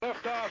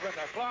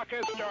clock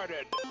has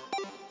started.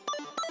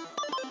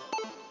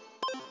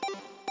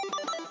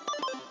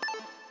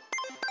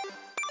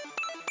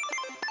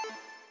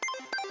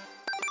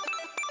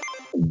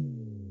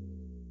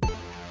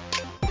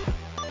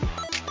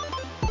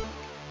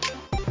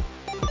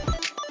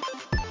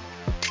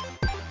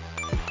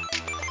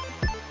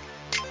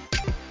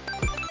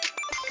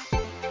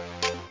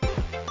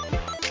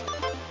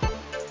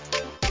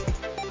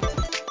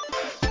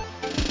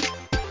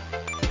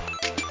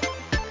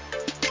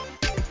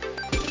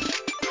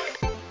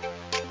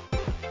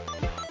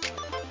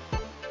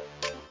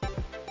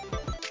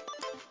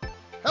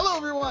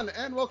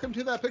 And welcome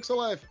to That Pixel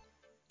Life.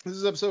 This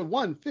is episode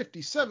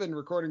 157,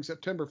 recording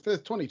September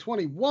 5th,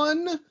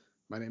 2021.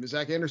 My name is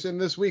Zach Anderson.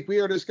 This week we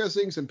are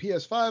discussing some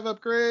PS5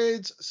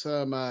 upgrades,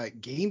 some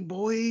Game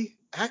Boy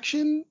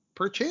action,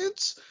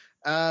 perchance,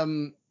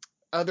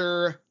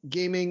 other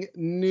gaming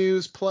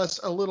news, plus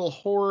a little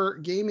horror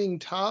gaming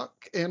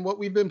talk, and what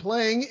we've been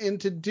playing. And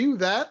to do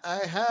that,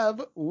 I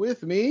have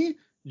with me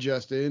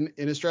Justin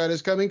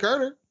Innistrad Coming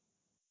Carter.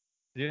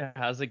 Dude,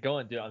 how's it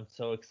going? Dude, I'm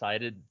so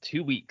excited.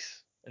 2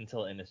 weeks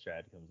until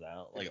Innistrad comes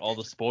out. Like, all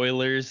the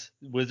spoilers.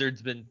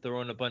 Wizards been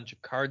throwing a bunch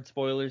of card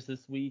spoilers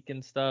this week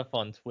and stuff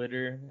on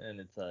Twitter, and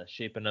it's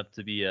shaping up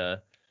to be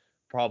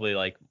probably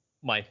like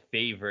my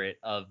favorite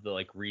of the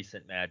like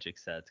recent Magic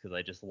sets, because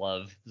I just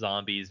love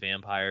zombies,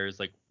 vampires,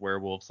 like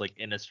werewolves. Like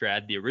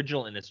Innistrad, the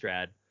original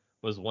Innistrad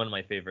was one of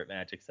my favorite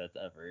Magic sets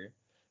ever.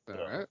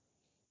 All right.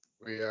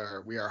 We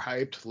are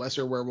hyped.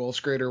 Lesser werewolves,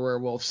 greater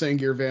werewolves,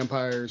 Sengir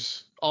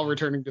vampires, all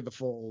returning to the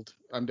fold.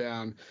 I'm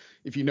down.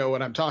 If you know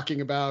what I'm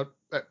talking about,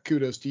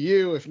 kudos to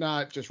you. If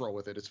not, just roll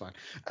with it. It's fine.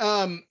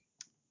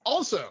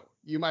 Also,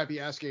 you might be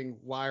asking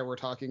why we're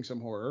talking some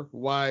horror,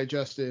 why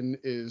Justin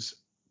is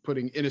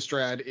putting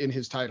Innistrad in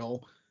his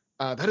title.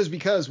 That is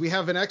because we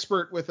have an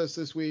expert with us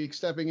this week,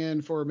 stepping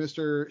in for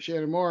Mr.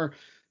 Shannon Moore,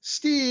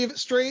 Steve,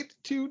 straight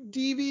to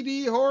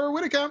DVD horror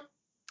Whitacombe.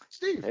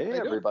 Steve. Hey,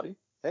 everybody.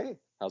 Hey.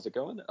 How's it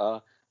going?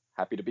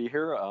 Happy to be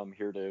here. I'm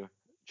here to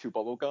chew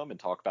bubblegum and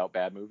talk about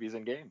bad movies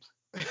and games.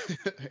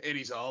 And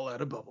he's all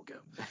out of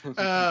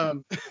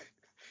bubblegum.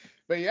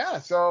 But yeah,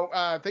 so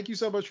thank you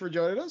so much for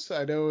joining us.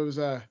 I know it was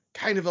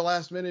kind of a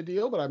last minute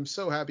deal, but I'm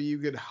so happy you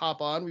could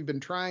hop on. We've been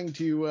trying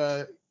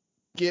to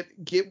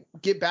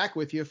get back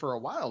with you for a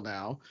while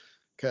now,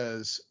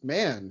 because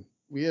man,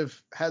 we have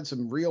had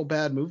some real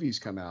bad movies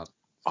come out.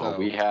 So. Oh,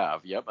 we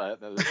have. Yep.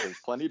 There's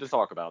plenty to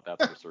talk about.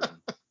 That's for certain.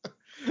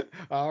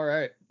 All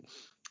right.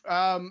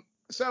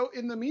 So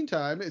in the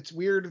meantime, it's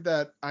weird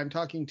that I'm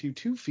talking to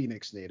two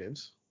Phoenix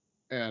natives,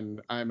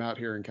 and I'm out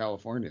here in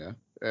California,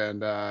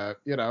 and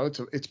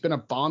it's been a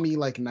balmy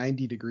like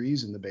 90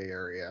 degrees in the Bay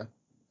Area.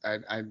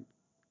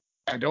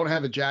 I don't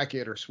have a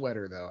jacket or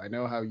sweater though. I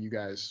know how you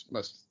guys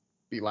must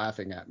be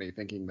laughing at me,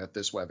 thinking that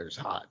this weather's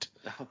hot.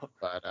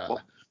 But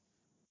well,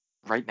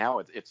 right now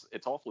it's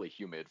awfully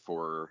humid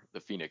for the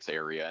Phoenix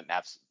area, and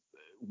that's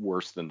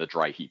worse than the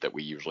dry heat that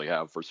we usually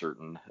have for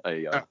certain.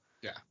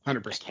 Yeah,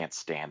 100%. I can't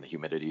stand the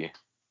humidity.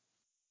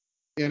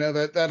 You know,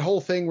 that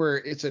whole thing where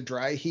it's a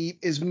dry heat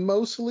is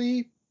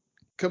mostly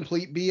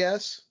complete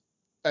BS.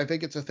 I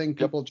think it's a thing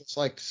people just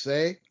like to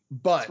say,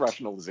 but it's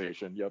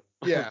rationalization. Yep.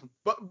 Yeah,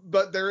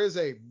 but there is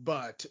a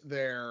but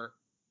there.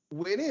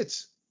 When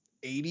it's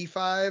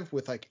 85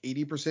 with like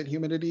 80%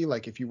 humidity,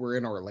 like if you were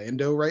in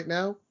Orlando right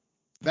now,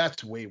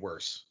 that's way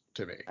worse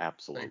to me.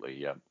 Absolutely, like,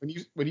 yeah.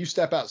 When you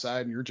step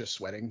outside and you're just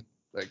sweating,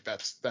 like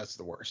that's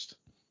the worst.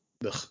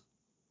 Ugh.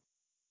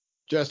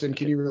 Justin,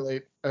 can you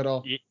relate at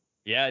all?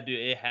 Yeah, dude,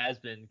 it has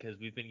been, because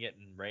we've been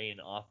getting rain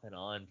off and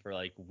on for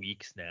like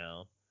weeks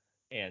now.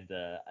 And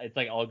it's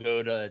like I'll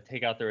go to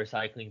take out the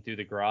recycling through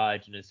the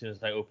garage, and as soon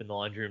as I open the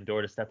laundry room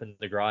door to step in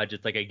the garage,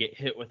 it's like I get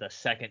hit with a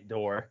second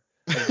door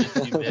of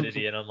just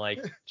humidity, and I'm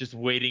like just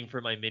waiting for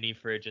my mini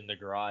fridge in the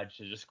garage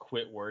to just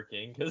quit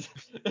working, because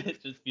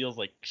it just feels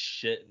like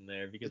shit in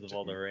there because of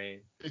all the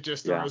rain. It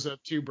just throws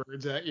up two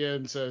birds at you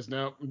and says,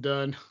 "Nope, I'm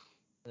done."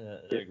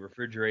 Like,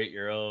 refrigerate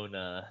your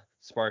own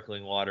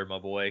sparkling water, my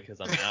boy,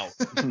 because I'm out.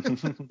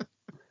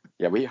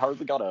 Yeah, we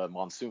hardly got a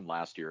monsoon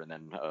last year, and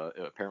then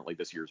apparently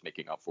this year's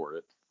making up for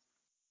it.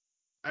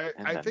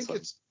 I think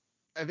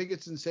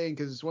it's insane,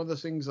 because it's one of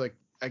those things, like,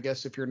 I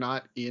guess if you're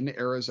not in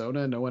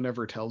Arizona, no one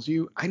ever tells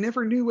you. I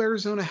never knew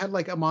Arizona had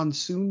like a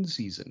monsoon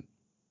season.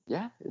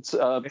 Yeah, it's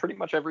pretty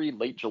much every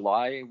late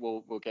July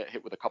we'll get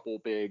hit with a couple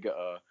big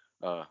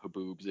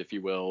haboobs, if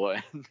you will,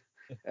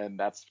 and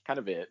that's kind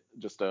of it.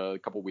 Just a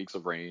couple weeks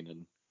of rain,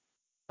 and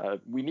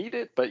we need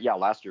it. But yeah,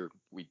 last year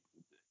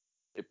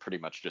it pretty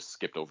much just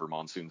skipped over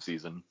monsoon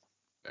season.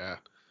 Yeah.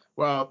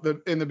 Well,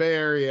 in the Bay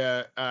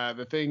Area,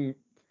 the thing,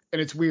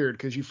 and it's weird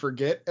because you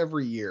forget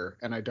every year,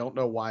 and I don't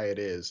know why it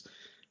is.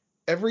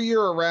 Every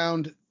year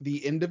around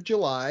the end of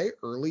July,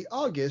 early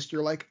August,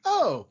 you're like,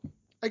 oh,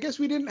 I guess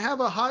we didn't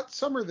have a hot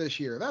summer this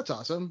year. That's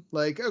awesome.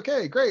 Like,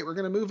 okay, great. We're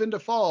going to move into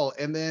fall.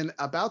 And then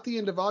about the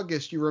end of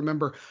August, you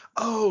remember,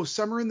 oh,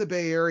 summer in the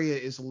Bay Area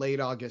is late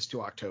August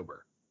to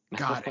October.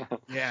 Got it.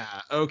 Yeah.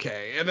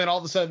 Okay. And then all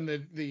of a sudden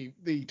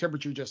the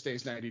temperature just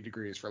stays 90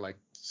 degrees for like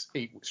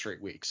 8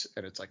 straight weeks.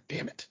 And it's like,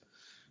 damn it.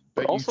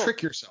 But But you also,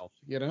 trick yourself,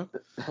 you know?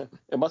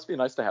 it must be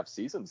nice to have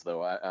seasons,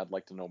 though. I'd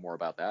like to know more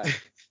about that.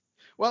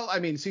 Well, I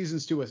mean,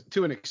 seasons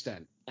to an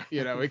extent.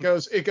 You know, it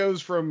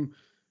goes from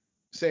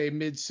say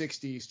mid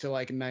 60s to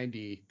like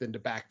 90, then to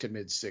back to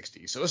mid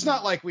 60s. So it's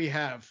not like we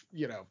have,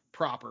 you know,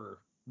 proper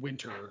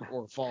winter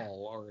or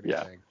fall or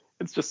Yeah, anything.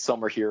 it's just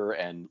summer here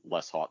and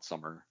less hot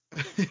summer.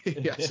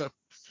 Yeah, so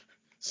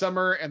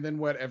summer and then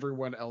what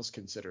everyone else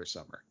considers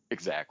summer.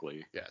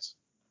 Exactly. Yes.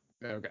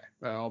 Okay,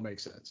 that all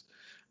makes sense.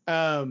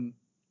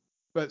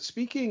 But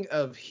speaking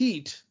of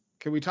heat,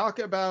 can we talk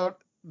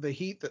about the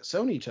heat that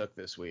Sony took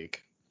this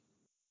week?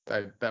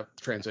 That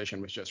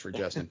transition was just for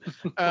Justin.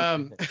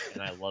 And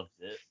I loved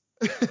it.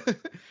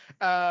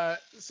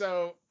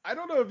 So I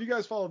don't know if you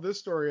guys followed this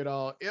story at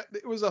all.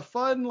 It was a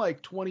fun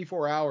like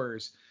 24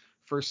 hours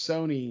for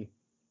Sony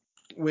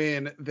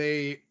when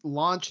they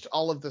launched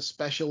all of the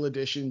special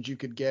editions you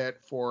could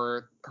get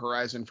for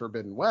Horizon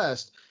Forbidden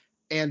West.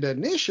 And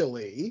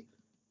initially,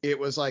 it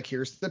was like,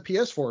 here's the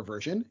PS4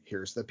 version,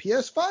 here's the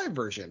PS5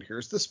 version,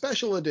 here's the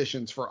special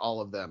editions for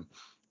all of them.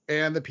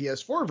 And the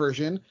PS4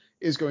 version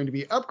is going to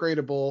be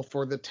upgradable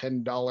for the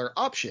 $10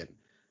 option.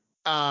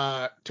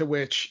 To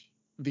which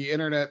the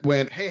internet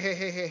went,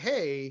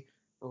 hey,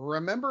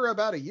 remember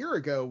about a year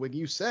ago when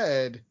you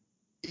said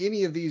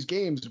any of these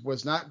games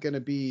was not going to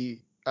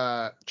be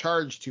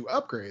charged to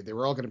upgrade? They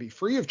were all going to be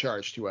free of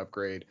charge to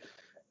upgrade.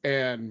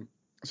 And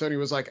Sony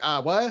was like,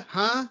 what?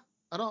 Huh?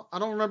 I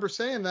don't remember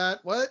saying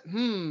that. What?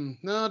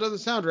 No, it doesn't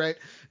sound right.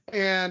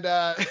 And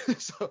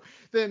so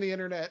then the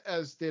internet,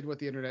 as did what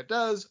the internet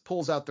does,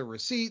 pulls out the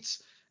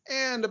receipts.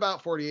 And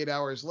about 48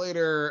 hours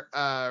later,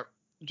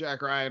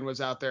 Jack Ryan was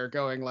out there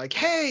going like,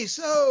 hey,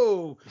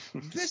 so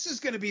this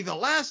is going to be the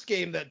last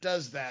game that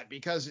does that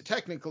because it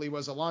technically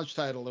was a launch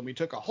title and we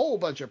took a whole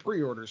bunch of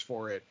pre-orders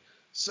for it.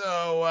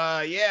 So,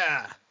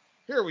 yeah,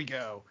 here we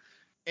go.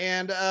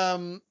 And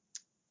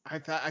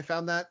I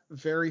found that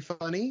very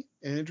funny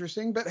and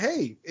interesting. But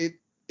hey,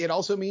 it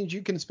also means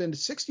you can spend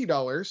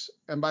 $60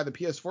 and buy the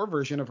PS4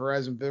 version of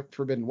Horizon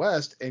Forbidden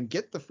West and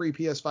get the free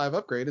PS5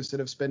 upgrade instead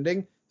of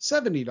spending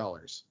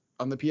 $70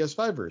 on the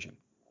PS5 version,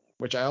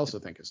 which I also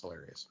think is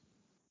hilarious.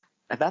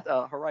 And that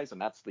Horizon,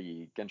 that's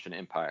the Genshin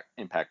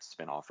Impact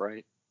spinoff,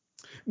 right?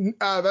 I'm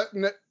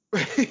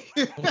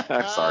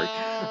sorry,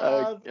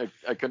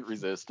 I couldn't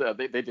resist.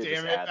 They did Damn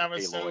just it, add that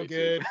was Aloy so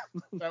good.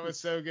 too. That was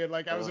so good.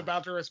 Like I was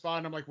about to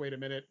respond. I'm like, wait a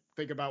minute.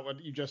 Think about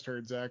what you just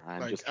heard, Zach. I'm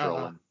like, just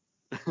trolling.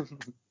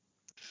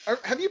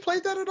 Have you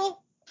played that at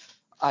all?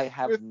 I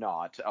have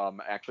not.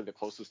 Actually, the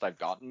closest I've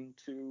gotten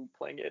to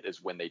playing it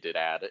is when they did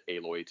add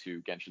Aloy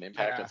to Genshin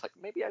Impact. Yeah. It's like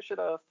maybe I should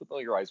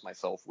familiarize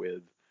myself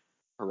with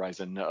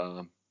Horizon,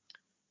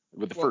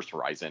 with the Well- first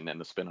Horizon and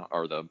the spin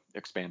or the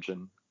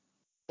expansion.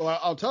 Well,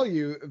 I'll tell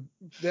you,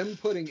 them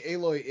putting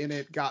Aloy in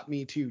it got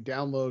me to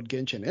download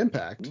Genshin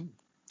Impact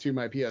to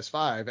my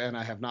PS5, and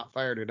I have not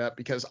fired it up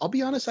because I'll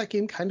be honest, that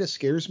game kind of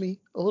scares me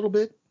a little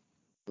bit.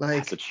 Like,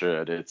 Yes, it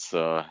should.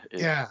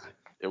 yeah.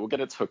 It will get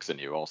its hooks in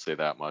you. I'll say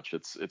that much.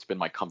 It's been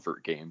my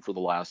comfort game for the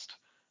last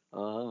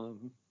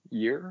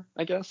year,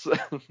 I guess.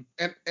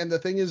 And the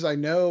thing is,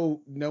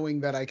 knowing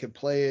that I could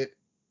play it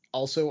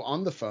also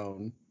on the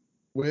phone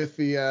with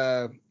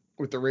the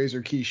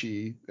Razer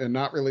Kishi and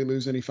not really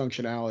lose any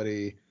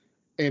functionality,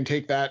 and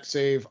take that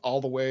save all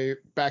the way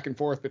back and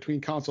forth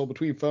between console,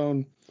 between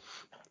phone,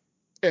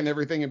 and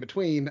everything in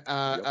between.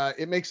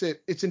 It makes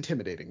it's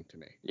intimidating to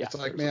me. Yeah, it's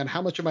like, man,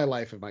 how much of my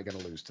life am I going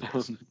to lose to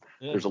this?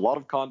 There's a lot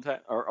of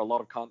content or a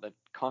lot of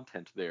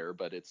content there,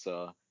 but it's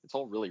all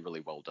really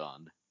really well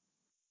done.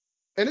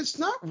 And it's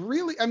not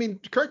really. I mean,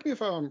 correct me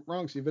if I'm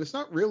wrong, Steve, but it's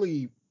not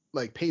really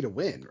like pay to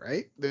win,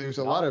 right? There's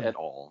a lot of at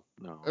all.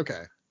 No.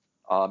 Okay.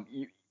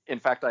 In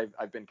fact,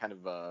 I've been kind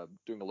of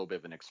doing a little bit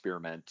of an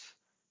experiment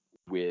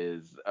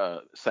with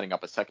setting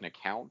up a second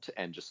account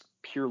and just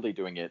purely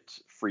doing it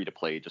free to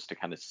play, just to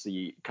kind of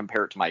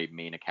compare it to my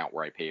main account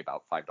where I pay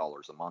about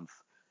 $5 a month.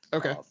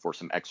 Okay. For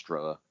some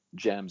extra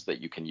gems that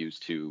you can use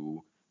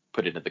to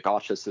put into the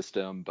gacha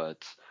system.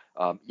 But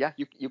yeah,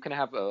 you can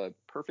have a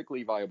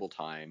perfectly viable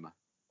time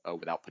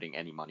without putting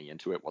any money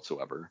into it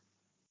whatsoever.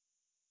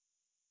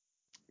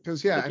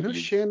 Because I know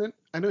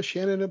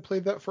Shannon had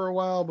played that for a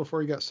while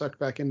before he got sucked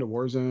back into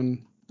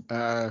Warzone,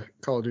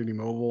 Call of Duty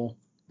Mobile.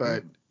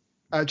 But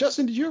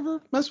Justin, did you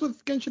ever mess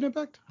with Genshin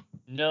Impact?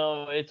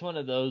 No, it's one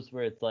of those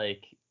where it's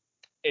like,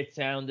 it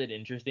sounded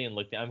interesting and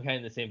looked. I'm kind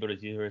of the same boat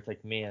as you, where it's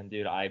like, man,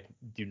 dude, I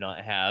do not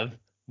have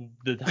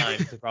the time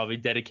to probably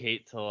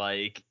dedicate to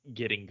like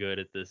getting good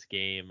at this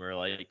game or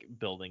like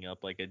building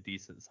up like a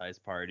decent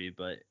sized party.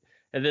 But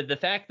and the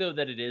fact though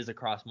that it is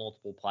across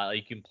multiple platforms,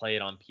 you can play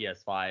it on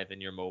PS5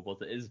 and your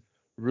mobiles, is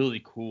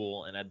really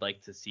cool. And I'd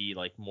like to see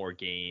like more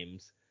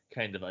games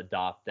kind of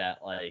adopt that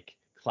like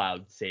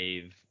cloud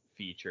save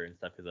feature and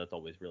stuff, because that's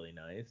always really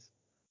nice.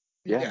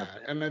 Yeah,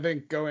 and I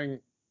think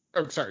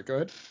Oh, sorry, go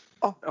ahead.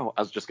 Oh,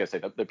 I was just gonna say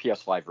that the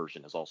PS5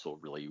 version is also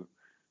really,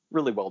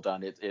 really well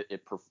done.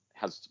 It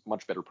has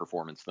much better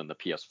performance than the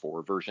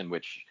PS4 version,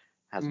 which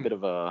has a bit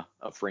of a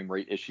frame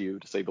rate issue,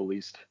 to say the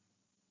least.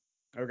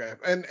 Okay.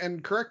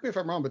 And correct me if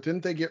I'm wrong, but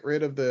didn't they get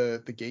rid of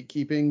the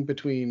gatekeeping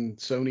between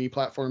Sony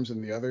platforms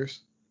and the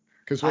others?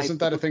 Because I wasn't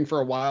that a thing for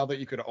a while that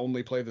you could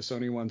only play the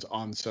Sony ones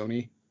on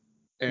Sony?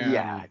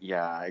 Yeah, And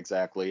yeah,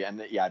 exactly.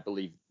 And yeah, I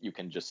believe you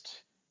can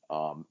just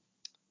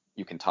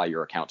you can tie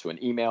your account to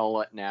an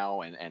email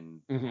now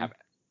and mhm. have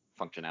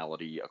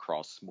functionality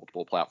across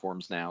multiple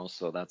platforms now.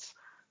 So that's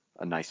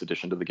a nice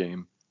addition to the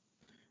game.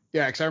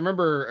 Yeah, because I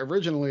remember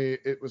originally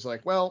it was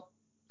like, well,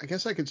 I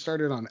guess I could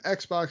start it on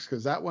Xbox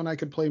because that one I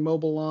could play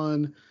mobile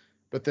on.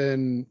 But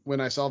then when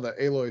I saw the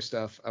Aloy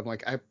stuff, I'm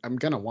like, I'm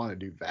gonna want to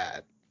do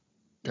that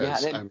Yeah,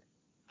 because and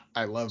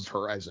I love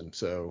Horizon.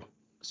 So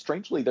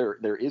strangely,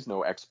 there is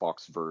no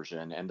Xbox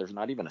version, and there's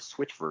not even a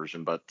Switch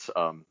version. But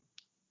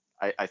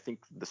I think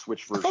the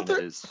Switch version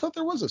I is thought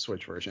there was a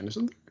Switch version,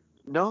 isn't there?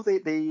 no,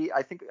 they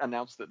I think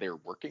announced that they're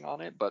working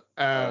on it, but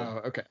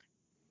Oh, okay.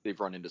 they've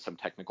run into some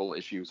technical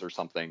issues or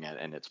something,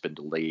 and it's been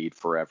delayed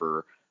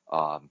forever.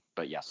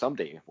 But yeah,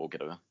 someday we'll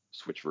get a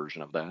Switch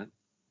version of that.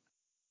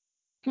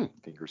 Hmm.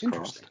 Fingers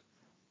Interesting. crossed.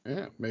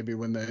 Yeah, maybe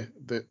when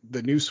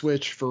the new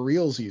Switch for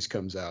realsies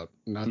comes out,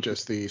 not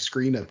just the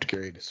screen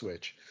upgrade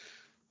Switch.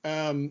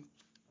 Um,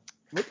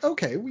 but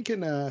okay, we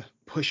can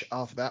push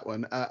off that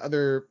one.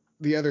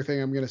 The other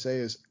thing I'm gonna say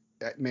is,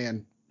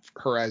 man,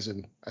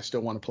 Horizon. I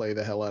still want to play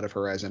the hell out of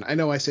Horizon. I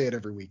know I say it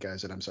every week,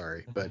 guys, and I'm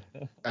sorry, but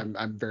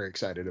I'm very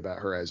excited about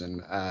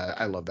Horizon.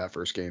 I love that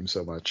first game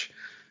so much,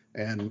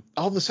 and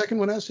all the second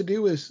one has to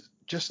do is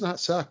just not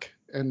suck,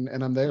 and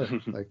I'm there.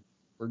 Like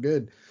we're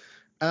good.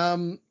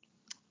 Um,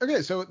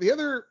 okay, so the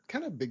other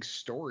kind of big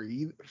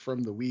story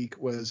from the week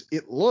was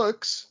it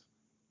looks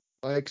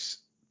like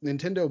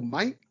Nintendo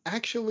might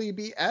actually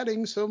be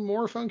adding some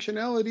more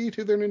functionality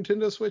to their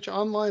Nintendo Switch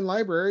Online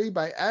library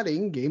by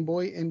adding Game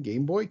Boy and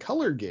Game Boy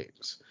Color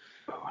games.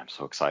 Oh, I'm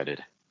so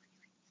excited.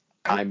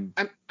 I'm I'm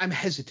I'm I'm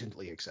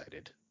hesitantly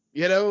excited.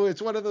 You know,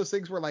 it's one of those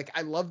things where like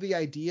I love the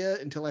idea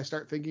until I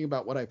start thinking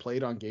about what I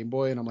played on Game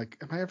Boy and I'm like,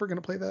 am I ever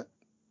gonna play that?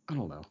 I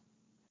don't know.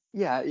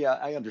 yeah,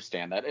 I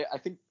understand that. I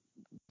think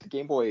the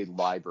Game Boy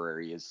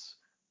library is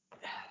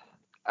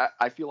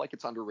I feel like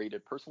it's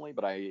underrated personally,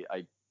 but I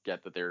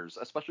get that there's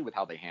especially with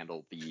how they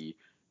handle the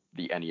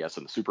NES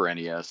and the Super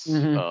NES,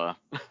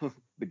 Mm-hmm.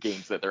 the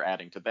games that they're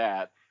adding to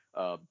that.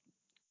 Uh,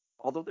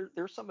 Although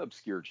there's some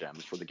obscure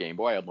gems for the Game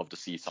Boy, I'd love to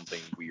see something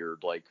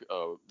weird like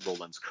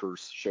Roland's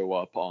Curse show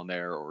up on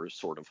there, or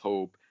Sword of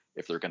Hope,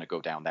 if they're going to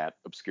go down that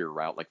obscure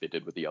route like they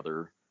did with the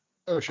other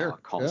Oh sure.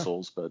 Yeah.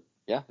 consoles. But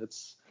yeah,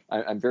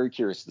 I'm very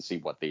curious to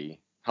see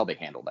how they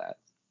handle that.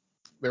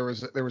 There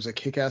was a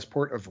kick-ass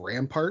port of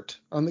Rampart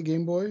on the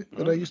Game Boy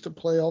that I Mm, used to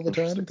play all the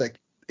time. interesting. Like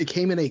it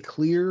came in a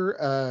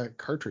clear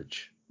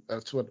cartridge.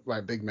 That's what my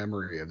big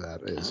memory of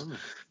that is.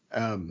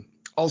 Oh. Um,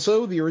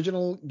 Also, the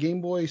original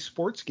Game Boy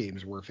sports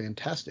games were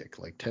fantastic,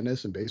 like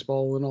tennis and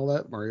baseball and all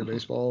that. Mario Mhm.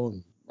 Baseball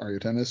and Mario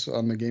Tennis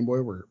on the Game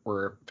Boy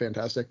were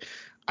fantastic.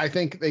 I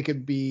think they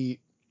could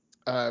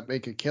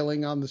make a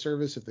killing on the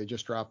service if they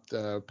just dropped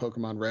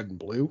Pokemon Red and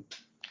Blue.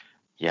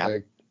 Yeah,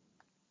 Like,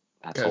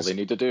 that's all they because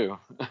need to do.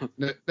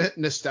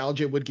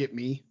 nostalgia would get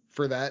me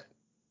for that.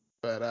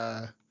 But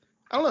I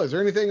don't know. Is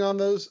there anything on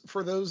those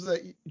for those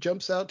that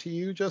jumps out to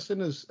you,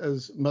 Justin,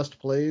 as must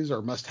plays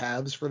or must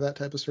haves for that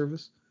type of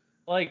service?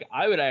 Like,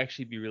 I would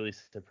actually be really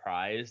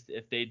surprised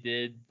if they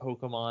did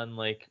Pokemon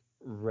like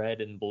red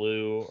and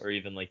blue or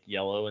even like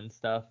yellow and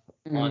stuff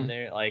on Mm,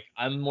 there. Like,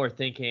 I'm more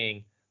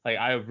thinking like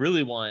I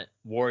really want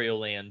Wario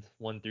Land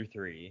 1 through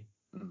 3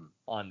 Mm.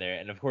 on there,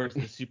 and of course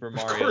the Super of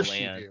Mario course you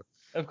Land. do.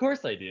 Of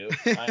course I do.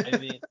 I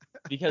mean,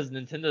 because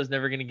Nintendo's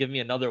never gonna give me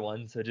another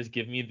one, so just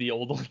give me the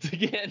old ones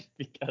again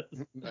because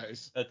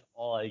Nice. that's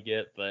all I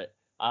get. But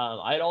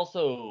I'd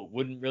also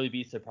wouldn't really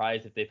be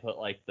surprised if they put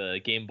like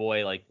the Game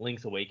Boy like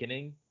Link's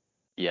Awakening and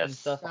Yes.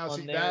 stuff Now on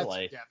see, there.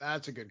 Like,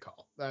 that's a good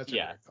call. That's a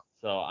yeah. great call.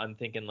 So I'm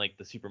thinking like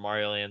the Super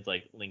Mario Lands,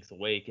 like Link's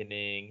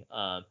Awakening.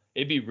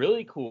 It'd be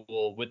really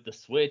cool with the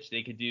Switch.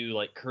 They could do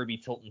like Kirby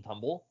Tilt and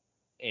Tumble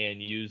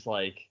and use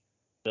like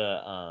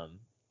the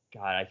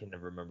God, I can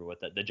never remember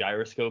what the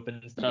gyroscope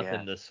and stuff Yeah.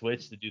 in the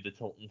Switch to do the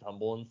tilt and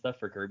tumble and stuff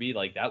for Kirby.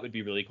 Like that would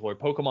be really cool. Or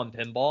Pokemon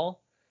Pinball,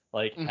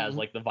 like has Mm-hmm.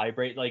 like the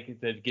vibrate,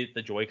 like to get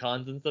the Joy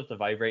Cons and stuff to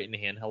vibrate in the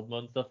handheld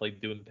mode and stuff, like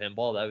doing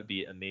pinball. That would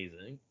be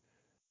amazing.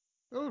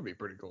 That would be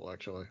pretty cool,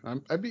 actually.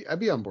 I'd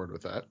be on board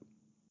with that.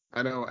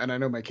 I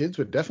know my kids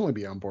would definitely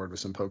be on board with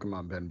some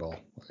Pokemon pinball.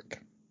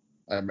 Like,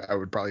 I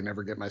would probably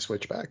never get my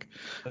Switch back.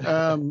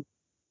 Um,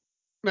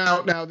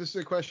 now this is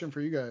a question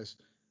for you guys: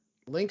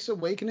 Link's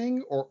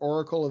Awakening or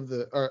Oracle of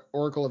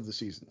the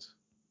Seasons?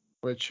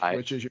 I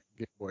Which is your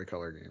Game Boy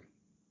Color game?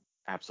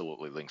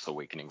 Absolutely Link's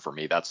Awakening for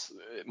me. That's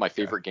my Okay.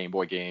 favorite Game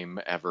Boy game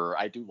ever.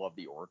 I do love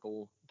the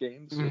Oracle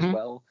games as Mm-hmm.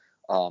 well.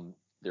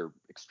 They're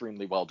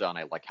extremely well done.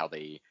 I like how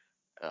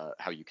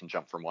you can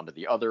jump from one to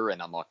the other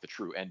and unlock the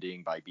true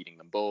ending by beating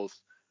them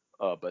both.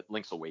 But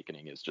Link's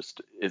Awakening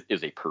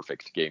is a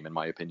perfect game in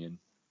my opinion.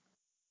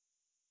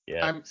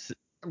 Yeah. I'm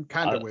I'm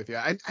kind of with you.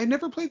 I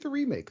never played the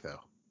remake though.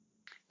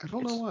 I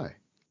don't know It's why.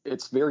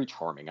 it's very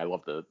charming. I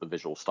love the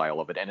visual style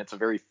of it, and it's a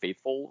very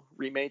faithful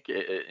remake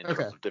in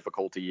Okay. terms of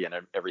difficulty and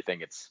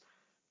everything.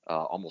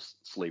 almost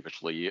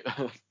slavishly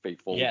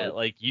faithful. Yeah, But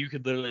like you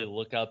could literally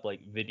look up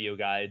like video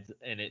guides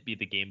and it be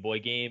the Game Boy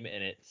game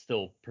and it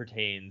still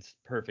pertains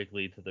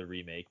perfectly to the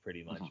remake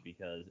pretty much Mhm.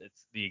 because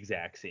it's the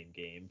exact same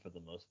game for the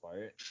most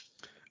part.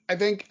 I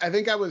think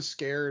I was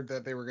scared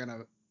that they were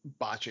gonna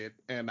botch it,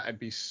 and I'd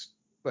be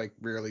like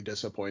really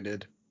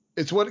disappointed.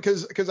 It's what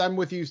because I'm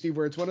with you, Steve,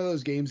 where it's one of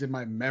those games in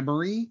my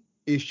memory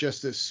is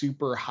just a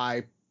super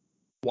high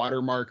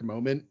watermark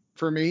moment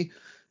for me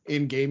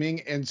in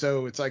gaming, and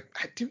so it's like,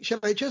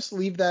 should I just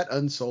leave that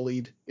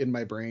unsullied in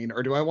my brain,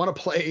 or do I want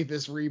to play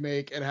this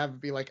remake and have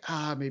it be like,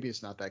 maybe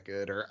it's not that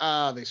good, or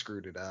they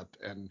screwed it up,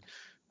 and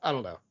I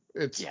don't know.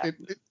 It's yeah,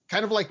 it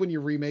kind of like when you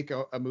remake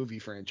a movie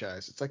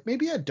franchise. It's like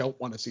maybe I don't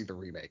want to see the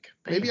remake.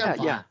 Maybe I'm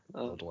fine. yeah. With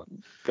the old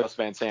one. Gus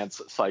Van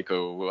Sant's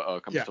Psycho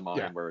comes to mind,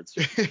 Yeah. where it's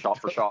just shot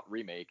for shot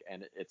remake,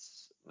 and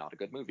it's not a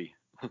good movie.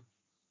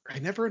 I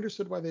never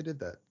understood why they did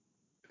that.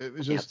 It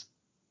was Yeah, just,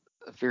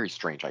 it's a very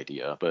strange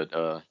idea, but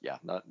yeah,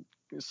 not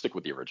stick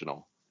with the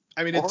original.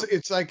 I mean, Or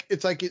it's like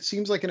it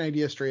seems like an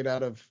idea straight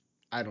out of,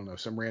 I don't know,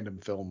 some random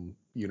film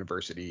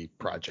university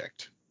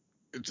project.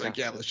 It's like,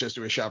 yeah, let's just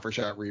do a shot for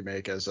shot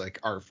remake as like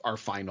our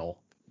final,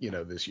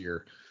 this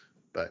year.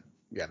 But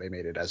yeah, they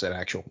made it as an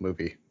actual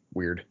movie.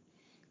 Weird.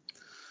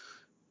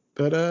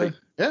 But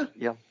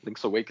yeah,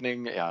 Link's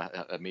Awakening, yeah,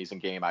 amazing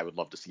game. I would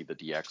love to see the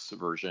DX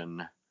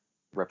version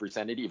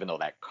represented, even though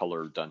that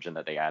color dungeon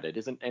that they added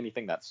isn't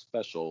anything that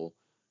special.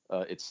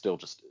 It's still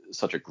just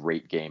such a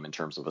great game in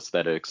terms of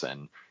aesthetics,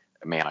 and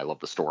man, I love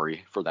the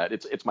story for that.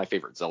 It's my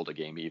favorite Zelda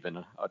game,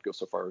 even. I'd go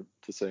so far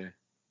to say.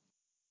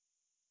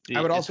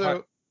 I would It's hard.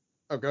 also.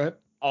 Oh, go ahead.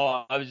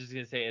 Oh, I was just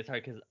gonna say it's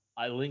hard because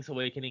Link's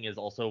Awakening is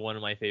also one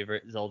of my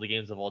favorite Zelda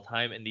games of all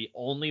time, and the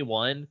only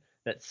one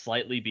that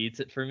slightly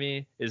beats it for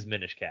me is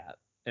Minish Cap,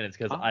 and it's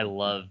because I Oh,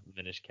 love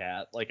Minish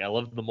Cap. Like I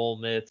love the mole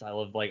mitts, I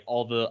love like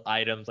all the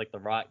items, like the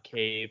rock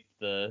cape,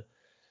 the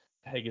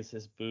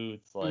Pegasus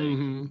boots, like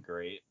Mm-hmm.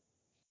 great.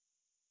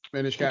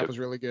 Minish Cap was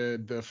really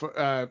good.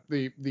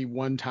 The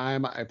one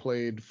time I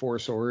played Four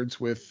Swords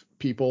with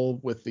people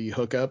with the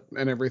hookup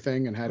and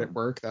everything and had it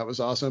work, that was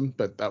awesome.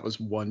 But that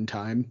was one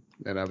time,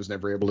 and I was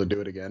never able to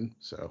do it again.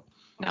 So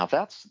now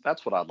that's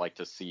what I'd like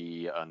to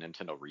see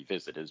Nintendo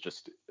revisit, is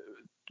just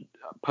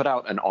put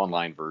out an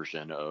online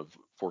version of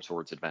Four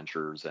Swords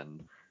Adventures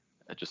and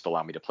just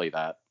allow me to play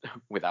that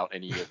without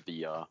any of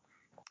the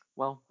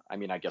well, I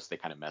mean, I guess they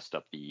kind of messed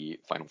up the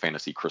Final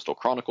Fantasy Crystal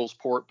Chronicles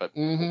port, but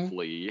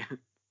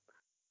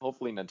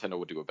hopefully Nintendo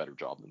would do a better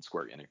job than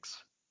Square Enix.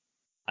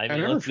 I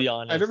mean, let's be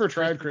honest. I never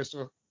tried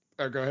Crystal.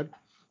 Oh, go ahead.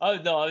 Oh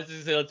no, I was just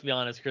gonna say, let's be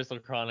honest. Crystal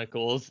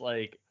Chronicles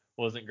like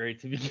wasn't great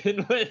to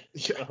begin with.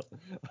 Yeah.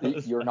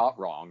 You're not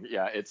wrong.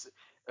 Yeah, it's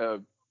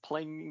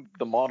playing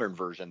the modern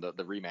version, the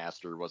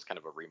remaster was kind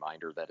of a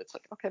reminder that it's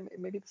like, okay,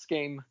 maybe this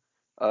game,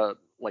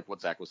 like what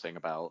Zach was saying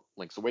about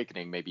Link's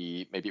Awakening,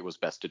 maybe it was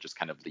best to just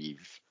kind of leave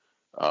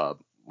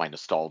my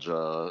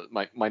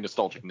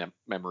nostalgic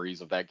memories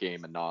of that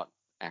game and not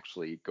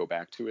actually go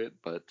back to it.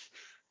 But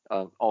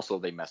also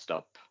they messed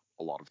up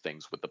a lot of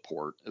things with the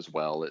port as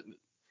well.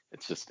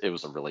 It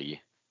was a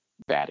really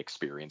bad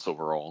experience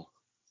overall.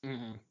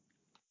 Mm-hmm.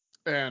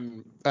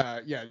 And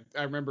yeah,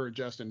 I remember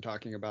Justin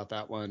talking about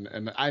that one,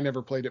 and I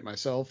never played it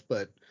myself,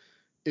 but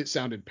it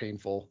sounded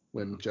painful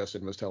when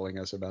Justin was telling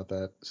us about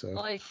that. So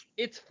like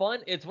it's fun.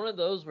 It's one of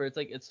those where it's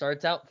like it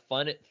starts out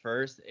fun at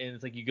first, and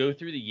it's like you go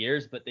through the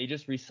years, but they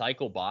just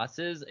recycle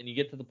bosses, and you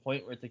get to the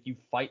point where it's like you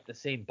fight the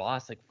same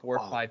boss like 4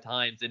 or 5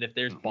 times, and if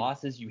there's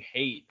bosses you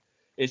hate,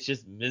 it's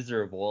just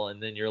miserable.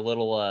 And then your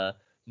little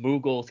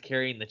Moogle's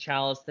carrying the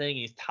chalice thing.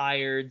 He's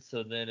tired,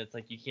 so then it's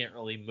like you can't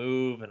really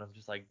move, and I'm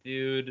just like,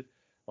 dude,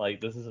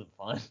 like this isn't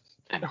fun.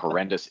 And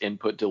horrendous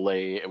input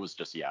delay. It was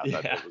just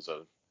it was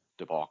a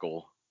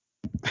debacle.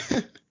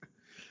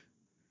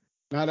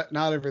 Not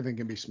everything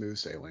can be smooth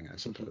sailing, I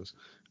suppose.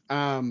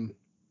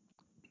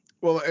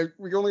 Well,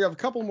 we only have a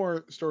couple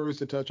more stories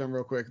to touch on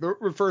real quick.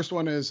 The first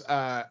one is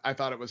I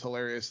thought it was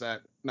hilarious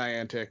that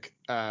Niantic.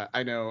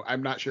 I know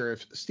I'm not sure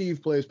if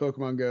Steve plays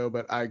Pokemon Go,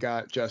 but I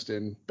got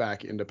Justin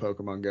back into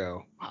Pokemon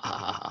Go,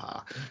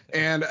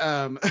 and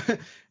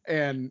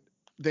and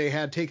they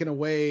had taken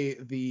away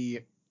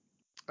the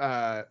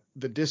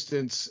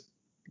distance.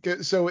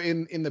 So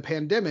in the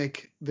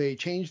pandemic, they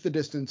changed the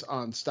distance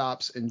on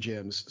stops and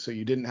gyms, so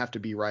you didn't have to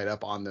be right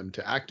up on them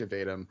to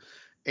activate them.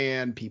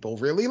 And people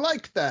really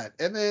liked that.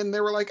 And then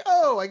they were like,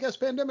 oh, I guess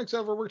pandemic's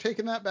over. We're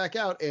taking that back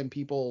out. And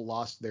people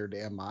lost their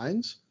damn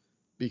minds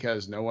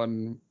because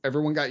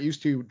everyone got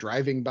used to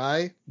driving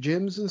by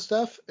gyms and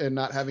stuff and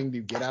not having to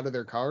get out of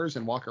their cars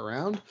and walk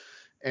around.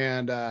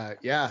 And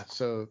yeah,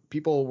 so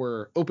people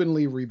were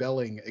openly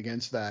rebelling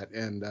against that.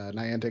 And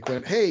Niantic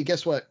went, hey,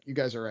 guess what? You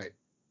guys are right.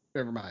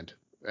 Never mind.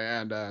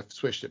 And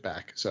switched it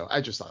back. So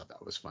I just thought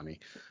that was funny.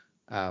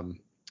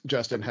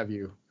 Justin, have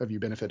you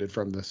benefited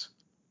from this?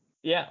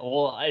 Yeah,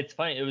 well, it's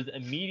funny. It was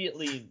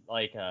immediately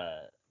like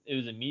it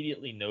was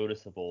immediately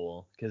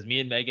noticeable because me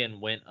and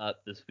Megan went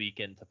up this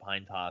weekend to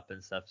Pine Top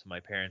and stuff to my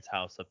parents'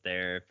 house up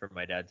there for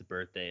my dad's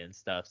birthday and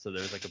stuff. So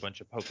there was like a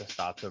bunch of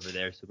Pokestops over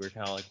there. So we were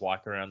kind of like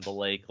walking around the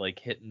lake, like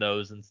hitting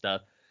those and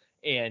stuff.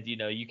 And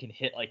you can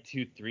hit like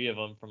 2-3 of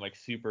them from like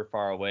super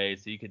far away.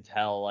 So you could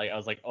tell, like, I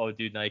was like, oh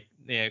dude,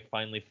 Niantic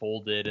finally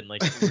folded and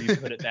like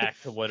re-put it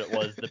back to what it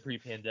was the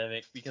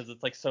pre-pandemic, because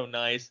it's like so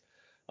nice.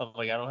 I'm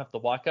like, I don't have to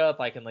walk up.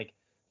 I can like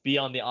be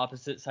on the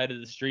opposite side of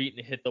the street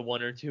and hit the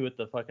 1 or 2 at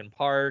the fucking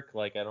park.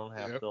 Like I don't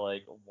have to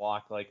like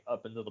walk like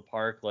up into the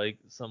park like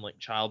some like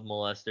child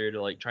molester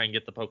to like try and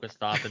get the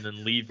Pokestop and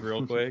then leave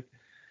real quick.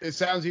 It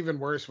sounds even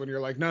worse when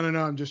you're like, no,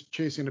 I'm just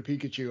chasing a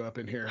Pikachu up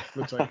in here.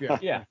 It's like, yeah.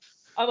 Yeah.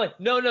 I'm like,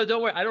 no,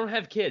 don't worry. I don't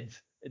have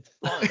kids. It's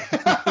fine.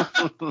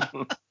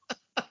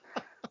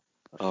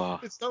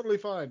 It's totally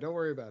fine. Don't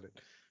worry about it.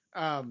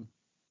 But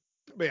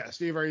yeah,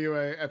 Steve, are you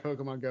a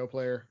Pokemon Go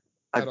player?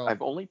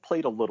 I've only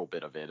played a little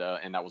bit of it,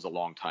 and that was a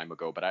long time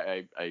ago. But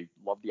I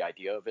love the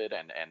idea of it,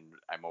 and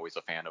I'm always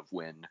a fan of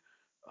when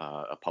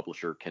a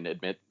publisher can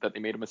admit that they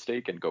made a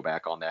mistake and go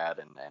back on that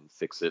and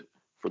fix it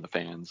for the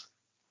fans.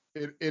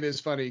 It is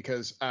funny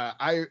because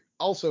I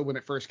also, when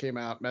it first came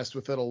out, messed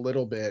with it a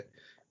little bit,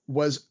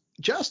 was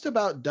just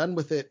about done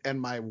with it,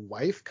 and my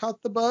wife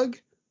caught the bug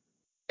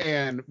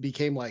and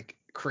became like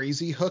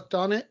crazy hooked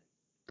on it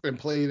and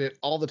played it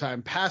all the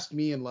time, past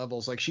me in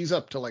levels. Like she's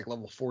up to like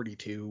level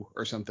 42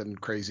 or something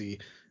crazy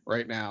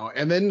right now.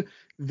 And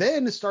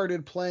then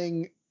started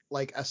playing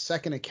like a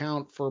second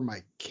account for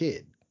my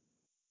kid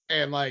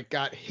and like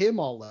got him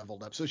all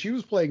leveled up. So she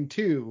was playing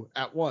 2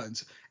 at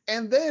once.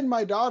 And then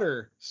my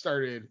daughter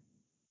started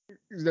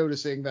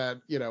noticing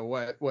that,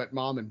 what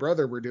mom and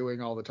brother were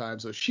doing all the time.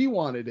 So she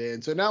wanted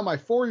in. So now my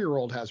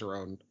 4-year-old has her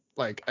own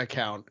like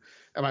account,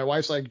 and my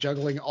wife's like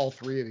juggling all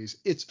 3 of these.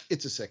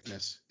 It's a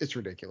sickness. It's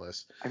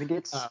ridiculous. I think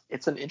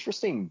it's an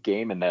interesting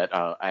game in that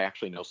I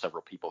actually know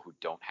several people who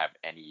don't have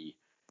any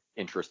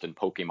interest in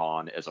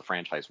Pokemon as a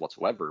franchise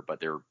whatsoever, but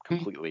they're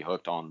completely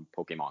hooked on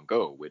Pokemon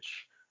Go,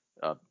 which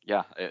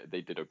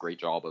they did a great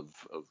job of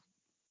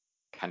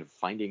kind of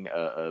finding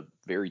a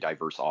very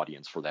diverse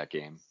audience for that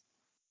game.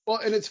 Well,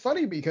 and it's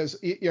funny because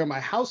my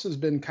house has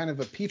been kind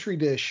of a petri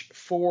dish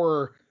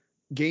for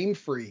Game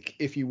Freak,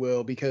 if you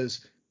will,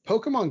 because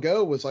Pokemon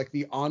Go was like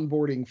the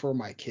onboarding for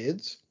my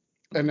kids.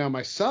 And now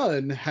my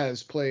son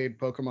has played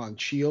Pokemon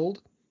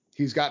Shield.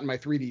 He's gotten my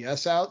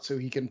 3DS out so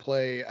he can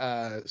play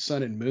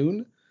Sun and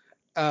Moon.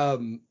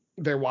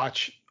 They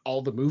watch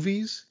all the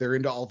movies. They're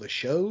into all the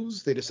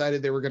shows. They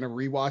decided they were going to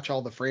rewatch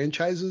all the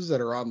franchises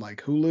that are on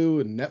like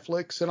Hulu and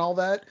Netflix and all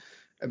that.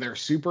 And they're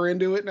super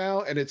into it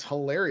now. And it's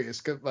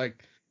hilarious because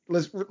like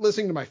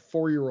listening to my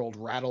 4-year-old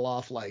rattle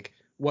off like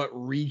what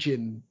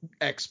region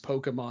X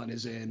Pokemon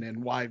is in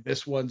and why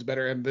this one's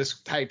better and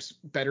this type's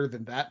better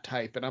than that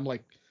type. And I'm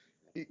like,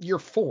 you're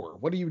 4.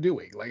 What are you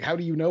doing? Like, how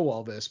do you know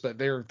all this? But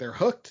they're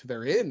hooked.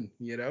 They're in,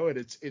 and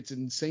it's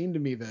insane to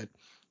me that,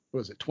 what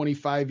was it,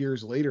 25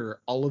 years later,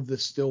 all of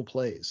this still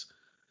plays.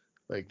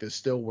 Like, this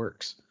still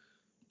works.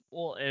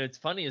 Well, and it's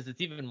funny is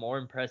it's even more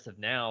impressive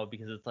now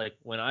because it's like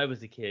when I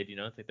was a kid,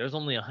 it's like there's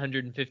only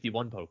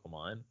 151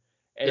 Pokemon.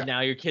 And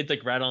now your kid's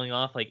like rattling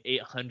off like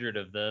 800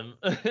 of them.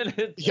 And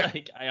it's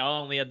like I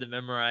only had to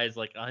memorize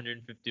like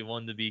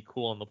 151 to be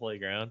cool on the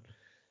playground.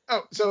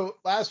 Oh, so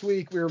last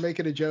week we were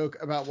making a joke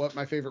about what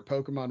my favorite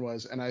Pokemon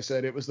was, and I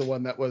said it was the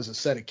one that was a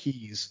set of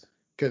keys,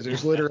 because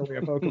there's literally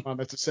a Pokemon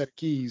that's a set of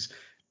keys.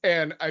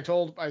 And I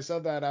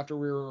said that after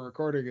we were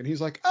recording, and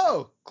he's like,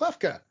 "Oh,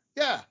 Klefka,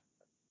 yeah."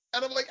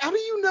 And I'm like, "How do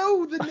you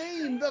know the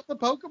name of the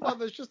Pokemon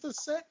that's just a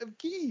set of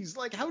keys?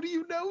 Like, how do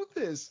you know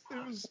this?"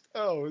 It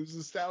was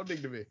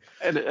astounding to me.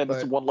 And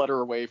it's one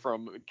letter away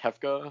from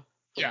Kefka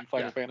from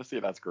Final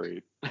Fantasy. That's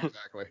great.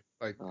 Exactly.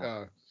 Like,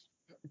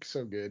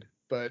 so good.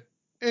 But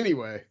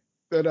anyway,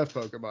 enough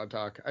Pokemon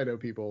talk. I know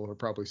people are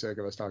probably sick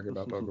of us talking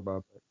about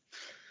Pokemon.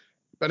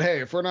 But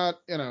hey, if we're not,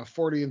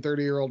 40 and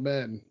 30-year-old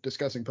men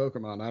discussing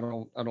Pokemon, I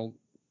don't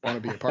want to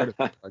be a part of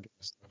it, I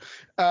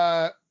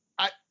guess.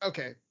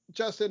 Okay,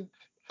 Justin,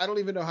 I don't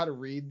even know how to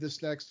read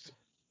this next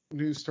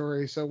news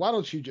story, so why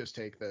don't you just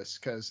take this,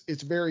 because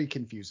it's very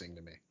confusing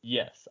to me.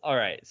 Yes. All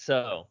right.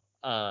 So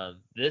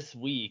this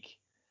week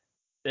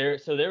there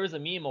was a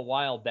meme a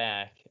while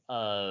back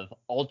of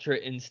Ultra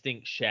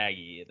Instinct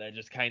Shaggy that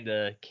just kind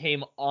of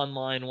came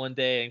online one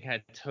day and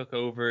kind of took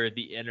over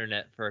the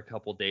internet for a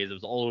couple days. It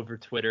was all over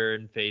Twitter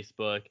and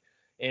Facebook,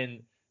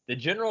 and the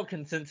general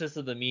consensus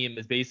of the meme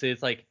is basically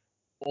it's like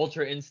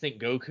Ultra Instinct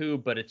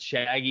Goku, but it's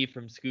Shaggy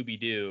from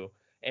Scooby-Doo,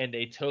 and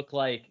they took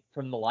like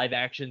from the live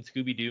action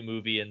Scooby-Doo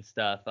movie and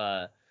stuff,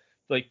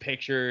 like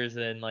pictures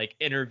and like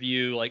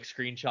interview like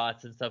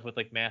screenshots and stuff with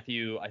like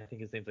Matthew, I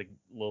think his name's like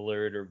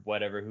Lillard or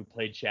whatever, who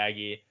played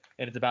Shaggy,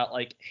 and it's about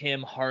like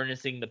him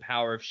harnessing the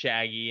power of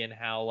Shaggy and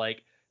how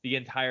like the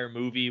entire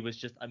movie was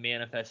just a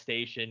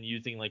manifestation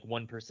using like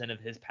 1% of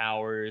his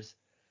powers,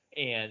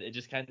 and it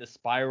just kind of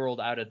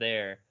spiraled out of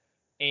there,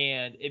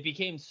 and it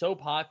became so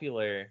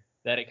popular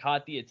that it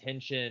caught the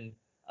attention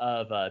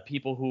of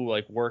people who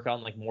like work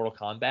on like Mortal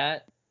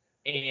Kombat,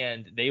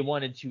 and they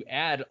wanted to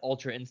add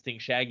Ultra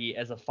Instinct Shaggy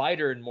as a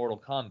fighter in Mortal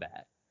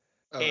Kombat.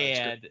 Oh, that's great.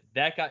 And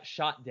that got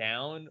shot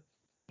down,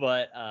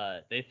 but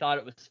they thought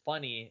it was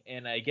funny.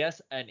 And I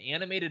guess an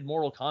animated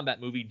Mortal Kombat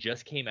movie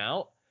just came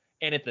out.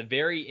 And at the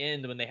very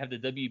end, when they have the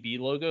WB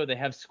logo, they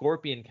have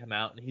Scorpion come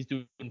out and he's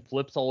doing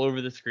flips all over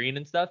the screen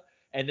and stuff.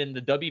 And then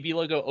the WB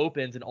logo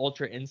opens and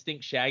Ultra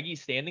Instinct Shaggy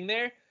standing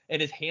there,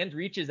 and his hand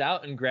reaches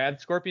out and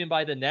grabs Scorpion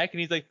by the neck, and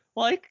he's like,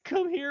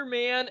 come here,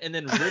 man, and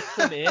then rips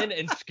him in,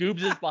 and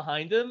Scoobs is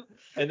behind him,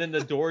 and then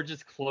the door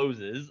just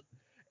closes.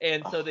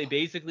 And so they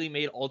basically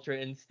made Ultra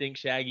Instinct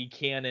Shaggy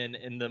canon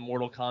in the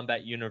Mortal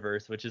Kombat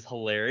universe, which is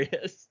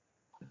hilarious.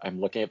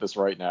 I'm looking at this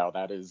right now.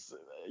 That is,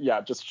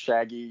 yeah, just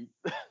Shaggy,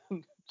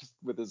 just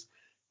with his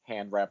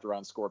hand wrapped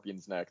around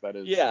Scorpion's neck. That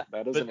is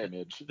an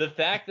image. The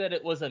fact that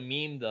it was a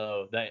meme,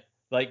 though, that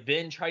like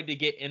then tried to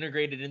get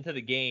integrated into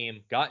the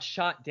game, got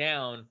shot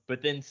down,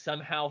 but then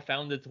somehow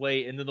found its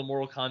way into the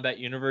Mortal Kombat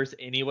universe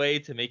anyway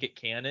to make it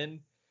canon,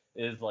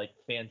 is like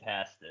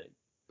fantastic.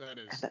 That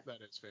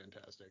is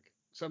fantastic.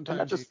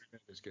 Sometimes the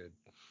internet is good.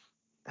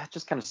 That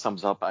just kind of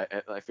sums up,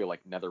 I feel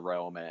like,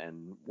 NetherRealm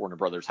and Warner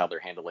Brothers, how they're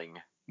handling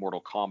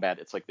Mortal Kombat.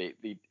 It's like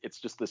it's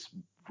just this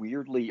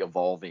weirdly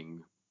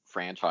evolving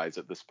franchise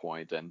at this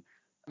point. And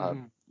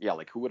yeah,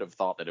 like who would have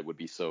thought that it would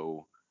be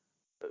so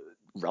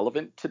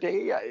relevant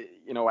today?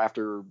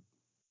 After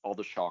all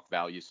the shock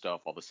value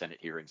stuff, all the Senate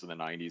hearings in the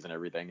 90s and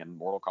everything, and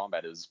Mortal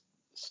Kombat is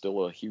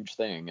still a huge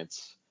thing.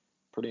 It's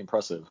pretty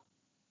impressive.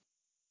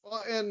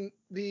 Well, and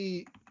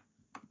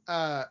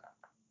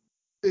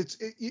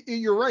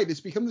you're right. It's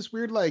become this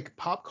weird like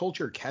pop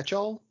culture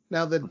catch-all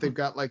now that they've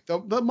got like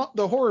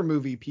the horror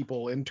movie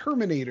people and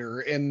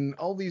Terminator and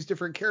all these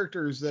different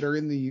characters that are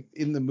in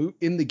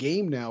the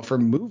game now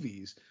from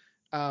movies.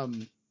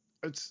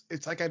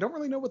 It's like I don't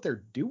really know what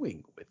they're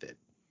doing with it.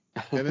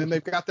 And then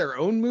they've got their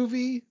own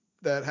movie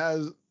that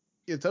has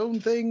its own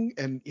thing,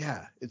 and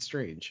yeah, it's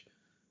strange.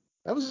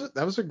 That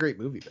was a great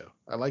movie though.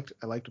 I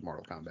liked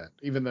Mortal Kombat,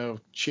 even though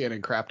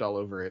Shannon crapped all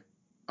over it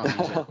on these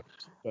episodes,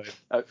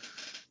 but.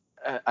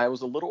 I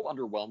was a little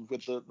underwhelmed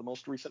with the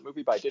most recent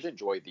movie, but I did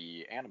enjoy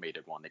the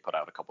animated one they put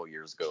out a couple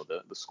years ago,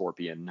 the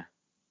Scorpion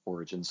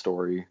origin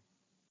story.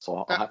 So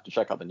I'll have to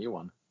check out the new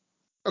one.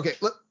 Okay,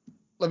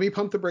 let me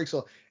pump the brakes a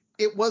little.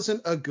 It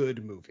wasn't a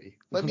good movie.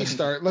 Let me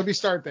start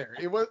there.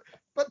 It was,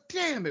 but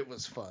damn, it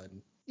was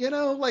fun.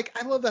 Like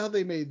I love how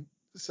they made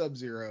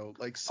Sub-Zero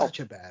like such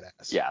a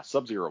badass. Yeah,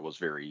 Sub-Zero was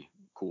very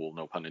cool,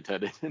 no pun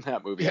intended, in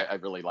that movie. Yeah. I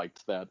really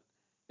liked that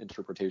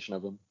interpretation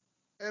of him.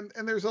 And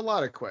there's a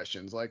lot of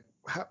questions like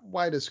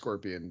why does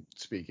Scorpion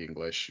speak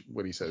English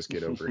when he says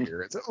get over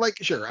here? It's like,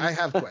 sure, I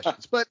have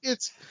questions, but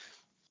it's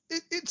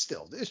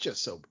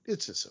just so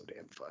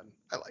damn fun.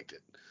 I liked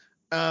it.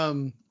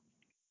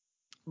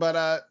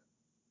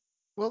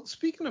 Well,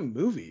 speaking of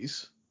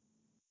movies,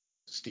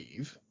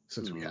 Steve,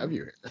 since we have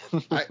you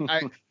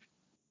here,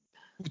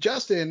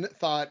 Justin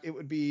thought it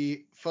would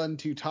be fun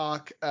to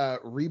talk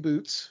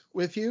reboots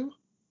with you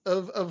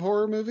of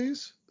horror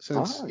movies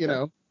since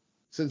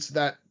since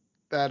that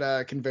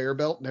conveyor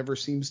belt never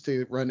seems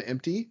to run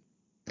empty.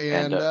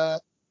 And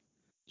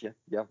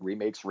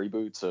remakes,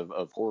 reboots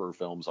of horror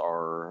films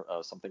are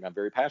something I'm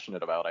very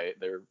passionate about.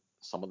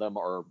 Some of them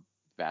are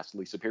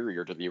vastly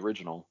superior to the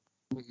original.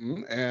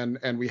 Mm-hmm.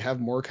 And we have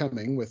more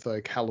coming with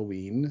like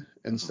Halloween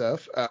and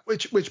stuff.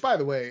 Which by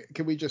the way,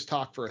 can we just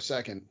talk for a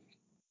second?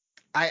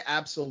 I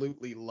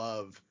absolutely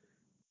love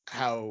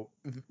how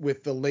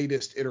with the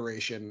latest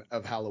iteration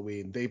of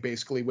Halloween, they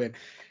basically went,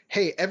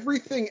 hey,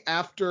 everything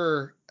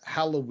after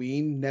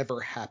Halloween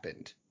never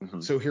happened.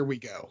 So here we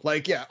go.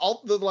 Like, yeah,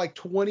 all the like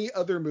 20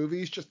 other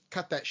movies, just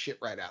cut that shit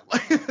right out.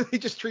 Like they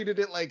just treated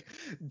it like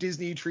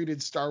Disney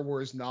treated Star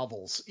Wars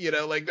novels,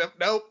 like,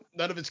 nope,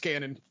 none of it's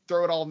canon.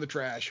 Throw it all in the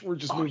trash. We're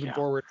just moving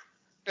forward.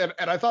 And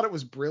I thought it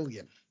was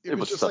brilliant. It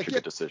was just such a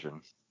good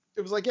decision.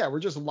 It was like, yeah,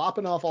 we're just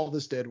lopping off all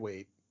this dead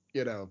weight.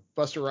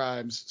 Busta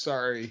Rhymes,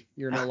 sorry,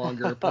 you're no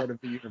longer a part of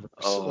the universe.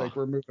 Like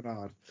we're moving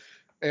on.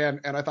 And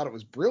I thought it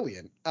was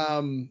brilliant.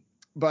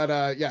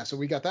 So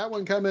we got that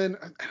one coming.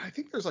 I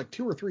think there's like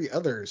 2 or 3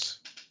 others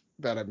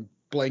that I'm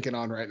blanking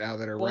on right now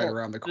that are right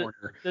around the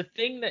corner. The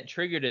thing that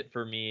triggered it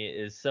for me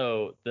is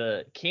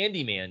the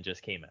Candyman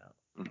just came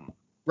out.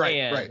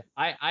 Right.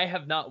 I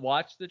have not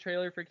watched the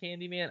trailer for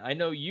Candyman. I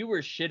know you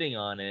were shitting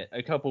on it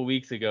a couple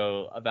weeks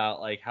ago about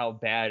like how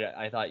bad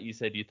you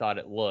said you thought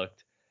it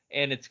looked.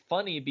 And it's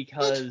funny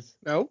because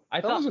no,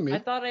 that wasn't me.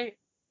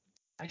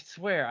 I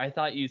swear I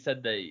thought you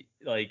said that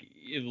like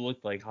it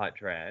looked like hot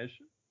trash.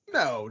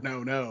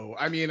 No.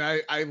 I mean,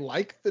 I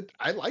like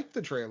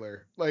the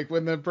trailer. Like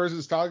when the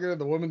person's talking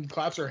and the woman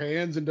claps her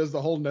hands and does the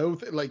whole no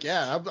thing. Like,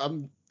 yeah,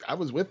 I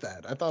was with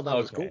that. I thought that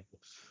was cool.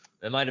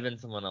 It might have been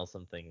someone else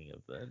I'm thinking of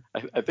then.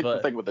 I think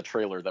the thing with the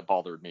trailer that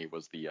bothered me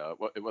was the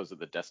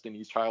the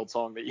Destiny's Child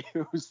song they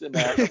used in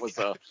that. That was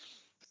a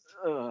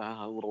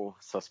little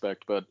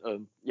suspect, but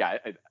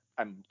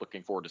I'm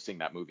looking forward to seeing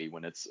that movie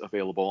when it's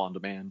available on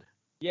demand.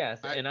 Yes,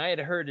 and I had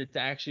heard it's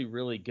actually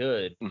really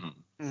good.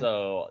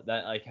 So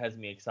that like has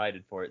me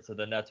excited for it. So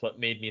then that's what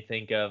made me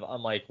think of,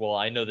 I'm like, well,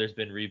 I know there's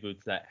been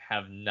reboots that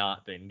have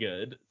not been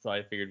good. So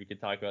I figured we could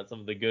talk about some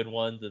of the good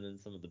ones and then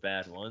some of the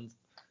bad ones.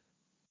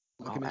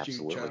 Looking at you,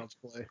 absolutely. Child's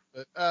Play.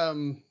 But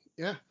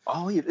yeah.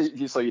 Oh,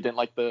 so you didn't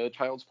like the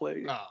Child's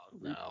Play? Oh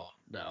no.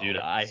 Dude,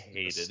 I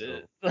hated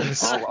it.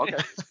 Oh,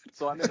 okay.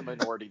 So I'm in the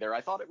minority there.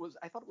 I thought it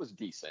was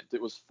decent.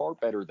 It was far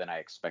better than I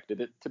expected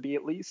it to be,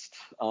 at least.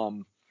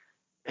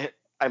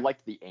 I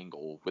liked the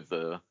angle with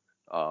the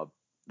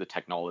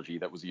technology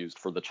that was used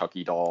for the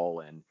Chucky doll,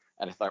 and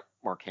I thought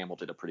Mark Hamill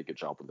did a pretty good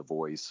job with the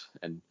voice,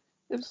 and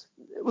it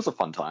was a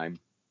fun time.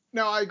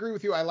 No, I agree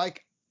with you. I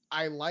like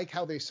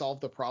how they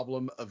solved the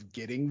problem of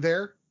getting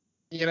there.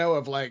 You know,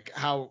 of like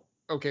how,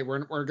 okay,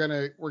 we're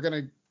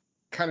gonna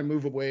kind of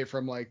move away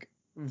from like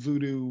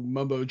voodoo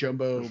mumbo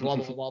jumbo blah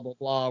blah blah blah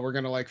blah. We're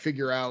gonna like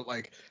figure out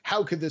like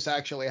how could this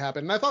actually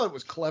happen. And I thought it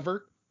was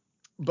clever,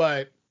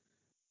 but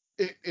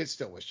it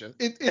still was just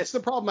it's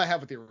the problem I have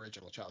with the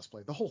original Child's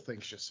Play. The whole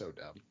thing's just so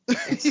dumb.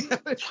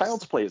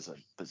 Child's Play is a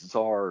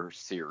bizarre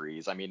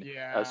series. I mean,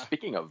 Yeah.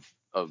 speaking of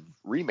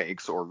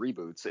remakes or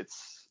reboots,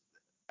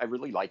 I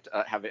really liked.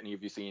 Have any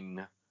of you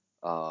seen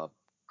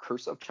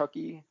Curse of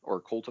Chucky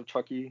or Cult of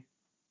Chucky?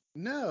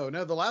 No.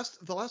 The last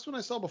one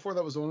I saw before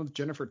that was the one with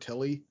Jennifer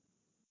Tilly.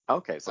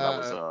 Okay, so that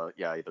was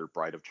either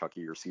Bride of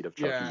Chucky or Seed of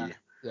Chucky.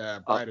 Yeah,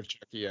 Bride of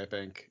Chucky, I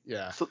think.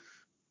 Yeah.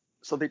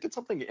 So they did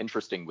something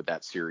interesting with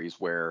that series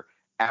where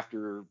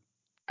after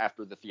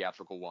the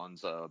theatrical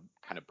ones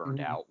kind of burned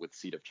out with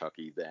Seed of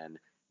Chucky, then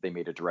they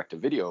made a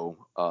direct-to-video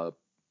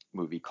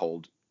movie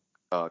called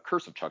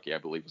Curse of Chucky, I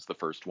believe was the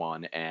first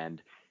one,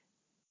 and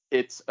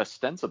it's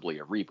ostensibly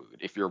a reboot.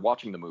 If you're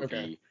watching the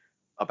movie,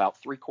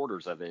 about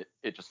 3/4 of it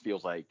just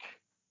feels like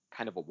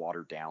kind of a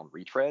watered-down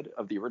retread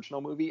of the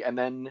original movie, and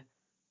then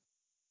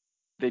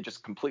they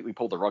just completely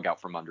pull the rug out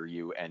from under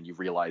you and you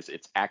realize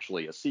it's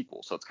actually a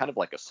sequel. So it's kind of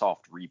like a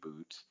soft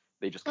reboot.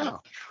 They just kind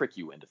of trick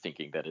you into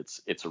thinking that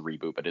it's a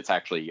reboot, but it's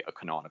actually a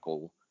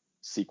canonical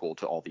sequel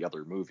to all the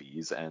other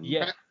movies. And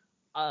yeah,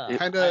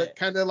 kind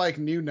of like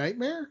New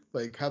Nightmare,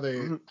 like how they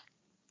a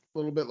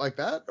little bit like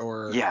that,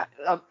 or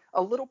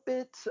a little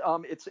bit.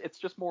 It's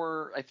just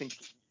more, I think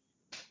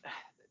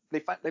they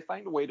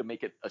find a way to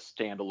make it a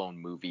standalone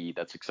movie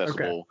that's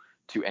accessible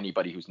to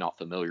anybody who's not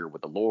familiar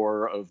with the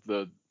lore of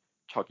the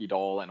Chucky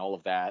doll and all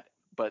of that.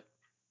 But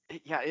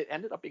it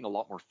ended up being a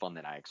lot more fun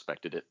than I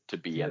expected it to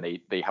be. And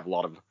they have a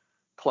lot of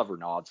clever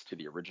nods to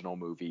the original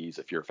movies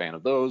if you're a fan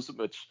of those,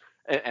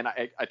 and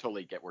I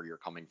totally get where you're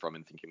coming from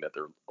and thinking that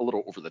they're a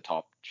little over the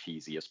top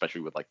cheesy,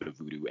 especially with like the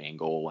voodoo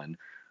angle. And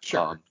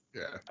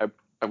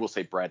I will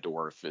say Brad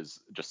Dourif is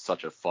just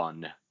such a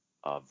fun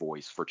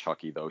voice for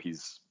Chucky, though. He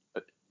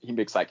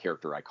makes that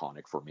character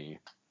iconic for me.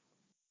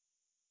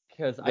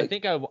 Because I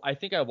think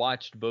I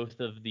watched both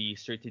of the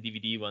straight to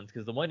DVD ones,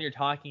 because the one you're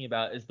talking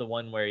about is the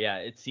one where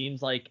it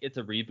seems like it's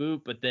a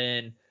reboot, but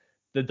then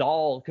the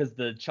doll, because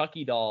the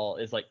Chucky doll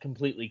is like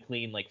completely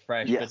clean, like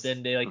fresh, but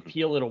then they like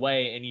peel it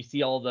away and you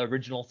see all the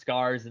original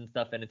scars and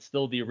stuff, and it's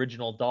still the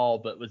original doll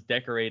but was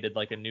decorated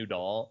like a new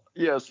doll.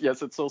 Yes,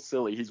 it's so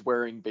silly. He's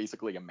wearing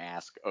basically a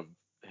mask of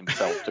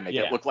himself to make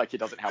it look like he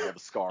doesn't have all the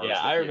scars.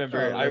 Yeah, I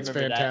remember fantastic.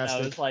 that. I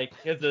was like,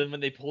 because then when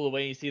they pull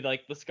away, you see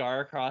like the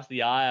scar across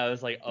the eye. I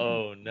was like,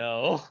 oh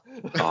no.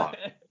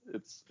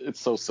 It's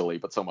so silly,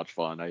 but so much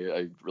fun.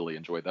 I really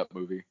enjoyed that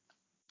movie.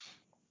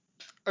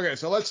 Okay,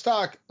 so let's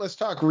talk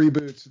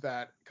reboots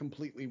that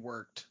completely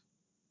worked.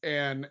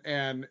 And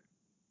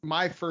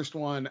my first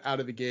one out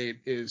of the gate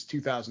is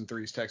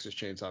 2003's Texas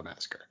Chainsaw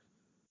Massacre.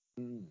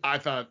 I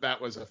thought that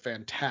was a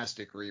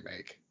fantastic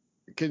remake,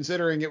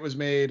 considering it was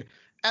made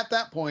at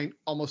that point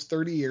almost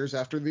 30 years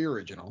after the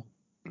original.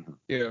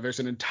 There's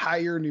an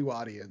entire new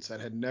audience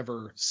that had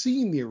never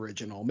seen the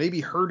original,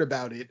 maybe heard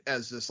about it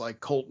as this like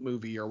cult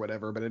movie or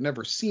whatever, but had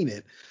never seen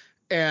it.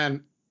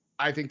 And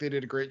I think they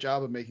did a great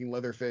job of making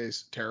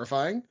Leatherface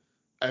terrifying.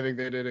 I think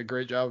they did a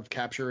great job of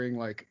capturing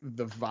like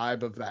the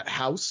vibe of that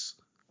house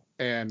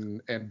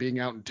and being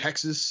out in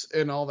Texas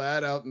and all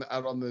that, out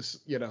on this,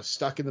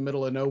 stuck in the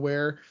middle of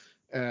nowhere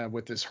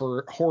with this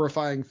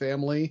horrifying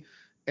family.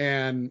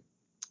 And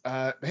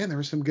man, there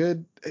was some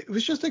good. It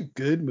was just a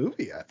good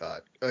movie, I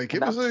thought. Like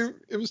it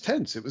was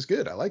tense. It was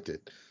good. I liked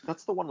it.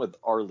 That's the one with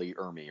R. Lee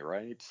Ermey,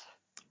 right?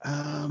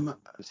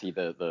 Is he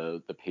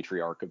the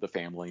patriarch of the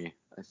family,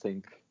 I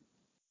think?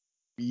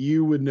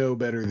 You would know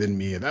better than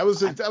me. That was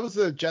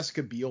the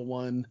Jessica Biel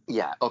one.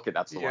 Yeah. Okay,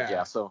 that's the one.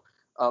 Yeah. So,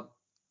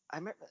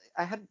 I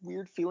had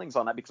weird feelings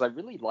on that because I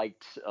really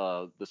liked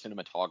the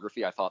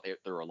cinematography. I thought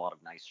there were a lot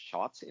of nice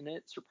shots in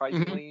it,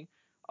 surprisingly.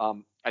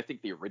 I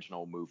think the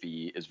original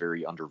movie is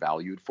very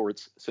undervalued for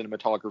its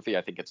cinematography.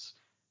 I think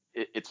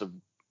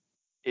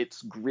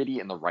it's gritty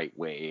in the right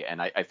way, and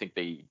I think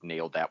they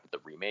nailed that with the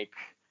remake.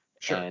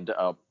 Sure. And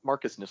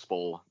Marcus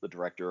Nispel, the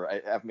director,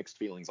 I have mixed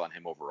feelings on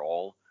him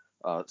overall,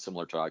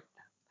 similar to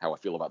how I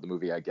feel about the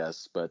movie, I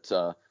guess. But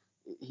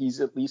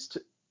he's at least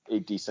a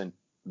decent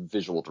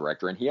visual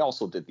director, and he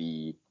also did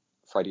the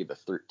Friday the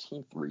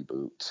 13th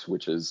reboot,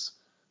 which is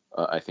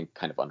I think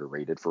kind of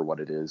underrated for what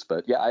it is.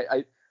 But yeah,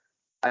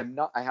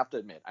 I have to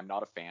admit, I'm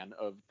not a fan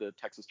of the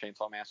Texas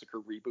Chainsaw Massacre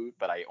reboot,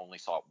 but I only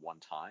saw it one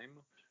time.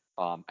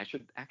 I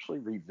should actually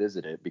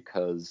revisit it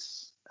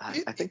because I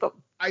think the.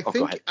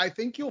 Go ahead. I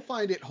think you'll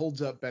find it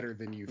holds up better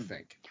than you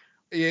think.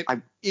 It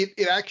I-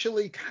 it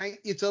actually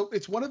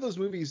it's one of those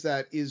movies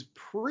that is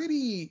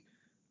pretty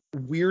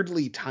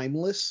weirdly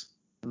timeless.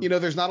 You know,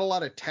 there's not a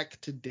lot of tech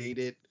to date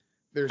it.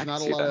 There's I can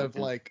not a see lot that, of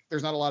yeah.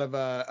 there's not a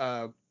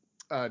lot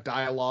of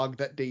dialogue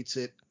that dates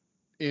it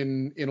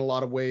in a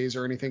lot of ways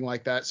or anything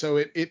like that. So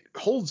it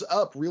holds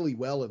up really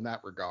well in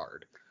that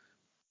regard.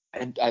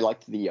 And I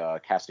liked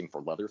the casting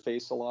for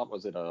Leatherface a lot.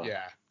 Was it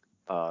Yeah.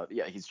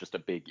 yeah, he's just a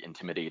big,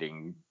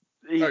 intimidating.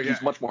 Oh, yeah.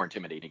 He's much more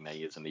intimidating than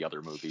he is in the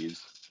other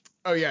movies.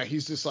 Oh yeah,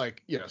 he's just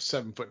like,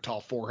 7 foot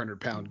tall,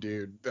 400-pound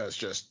dude that's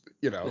just,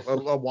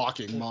 a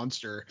walking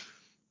monster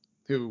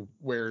who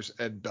wears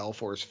Ed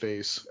Belfour's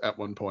face at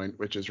one point,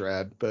 which is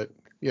rad, but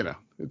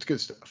it's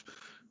good stuff.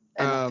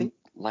 And I think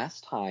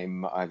last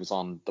time I was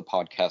on the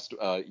podcast,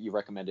 you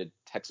recommended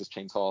Texas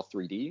Chainsaw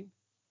 3D.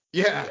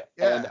 Yeah.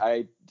 And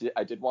I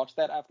did watch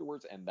that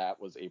afterwards, and that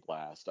was a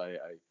blast. I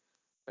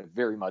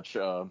very much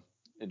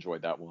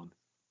enjoyed that one.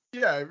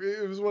 Yeah,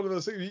 it was one of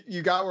those things.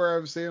 You got where I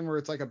was saying where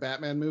it's like a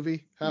Batman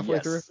movie halfway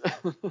through.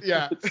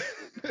 Yeah.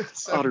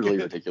 It's so utterly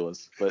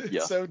ridiculous, but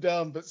yeah. So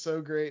dumb, but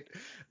so great.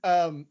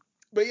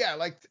 But yeah,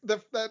 like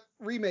that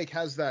remake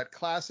has that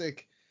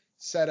classic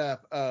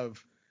setup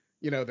of,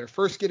 they're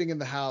first getting in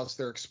the house,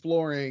 they're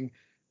exploring,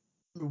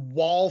 the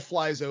wall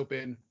flies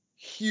open,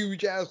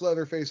 huge ass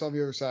Leatherface on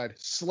the other side,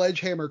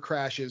 sledgehammer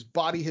crashes,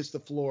 body hits the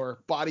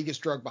floor, body gets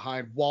dragged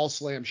behind, wall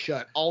slams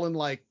shut, all in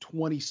like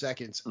 20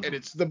 seconds. Mm-hmm. And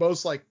it's the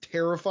most like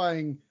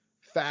terrifying,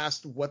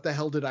 fast, what the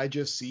hell did I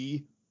just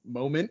see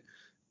moment.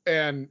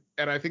 And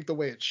I think the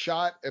way it's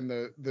shot and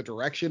the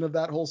direction of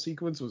that whole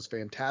sequence was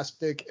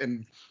fantastic.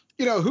 And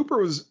Hooper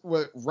was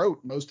what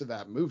wrote most of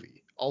that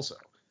movie also.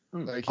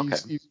 Like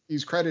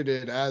he's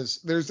credited as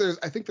there's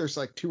I think there's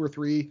like 2 or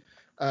 3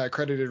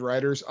 credited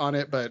writers on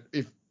it, but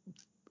if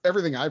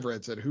everything I've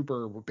read said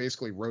Hooper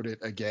basically wrote it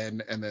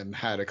again and then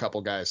had a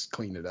couple guys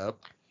clean it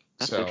up.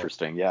 That's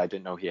interesting. Yeah, I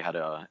didn't know he had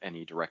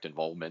any direct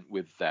involvement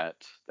with that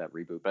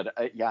reboot, but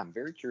yeah, I'm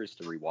very curious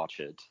to rewatch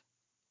it.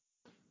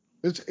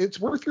 It's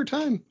worth your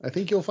time. I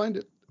think you'll find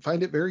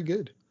it very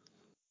good.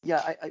 Yeah,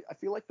 I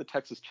feel like the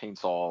Texas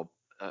Chainsaw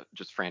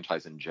just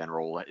franchise in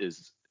general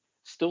is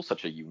still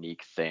such a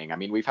unique thing. I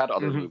mean, we've had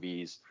other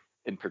movies,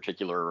 in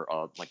particular,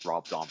 like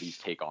Rob Zombie's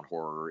take on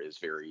horror is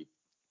very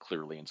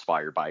clearly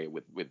inspired by it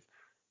with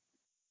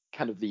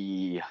kind of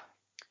the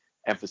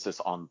emphasis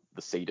on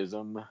the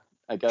sadism,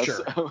 I guess,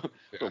 Sure.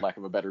 for lack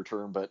of a better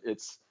term. But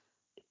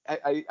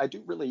I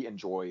do really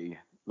enjoy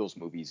those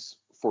movies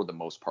for the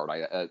most part.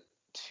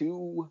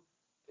 2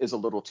 is a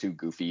little too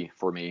goofy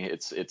for me.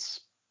 It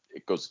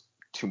goes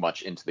too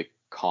much into the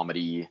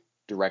comedy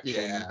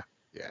direction.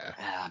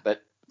 Yeah.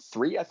 But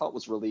 3 I thought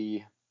was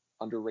really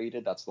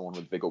underrated. That's the one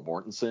with Viggo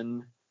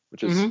Mortensen,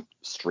 which is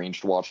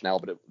strange to watch now,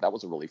 but that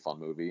was a really fun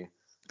movie.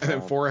 And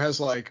then 4 has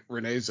like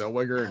Renee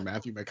Zellweger and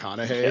Matthew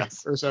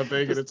McConaughey or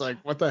something, and it's like,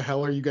 what the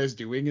hell are you guys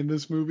doing in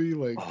this movie?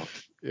 Like,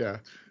 yeah.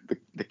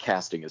 The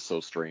casting is so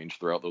strange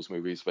throughout those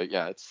movies, but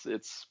yeah,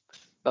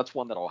 that's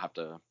one that I'll have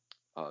to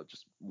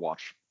just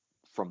watch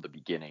from the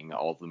beginning.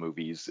 All of the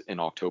movies in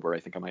October. I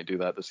think I might do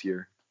that this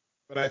year.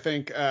 But I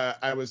think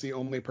I was the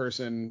only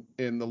person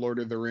in the Lord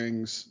of the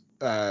Rings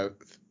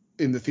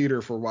in the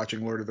theater for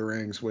watching Lord of the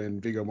Rings when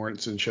Viggo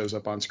Mortensen shows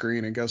up on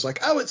screen and goes like,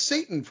 "Oh, it's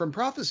Satan from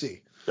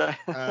Prophecy."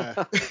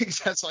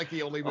 That's like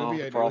the only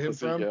movie I know him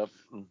from,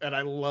 and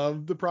I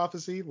love The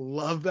Prophecy,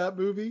 love that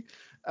movie.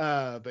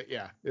 But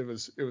yeah, it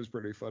was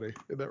pretty funny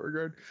in that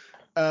regard.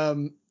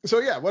 So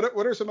yeah,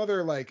 what are some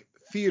other like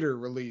theater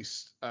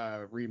release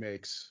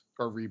remakes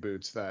or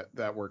reboots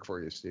that work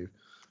for you, Steve?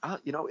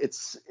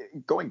 It's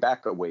going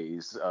back a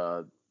ways,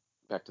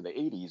 back to the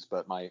 80s,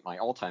 but my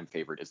all-time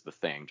favorite is The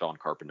Thing, John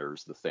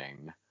Carpenter's The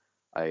Thing.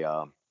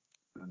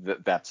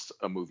 That's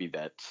a movie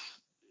that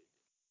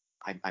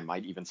I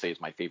might even say is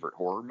my favorite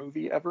horror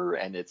movie ever,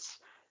 and it's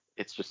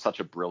just such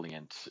a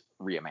brilliant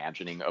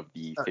reimagining of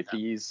the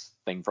 50s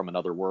Thing from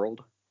Another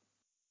World.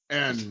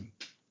 And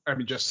I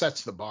mean, just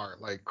sets the bar.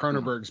 Like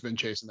Cronenberg's been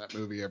chasing that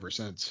movie ever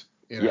since.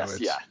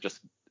 Just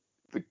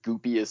the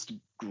goopiest,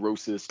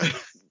 grossest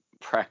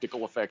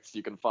practical effects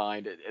you can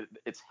find.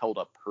 It's held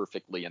up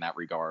perfectly in that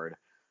regard.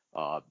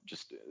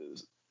 Just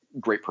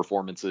great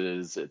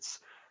performances.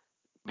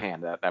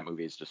 That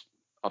movie is just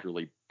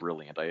utterly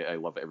brilliant. I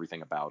love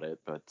everything about it,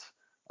 but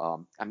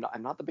I'm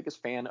not the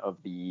biggest fan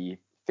of the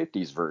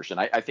 50s version.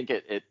 I think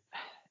it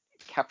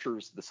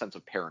captures the sense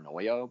of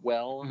paranoia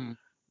well,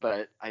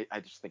 but I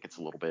just think it's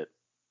a little bit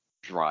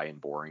dry and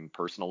boring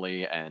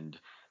personally. And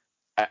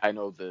I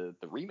know the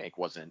remake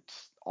wasn't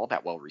all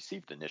that well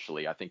received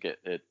initially. I think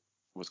it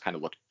was kind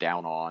of looked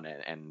down on,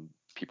 and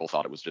people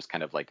thought it was just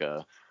kind of like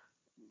a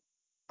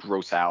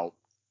gross out,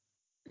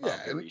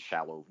 very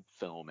shallow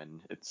film,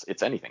 and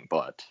it's anything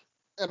but.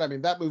 And I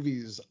mean, that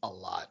movie's a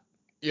lot,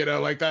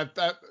 like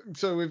that.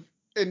 So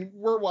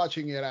we're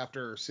watching it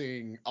after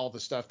seeing all the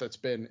stuff that's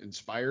been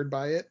inspired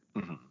by it.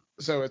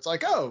 So it's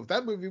like, oh,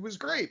 that movie was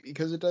great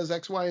because it does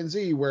X, Y, and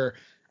Z. Where,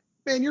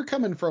 man, you're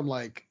coming from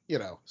like,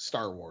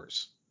 Star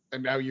Wars,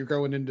 and now you're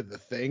going into The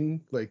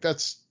Thing. Like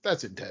that's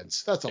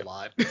intense. That's a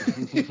lot.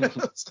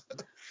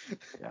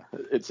 Yeah,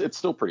 it's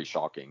still pretty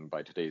shocking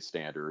by today's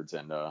standards,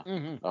 and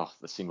the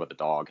scene with the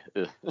dog.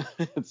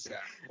 It's,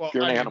 Well, if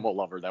you're an animal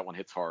lover, that one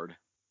hits hard.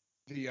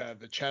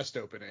 The chest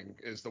opening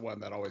is the one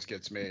that always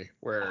gets me. Oh,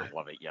 Where I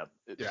love it. Yeah.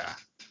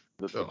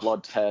 The Ugh.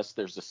 blood test.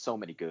 There's just so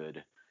many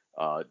good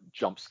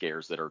jump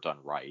scares that are done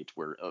right.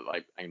 Where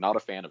I'm not a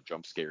fan of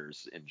jump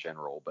scares in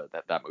general, but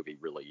that movie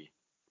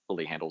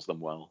really handles them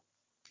well.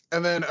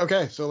 And then,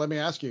 okay, so let me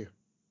ask you,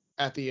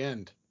 at the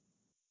end,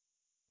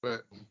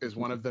 but is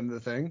one of them The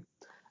Thing?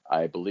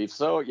 I believe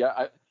so.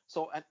 Yeah.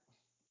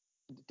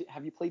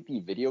 Have you played the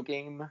video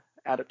game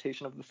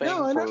adaptation of The Thing?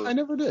 No, I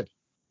never did.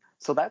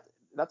 So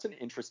that's an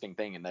interesting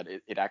thing in that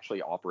it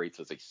actually operates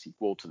as a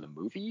sequel to the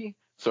movie.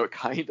 So it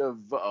kind of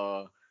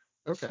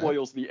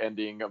spoils the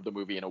ending of the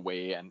movie in a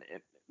way, and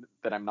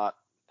that I'm not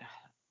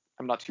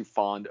too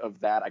fond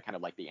of that. I kind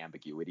of like the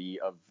ambiguity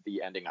of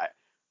the ending.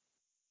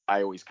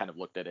 I always kind of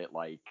looked at it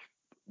like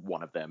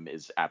one of them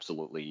is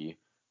absolutely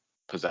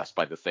possessed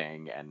by the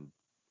Thing, and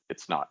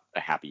it's not a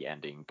happy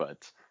ending.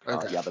 But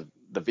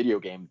the video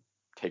game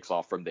takes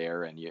off from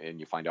there, and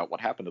you find out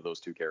what happened to those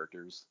two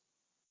characters.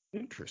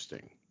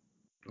 Interesting.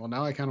 Well,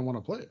 now I kind of want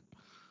to play it.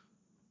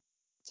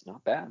 It's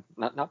not bad,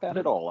 not bad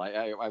at all.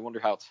 I wonder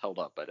how it's held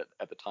up, but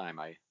at the time,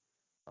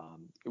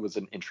 it was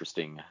an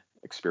interesting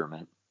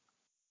experiment.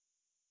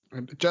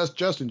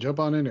 Justin, jump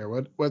on in there.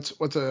 What's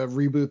a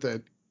reboot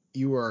that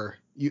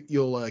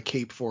you'll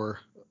cape for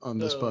on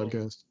this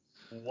podcast?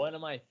 One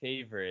of my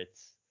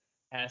favorites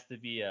has to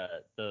be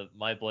the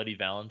My Bloody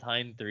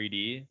Valentine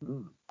 3D.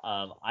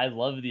 I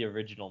love the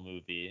original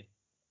movie,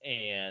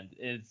 and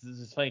it's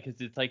just funny because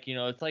it's like,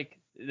 it's like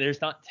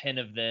there's not 10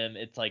 of them.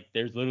 It's like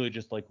there's literally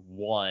just like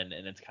one,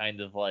 and it's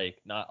kind of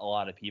like not a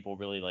lot of people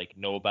really like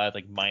know about it,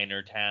 like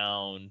Minor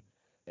Town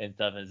and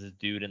stuff. And it's this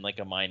dude in like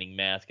a mining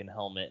mask and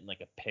helmet and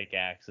like a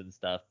pickaxe and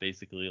stuff,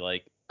 basically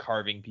like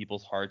carving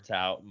people's hearts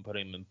out and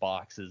putting them in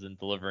boxes and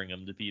delivering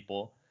them to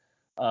people.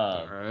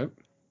 All right.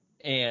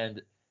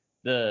 And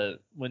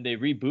when they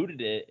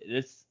rebooted it,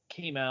 this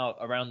came out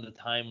around the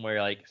time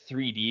where like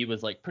 3D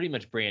was like pretty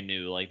much brand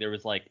new. Like there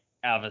was like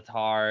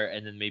Avatar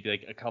and then maybe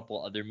like a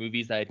couple other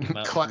movies that had come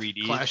out in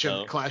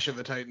 3D. Clash of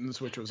the Titans,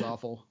 which was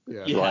awful.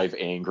 Yeah. Drive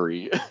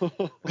Angry.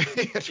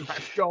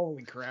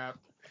 Holy crap.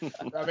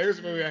 There's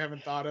a movie I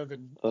haven't thought of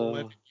in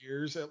 11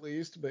 years at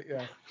least, but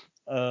yeah.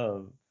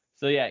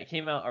 So yeah, it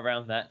came out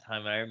around that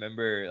time, and I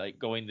remember like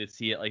going to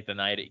see it like the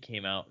night it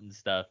came out and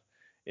stuff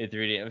in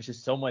 3D. It was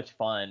just so much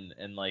fun,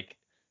 and like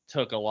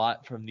took a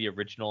lot from the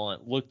original,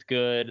 and it looked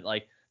good.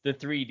 Like the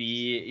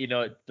 3D,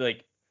 it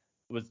like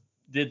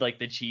did like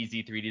the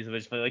cheesy 3Ds,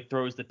 which like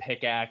throws the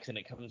pickaxe and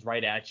it comes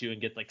right at you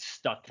and gets like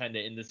stuck kind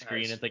of in the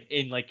screen. Nice. It's like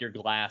in like your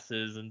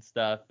glasses and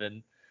stuff,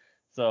 and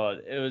so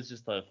it was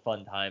just a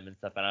fun time and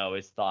stuff. And I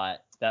always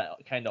thought that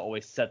kind of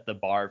always set the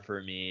bar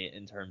for me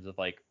in terms of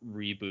like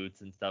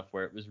reboots and stuff,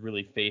 where it was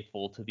really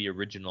faithful to the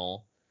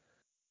original,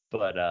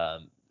 but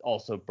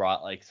also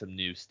brought like some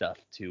new stuff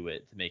to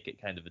it to make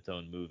it kind of its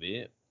own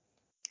movie.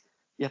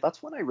 Yeah,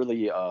 that's one I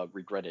really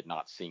regretted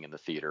not seeing in the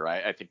theater.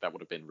 I think that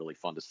would have been really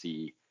fun to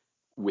see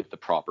with the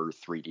proper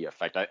 3D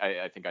effect.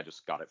 I think I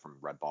just got it from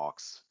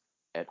Redbox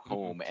at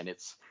home, and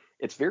it's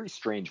very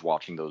strange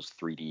watching those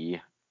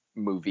 3D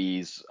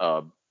movies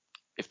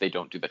if they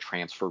don't do the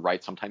transfer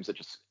right. Sometimes it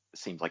just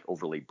seems like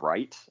overly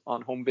bright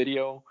on home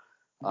video,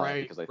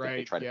 because I think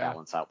they try to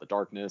balance out the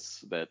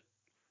darkness. That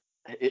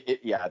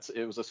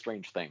it was a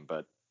strange thing,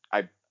 but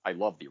I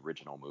love the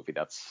original movie.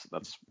 That's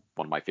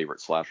one of my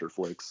favorite slasher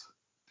flicks.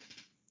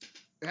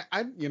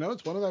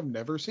 It's one that I've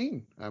never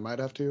seen. I might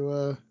have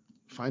to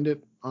find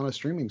it on a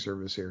streaming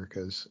service here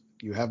because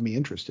you have me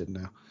interested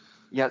now.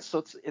 Yeah,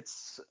 so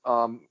it's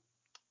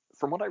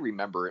from what I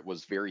remember, it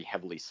was very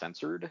heavily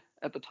censored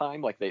at the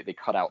time. Like they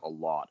cut out a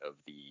lot of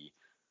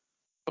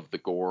the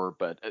gore,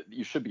 but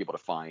you should be able to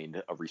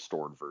find a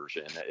restored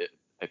version.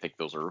 I think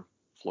those are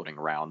floating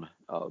around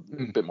a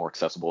bit more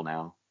accessible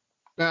now.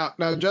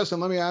 Now, Justin,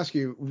 let me ask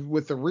you: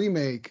 with the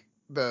remake,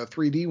 the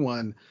 3D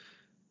one,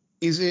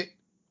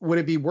 would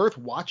it be worth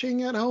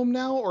watching at home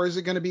now, or is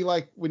it going to be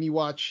like when you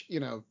watch,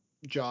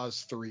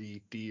 Jaws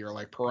 3D or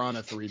like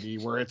Piranha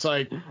 3D, where it's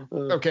like,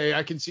 okay,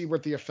 I can see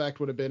what the effect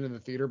would have been in the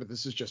theater, but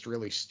this is just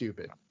really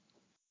stupid?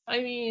 I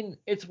mean,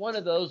 it's one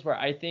of those where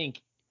I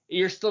think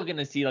you're still going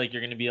to see, like,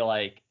 you're going to be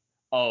like,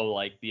 oh,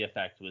 like the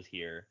effect was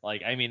here.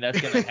 Like, I mean, that's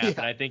going to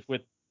happen. I think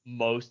with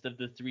most of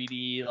the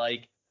 3D,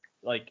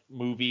 like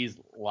movies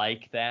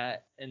like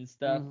that and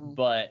stuff.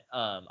 But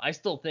I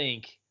still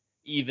think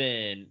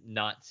even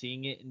not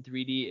seeing it in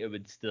 3D, it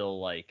would still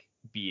like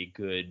be a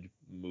good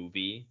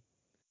movie.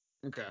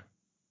 Okay.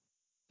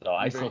 So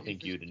I still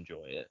think you'd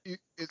enjoy it.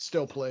 It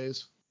still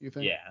plays, you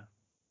think? Yeah.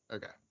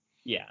 Okay.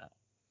 Yeah.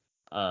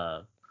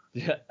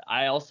 Yeah,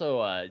 I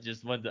also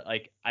just wanted to,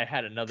 like, I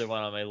had another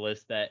one on my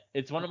list that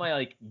it's one of my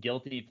like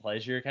guilty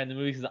pleasure kind of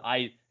movies.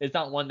 It's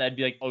not one that'd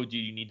be like, oh dude,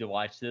 you need to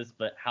watch this,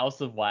 but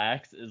House of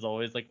Wax is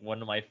always like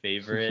one of my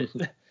favorite.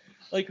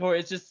 Like horror,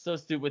 it's just so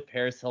stupid with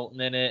Paris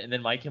Hilton in it, and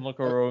then My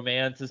Chemical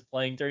Romance is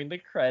playing during the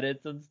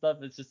credits and stuff.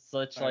 It's just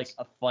such like Nice.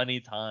 a funny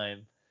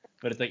time.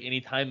 But it's like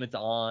anytime it's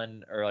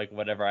on or like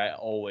whatever, I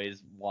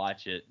always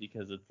watch it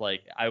because it's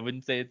like I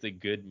wouldn't say it's a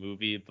good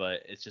movie, but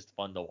it's just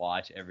fun to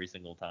watch every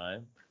single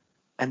time.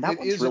 And that It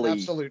one's is an really.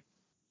 absolute.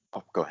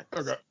 Oh, go ahead.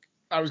 Okay.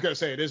 I was gonna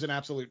say it is an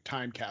absolute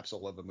time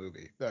capsule of a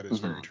movie. That is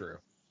very Mhm. true.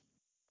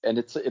 And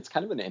it's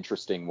kind of an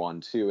interesting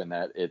one too, in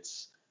that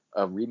it's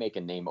a remake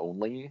in name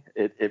only.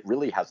 It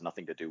really has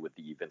nothing to do with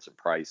the Vincent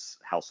Price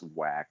House of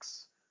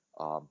Wax.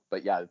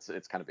 But yeah,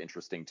 it's kind of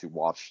interesting to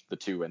watch the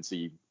two and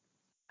see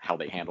how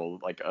they handle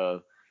like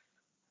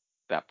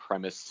that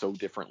premise so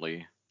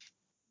differently.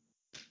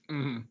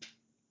 hmm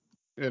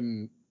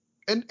And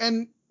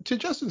and to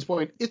Justin's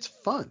point, it's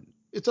fun.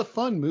 It's a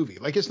fun movie.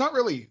 Like it's not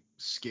really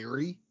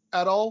scary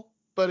at all,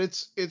 but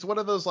it's one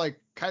of those like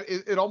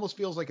it almost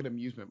feels like an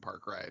amusement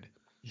park ride.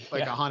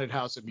 Like a Yeah. haunted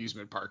house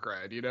amusement park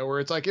ride, where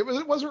it's like it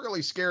wasn't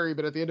really scary,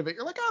 but at the end of it,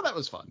 you're like, oh, that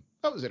was fun,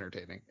 that was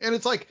entertaining, and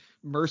it's like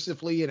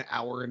mercifully an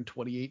hour and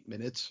 28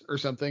 minutes or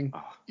something.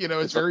 Oh,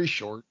 It's very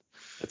short.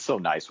 it's so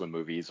nice when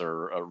movies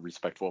are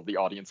respectful of the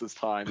audience's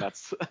time.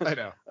 That's I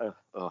know,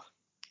 uh,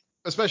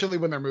 especially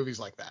when they're movies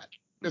like that.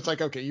 It's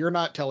like, okay, you're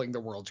not telling the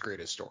world's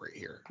greatest story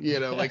here.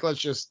 Like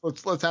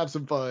let's have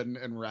some fun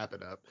and wrap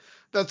it up.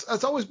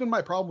 That's always been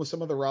my problem with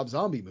some of the Rob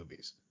Zombie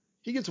movies.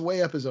 He gets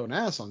way up his own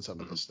ass on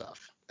some of this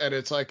stuff, and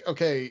it's like,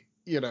 okay,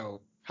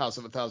 House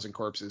of a Thousand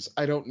Corpses.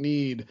 I don't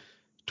need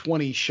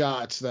 20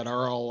 shots that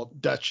are all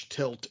Dutch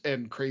tilt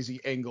and crazy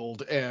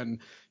angled, and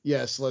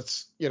yes,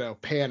 let's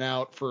pan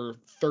out for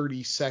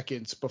 30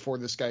 seconds before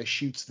this guy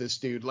shoots this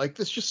dude. Like,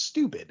 this is just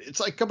stupid.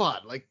 It's like, come on,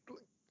 like,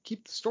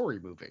 keep the story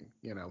moving.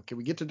 Can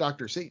we get to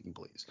Dr. Satan,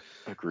 please?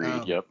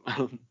 agreed. Yep.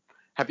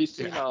 Have you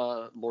seen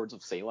Yeah. Lords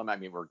of Salem? I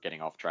mean, we're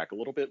getting off track a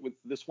little bit with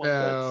this one,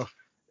 but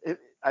No.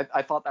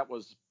 I thought that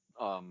was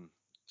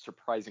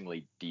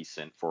surprisingly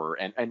decent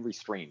and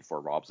restrained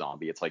for Rob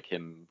Zombie. It's like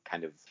him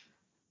kind of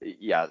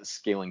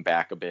scaling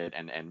back a bit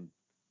and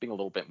being a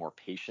little bit more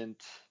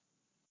patient.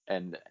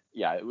 And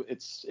yeah,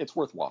 it's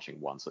worth watching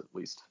once at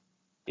least.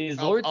 Is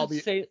I'll Lords I'll of be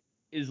Sa-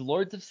 is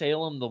Lords of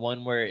Salem the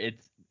one where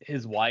it's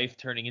his wife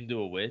turning into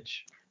a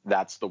witch?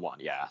 That's the one,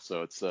 yeah.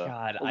 So it's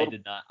God, a little.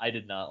 I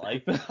did not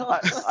like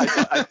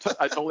that.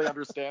 I totally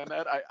understand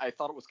that. I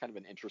thought it was kind of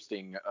an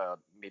interesting,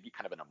 maybe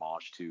kind of an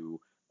homage to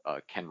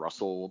Ken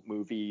Russell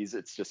movies.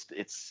 It's just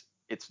it's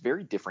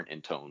very different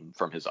in tone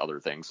from his other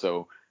things.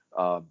 So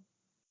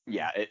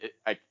yeah,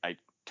 I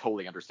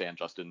totally understand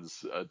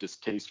Justin's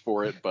distaste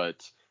for it,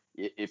 but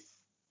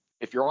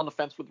if you're on the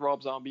fence with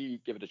Rob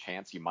Zombie, give it a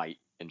chance. You might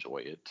enjoy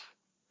it.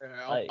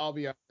 I'll Like, I'll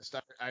be honest.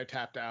 I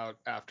tapped out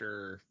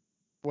after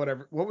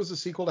whatever. What was the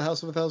sequel to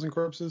House of a Thousand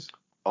Corpses?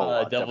 Oh,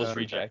 Devil's Devil's Rejects.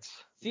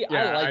 Rejects. See, I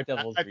Yeah, like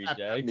Devil's I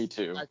tapped out. Me Rejects.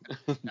 too. I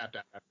tapped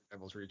out after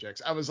Devil's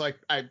Rejects. I was like,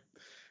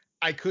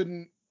 I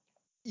couldn't.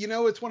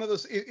 It's one of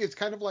those. It's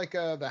kind of like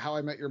the How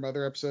I Met Your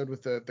Mother episode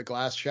with the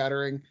glass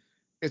shattering.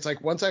 It's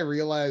like once I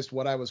realized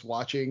what I was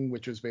watching,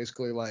 which was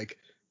basically like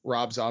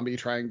Rob Zombie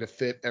trying to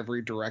fit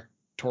every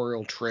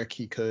directorial trick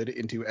he could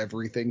into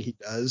everything he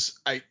does.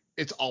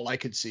 It's all I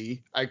could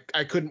see. I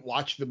couldn't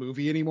watch the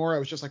movie anymore. I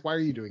was just like, why are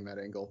you doing that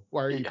angle?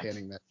 Why are you Yeah,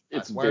 panning that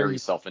it's shot? Why are very you?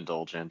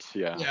 self-indulgent.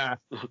 Yeah. Yeah.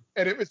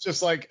 And it was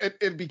just like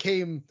it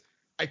became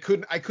I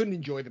couldn't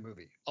enjoy the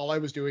movie. All I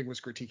was doing was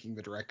critiquing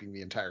the directing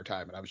the entire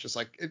time, and I was just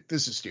like,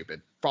 this is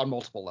stupid on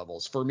multiple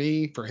levels. For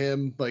me, for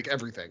him, like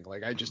everything.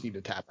 Like I just need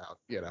to tap out.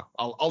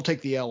 I'll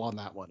take the L on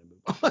that one and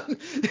move on.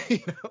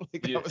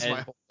 Like that Dude, was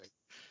my whole thing.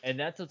 and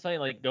that's what's funny,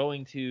 like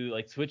going to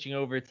like switching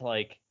over to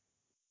like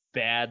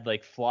bad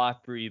like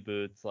flop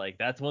reboots. Like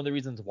that's one of the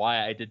reasons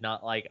why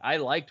I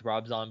liked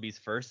Rob Zombie's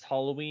first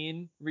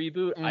Halloween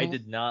reboot. I Mm-hmm.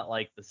 did not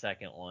like the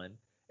second one.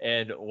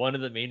 And one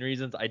of the main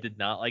reasons I did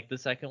not like the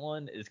second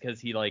one is because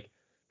he like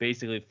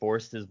basically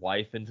forced his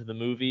wife into the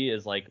movie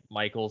as like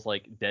Michael's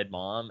like dead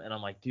mom. And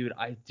I'm like, dude,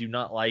 I do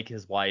not like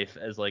his wife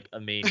as like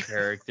a main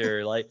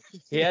character. Like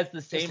he has the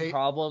Just same hate.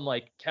 problem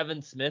like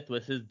Kevin Smith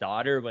with his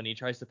daughter when he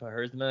tries to put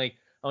hers in. I'm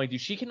like,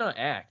 dude, she cannot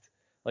act.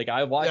 Like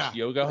I watched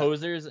Yeah. Yoga Yeah.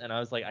 Hosers and I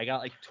was like, I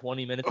got like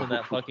 20 minutes in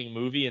that fucking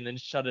movie and then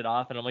shut it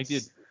off. And I'm like,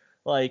 dude,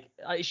 like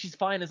she's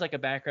fine as like a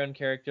background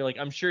character. Like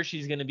I'm sure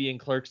she's gonna be in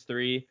Clerks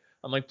 3.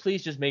 I'm like,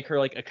 please just make her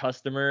like a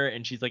customer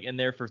and she's like in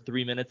there for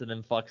 3 minutes and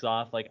then fucks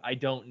off. Like I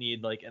don't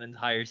need like an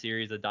entire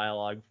series of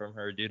dialogue from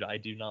her, dude. I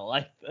do not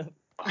like them.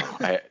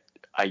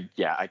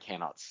 I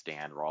cannot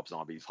stand Rob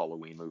Zombie's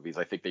Halloween movies.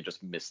 I think they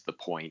just missed the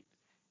point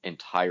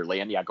entirely.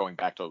 And yeah, going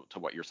back to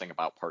what you're saying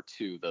about part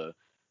two, the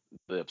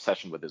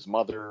obsession with his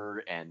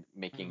mother and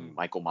making Mhm.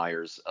 Michael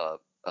Myers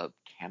a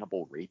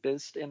cannibal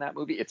rapist in that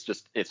movie.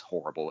 It's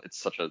horrible. It's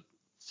such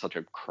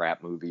a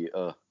crap movie.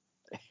 I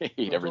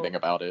hate everything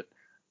about it.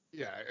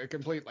 Yeah, a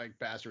complete like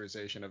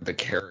bastardization of the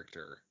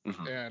character.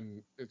 Mhm.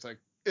 And it's like,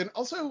 and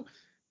also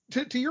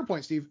to your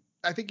point, Steve,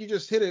 I think you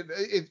just hit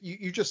it.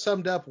 You just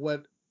summed up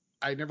what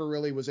I never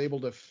really was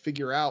able to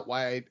figure out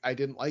why I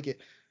didn't like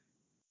it.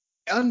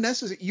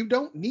 Unnecessary. You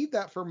don't need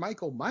that for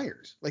Michael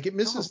Myers. Like, it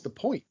misses the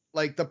point.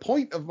 Like, the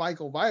point of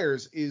Michael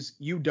Myers is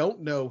you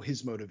don't know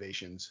his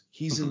motivations.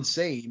 He's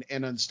insane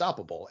and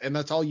unstoppable, and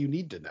that's all you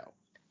need to know.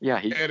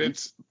 Yeah,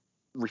 it's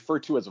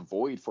referred to as a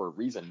void for a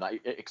reason.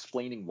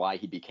 Explaining why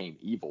he became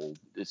evil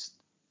is,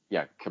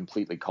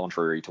 completely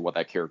contrary to what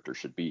that character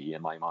should be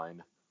in my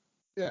mind.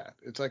 Yeah,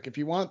 it's like, if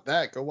you want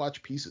that, go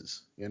watch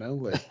Pieces. You know,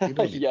 like, you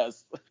don't need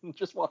yes,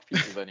 just watch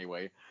Pieces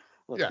anyway.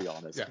 Let's be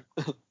honest. Yeah.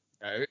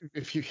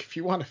 If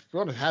you want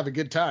to have a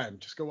good time,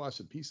 just go watch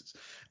some Pieces.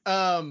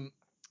 One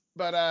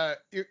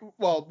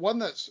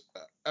that's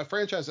a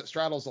franchise that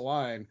straddles the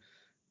line,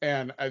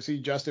 and I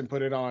see Justin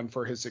put it on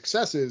for his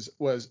successes,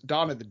 was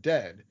Dawn of the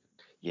Dead.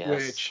 Yes.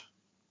 Which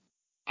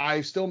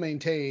I still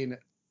maintain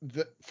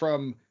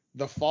from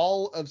the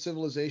fall of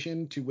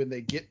civilization to when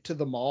they get to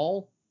the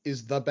mall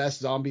is the best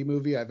zombie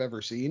movie I've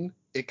ever seen.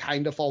 It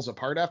kind of falls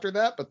apart after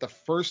that, but the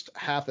first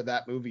half of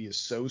that movie is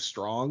so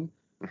strong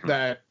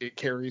that it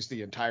carries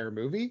the entire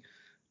movie.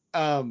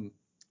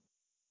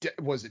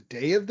 Was it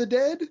Day of the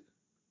Dead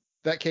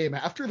that came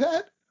after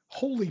that?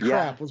 Holy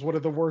crap, was one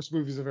of the worst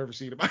movies I've ever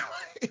seen in my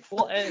life.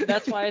 Well, and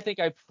that's why I think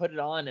I put it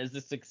on as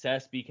a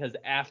success, because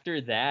after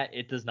that,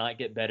 it does not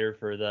get better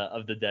for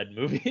the Dead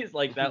movies.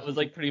 Like, that was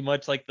like pretty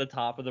much like the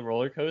top of the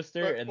roller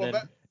coaster.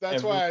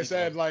 That's why I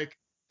said, like,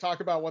 talk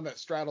about one that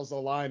straddles the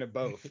line of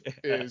both.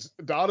 Is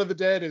Dawn of the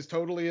Dead is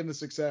totally in the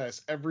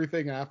success.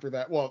 Everything after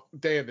that, well,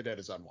 Day of the Dead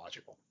is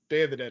unwatchable.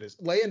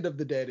 Land of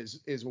the Dead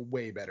is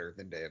way better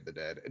than Day of the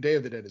Dead. Day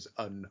of the Dead is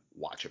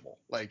unwatchable.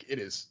 Like, it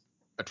is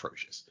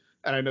atrocious.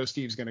 And I know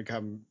Steve's going to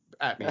come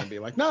at me and be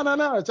like, no,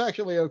 it's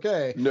actually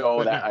okay. No,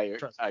 I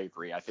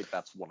agree. I think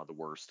that's one of the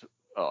worst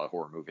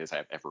horror movies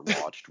I've ever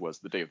watched, was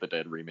the Day of the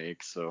Dead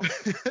remake. So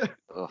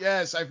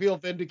yes, I feel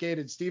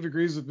vindicated. Steve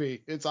agrees with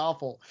me. It's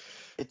awful.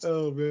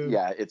 Oh man.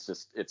 Yeah,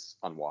 it's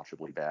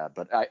unwatchably bad.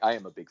 But I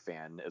am a big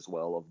fan as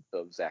well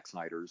of Zack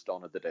Snyder's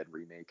Dawn of the Dead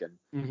remake,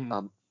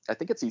 and I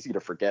think it's easy to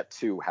forget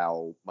too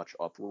how much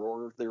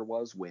uproar there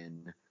was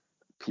when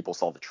people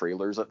saw the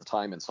trailers at the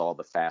time and saw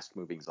the fast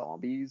moving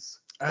zombies.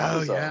 That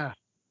was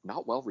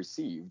not well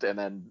received, and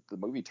then the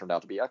movie turned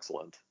out to be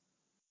excellent.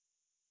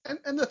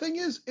 And the thing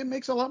is, it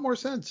makes a lot more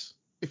sense.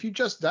 If you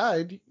just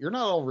died, you're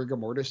not all rigor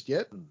mortis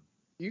yet.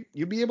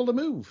 You'd be able to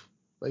move.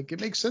 Like,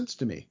 it makes sense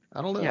to me.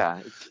 I don't know.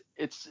 Yeah,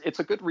 it's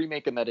a good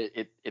remake in that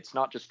it's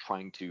not just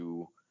trying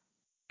to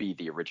be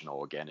the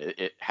original again.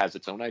 It has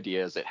its own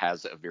ideas. It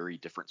has a very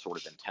different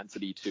sort of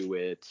intensity to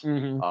it.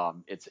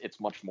 It's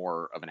much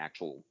more of an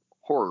actual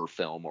horror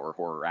film or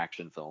horror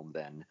action film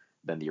than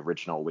the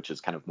original, which is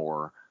kind of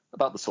more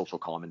about the social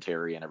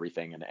commentary and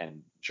everything,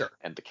 and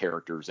the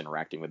characters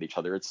interacting with each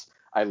other.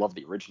 I love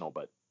the original,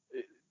 but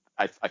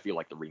I feel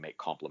like the remake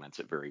complements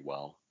it very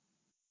well.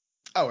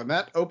 Oh, and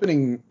that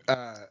opening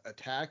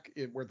attack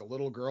where the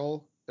little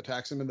girl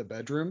attacks him in the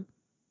bedroom,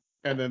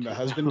 and then the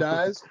husband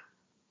dies.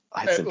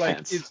 It's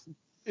intense. Like,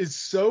 it's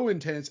so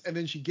intense. And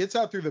then she gets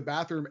out through the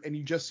bathroom, and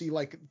you just see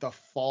like the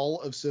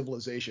fall of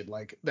civilization.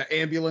 Like, the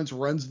ambulance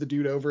runs the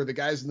dude over. The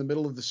guy's in the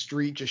middle of the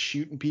street just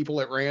shooting people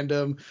at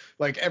random.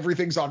 Like,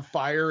 everything's on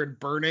fire and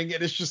burning,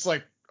 and it's just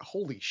like,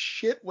 holy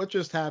shit, what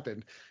just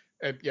happened?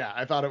 And yeah,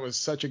 I thought it was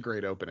such a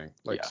great opening.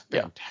 Like,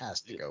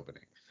 fantastic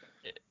opening.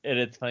 And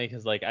it's funny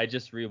because, like, I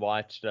just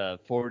rewatched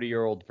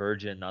 40-Year-Old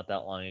Virgin not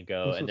that long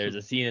ago, and there's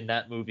a scene in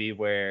that movie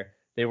where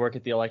they work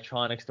at the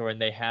electronics store and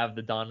they have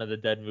the Dawn of the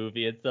Dead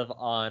movie and stuff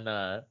on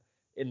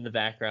in the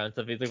background.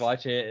 So if he's like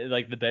watching it,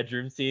 like the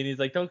bedroom scene, he's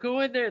like, "Don't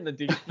go in there," and the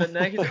dude gets in the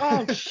neck. He's like,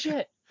 "Oh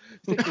shit!"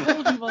 He's like,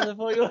 "Told you,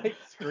 motherfucker!" Like,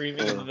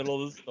 screaming in the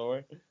middle of the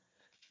store.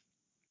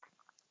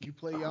 You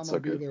play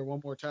Yamo Be There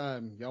one more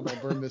time, Yamo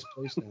burn this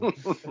place down.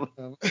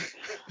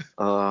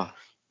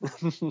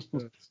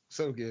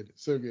 So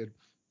good.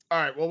 All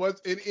right. Well,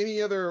 what's in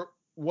any other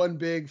one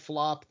big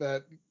flop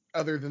that,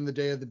 other than the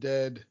Day of the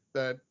Dead,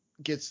 that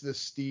gets this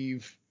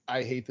Steve,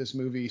 I hate this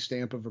movie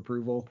stamp of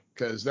approval?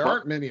 Because there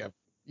aren't many of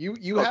them.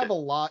 You have a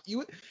lot.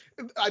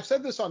 I've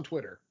said this on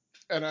Twitter,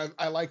 and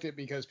I liked it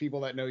because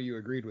people that know you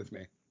agreed with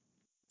me.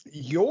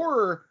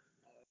 Your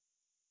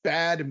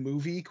bad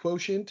movie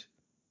quotient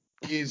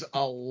is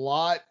a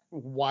lot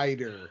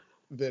wider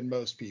than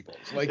most people's.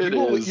 Like,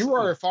 you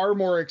are far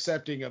more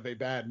accepting of a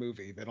bad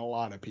movie than a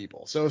lot of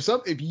people. So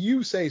if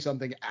you say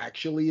something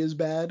actually is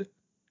bad,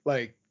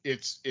 like,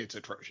 it's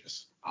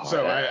atrocious.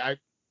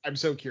 I'm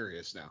so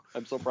curious now.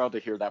 I'm so proud to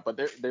hear that. But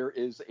there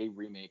is a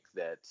remake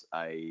that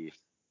I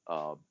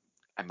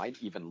might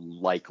even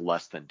like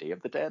less than Day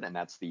of the Dead, and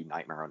that's the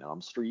Nightmare on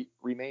Elm Street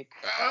remake.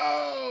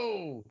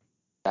 Oh,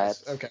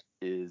 that okay.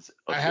 Is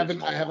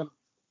abysmal.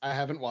 I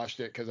haven't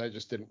watched it because I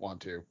just didn't want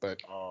to.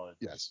 But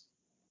yes.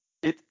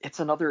 It's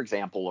another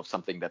example of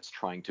something that's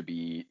trying to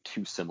be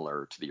too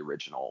similar to the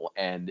original,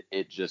 and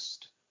it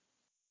just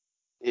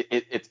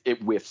it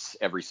whiffs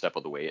every step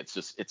of the way.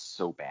 It's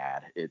so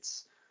bad.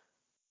 It's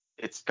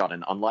got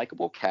an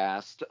unlikable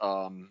cast.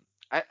 I'm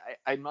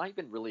not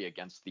even really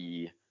against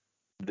the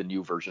the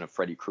new version of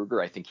Freddy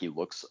Krueger, I think he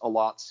looks a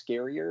lot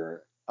scarier,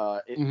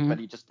 but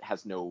he just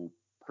has no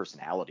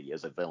personality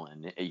as a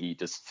villain. He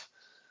just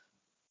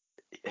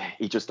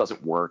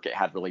doesn't work. It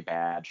had really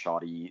bad,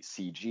 shoddy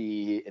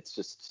CG. It's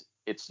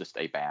just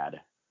a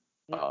bad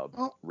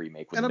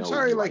remake with and I'm no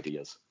sorry, new like,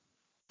 ideas.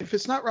 if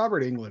it's not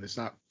Robert Englund, it's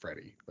not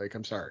Freddy. Like,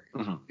 I'm sorry.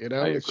 You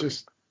know, it's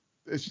just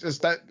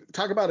that,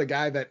 talk about a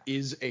guy that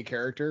is a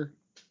character,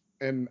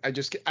 and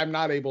I'm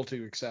not able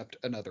to accept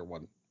another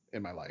one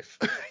in my life.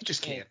 I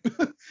just can't.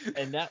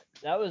 And that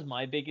was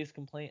my biggest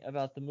complaint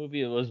about the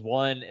movie. It was,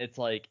 one, it's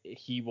like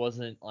he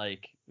wasn't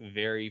like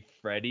very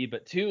Freddy,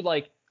 but two,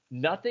 like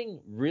nothing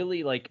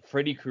really like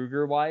Freddy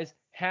Krueger wise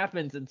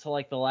happens until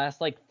like the last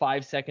like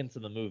 5 seconds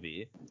of the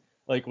movie.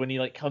 Like when he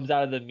like comes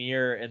out of the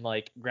mirror and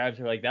like grabs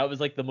her, like that was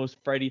like the most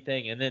Freddy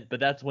thing, and then but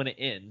that's when it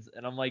ends.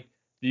 And I'm like,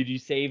 dude, you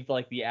saved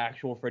like the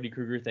actual Freddy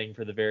Krueger thing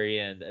for the very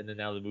end, and then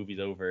now the movie's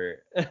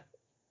over.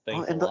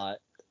 Thanks a lot.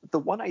 The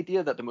one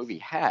idea that the movie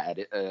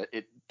had,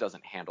 it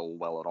doesn't handle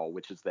well at all,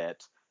 which is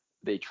that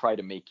they try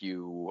to make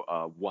you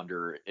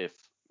wonder if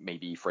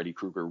maybe Freddy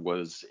Krueger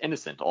was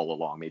innocent all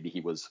along. Maybe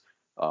he was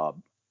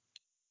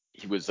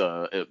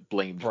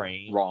blamed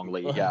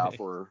wrongly,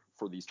 for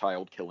these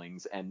child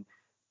killings. And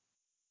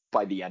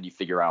by the end, you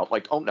figure out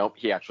like, oh no,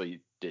 he actually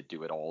did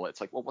do it all.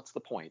 It's like, well, what's the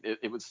point?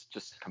 It was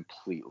just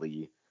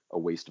completely a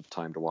waste of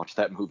time to watch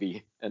that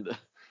movie. And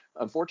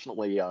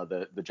unfortunately,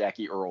 the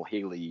Jackie Earl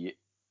Haley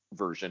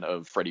version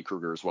of Freddy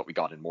Krueger is what we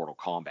got in Mortal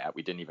Kombat.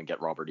 We didn't even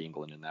get Robert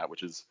Englund in that,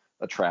 which is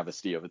a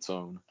travesty of its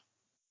own.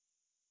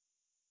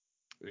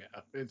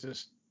 Yeah, it's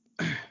just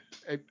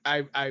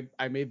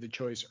I made the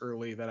choice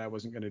early that I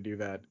wasn't going to do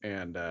that,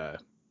 and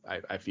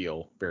I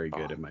feel very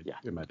good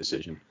in my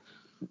decision.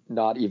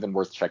 Not even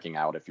worth checking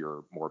out if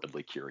you're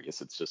morbidly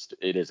curious.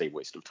 It is a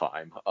waste of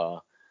time.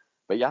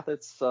 But yeah,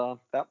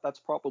 that's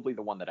probably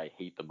the one that I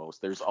hate the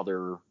most. There's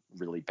other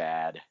really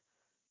bad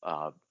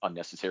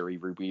unnecessary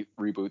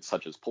reboots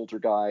such as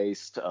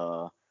Poltergeist.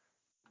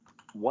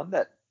 One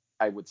that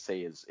I would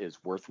say is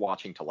worth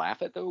watching to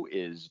laugh at though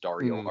is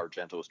Dario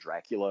Argento's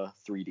Dracula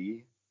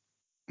 3D.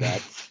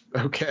 That's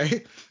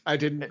okay. I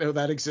didn't know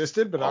that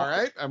existed, but all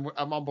right,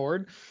 I'm on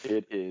board.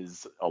 It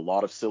is a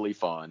lot of silly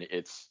fun.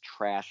 It's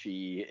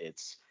trashy.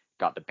 It's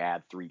got the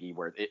bad 3D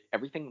where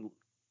everything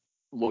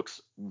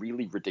looks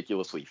really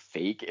ridiculously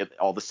fake.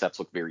 All the sets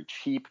look very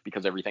cheap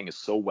because everything is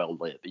so well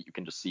lit that you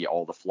can just see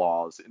all the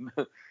flaws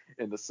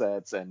in the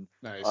sets. And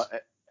nice.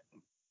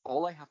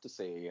 All I have to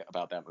say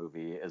about that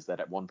movie is that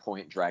at one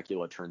point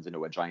Dracula turns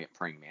into a giant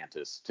praying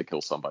mantis to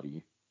kill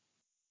somebody.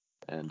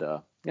 And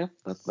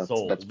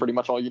that's pretty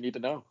much all you need to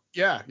know.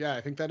 Yeah,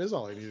 I think that is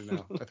all I need to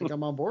know. I think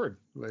I'm on board.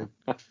 Like,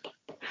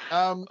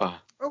 how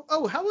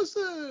was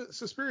the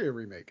Suspiria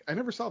remake? I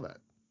never saw that.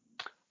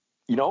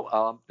 You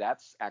know,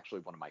 that's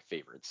actually one of my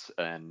favorites,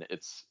 and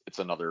it's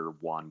another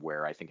one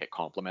where I think it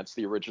complements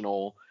the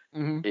original.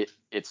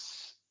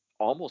 It's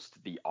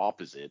almost the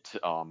opposite.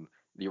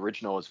 The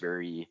original is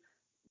very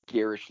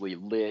garishly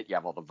lit. You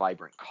have all the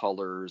vibrant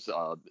colors,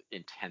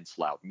 intense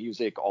loud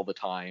music all the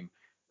time.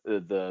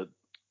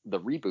 The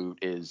reboot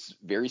is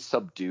very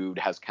subdued,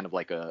 has kind of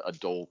like a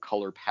dull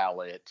color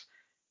palette,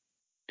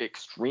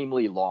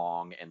 extremely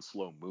long and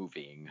slow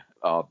moving.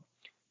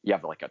 You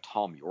have like a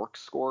Tom York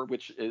score,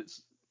 which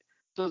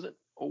doesn't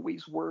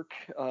always work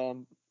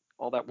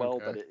all that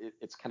well, but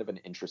it's kind of an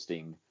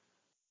interesting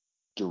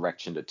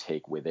direction to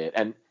take with it,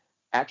 and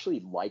actually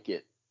like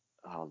it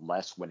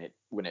less when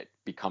it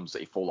becomes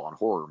a full-on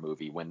horror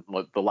movie, when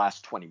the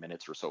last 20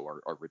 minutes or so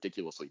are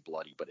ridiculously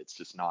bloody, but it's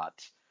just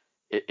not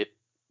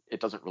it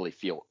doesn't really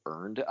feel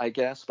earned, I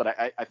guess. But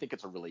I think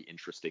it's a really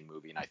interesting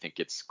movie, and I think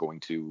it's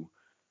going to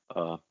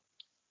I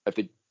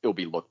think it'll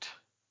be looked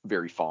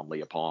very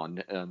fondly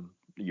upon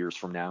years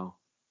from now.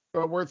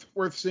 But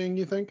worth seeing,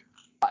 you think?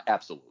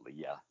 Absolutely,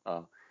 yeah.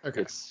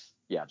 Okay.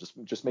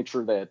 Just make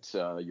sure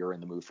that you're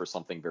in the mood for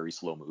something very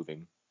slow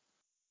moving.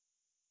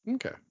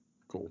 Okay,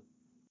 cool.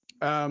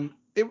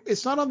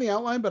 It's not on the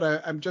outline, but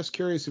I'm just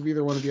curious if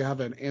either one of you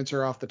have an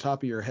answer off the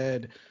top of your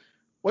head.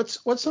 What's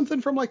something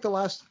from like the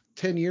last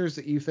 10 years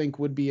that you think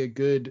would be a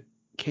good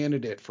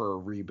candidate for a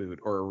reboot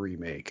or a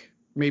remake?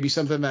 Maybe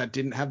something that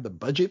didn't have the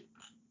budget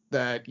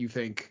that you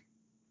think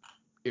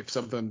if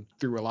something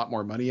threw a lot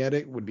more money at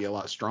it would be a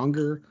lot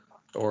stronger,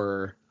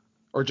 or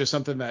just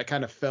something that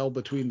kind of fell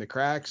between the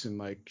cracks and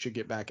like should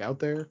get back out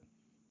there.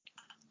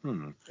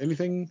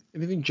 Anything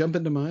jump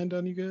into mind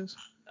on you guys?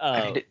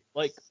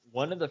 Like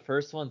one of the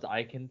first ones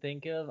I can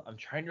think of, I'm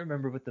trying to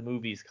remember what the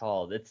movie's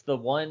called. It's the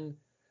one,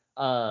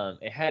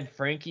 it had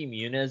Frankie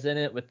Muniz in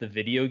it with the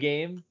video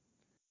game,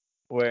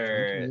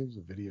 where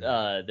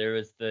there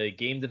was the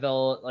game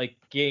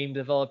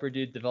developer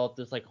dude developed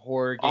this like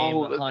horror game,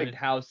 haunted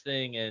house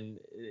thing, and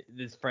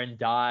this friend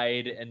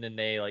died, and then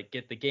they like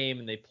get the game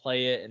and they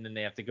play it, and then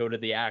they have to go to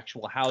the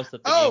actual house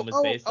that the game was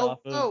based off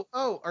of.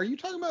 Are you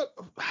talking about?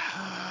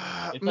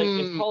 It's like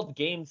it's called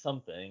Game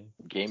something.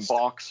 Game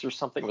Box or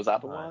something. Was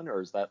that the one,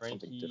 or is that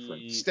something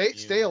different?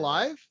 Stay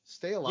Alive.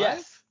 Stay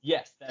Alive.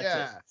 Yes, that's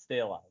it. Stay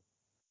Alive.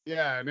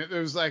 Yeah, and it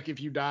was like if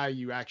you die,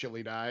 you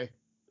actually die.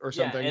 or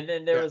Yeah, something. and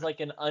then there was like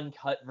an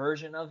uncut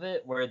version of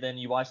it where then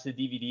you watch the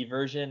DVD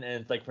version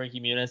and it's like Frankie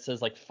Muniz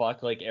says like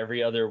fuck like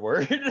every other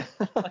word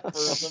like, for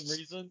some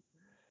reason.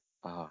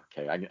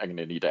 Okay, I'm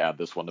gonna need to add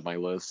this one to my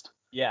list.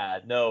 Yeah,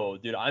 no,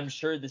 dude, I'm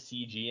sure the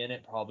CG in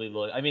it probably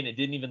looked. I mean, it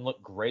didn't even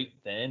look great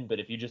then, but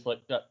if you just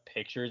looked up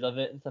pictures of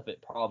it and stuff,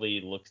 it probably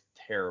looks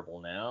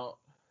terrible now.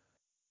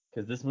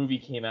 Because this movie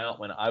came out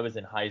when I was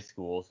in high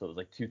school, so it was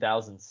like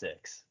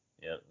 2006.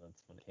 Yep,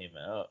 that's when it came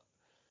out.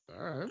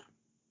 All right.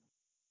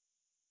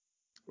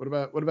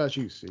 What about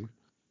you, Steve?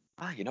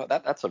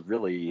 That's a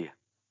really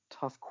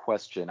tough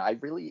question. A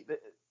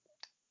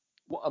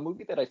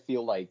movie that I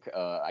feel like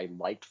I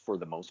liked for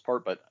the most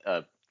part, but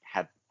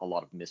had a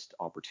lot of missed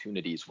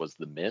opportunities was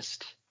The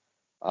Mist.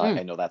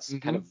 I know that's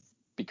kind of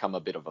become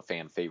a bit of a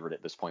fan favorite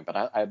at this point,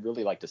 but I'd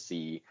really like to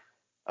see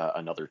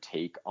another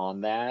take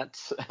on that.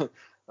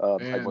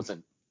 I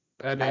wasn't.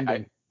 Bad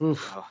ending.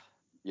 Oof.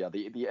 Yeah,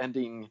 the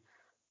ending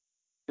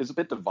is a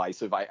bit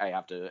divisive. I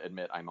have to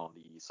admit I'm on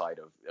the side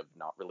of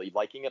not really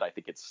liking it. I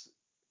think it's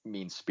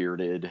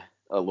mean-spirited,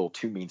 a little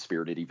too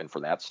mean-spirited even for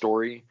that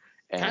story.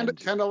 And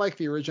kind of like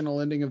the original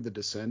ending of The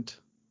Descent.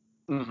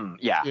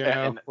 Yeah, You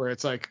know, where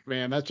it's like,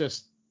 man,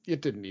 it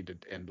didn't need to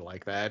end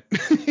like that.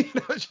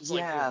 It's just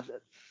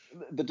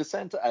the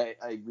Descent, I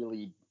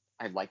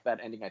like that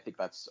ending. I think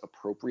that's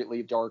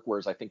appropriately dark,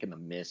 whereas I think in The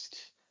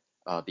Mist,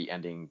 the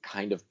ending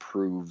kind of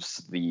proves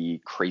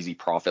the crazy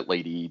prophet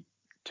lady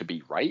to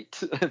be right,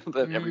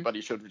 that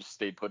everybody should have just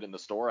stayed put in the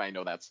store. I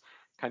know that's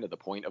kind of the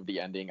point of the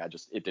ending.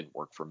 It didn't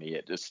work for me.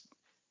 It just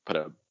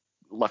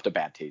left a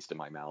bad taste in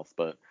my mouth.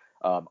 But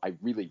I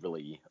really,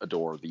 really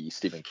adore the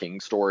Stephen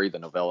King story, the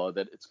novella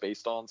that it's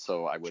based on.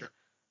 So I would,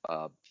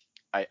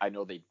 I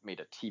know they made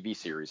a TV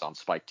series on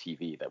Spike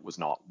TV that was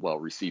not well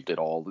received at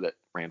all. That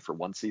ran for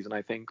one season,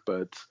 I think.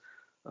 But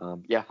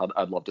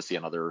I'd love to see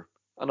another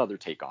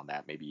take on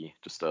that. Maybe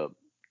just a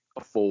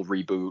full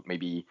reboot.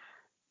 Maybe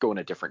go in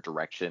a different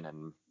direction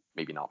and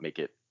maybe not make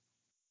it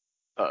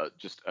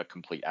just a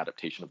complete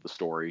adaptation of the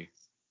story.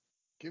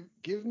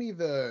 Give me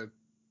the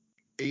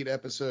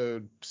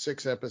 6-episode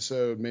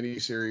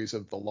miniseries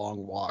of The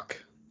Long Walk.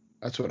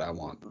 That's what I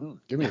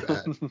want. Give me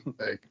that.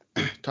 Like,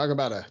 talk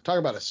about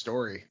a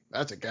story.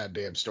 That's a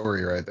goddamn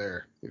story right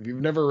there. If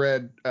you've never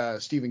read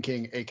Stephen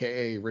King,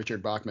 aka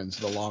Richard Bachman's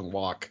The Long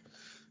Walk,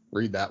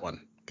 read that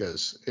one,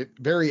 because it's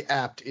very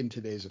apt in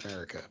today's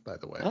America, by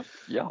the way.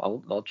 Yeah,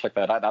 I'll check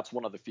that out. That's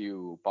one of the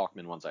few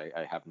Bachman ones I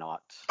have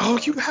not. Oh,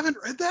 you haven't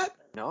read that?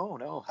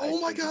 No. Oh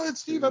my God,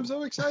 Steve, I'm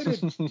so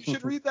excited. You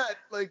should read that.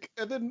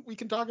 And then we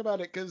can talk about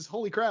it, because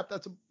holy crap,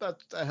 that's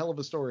a hell of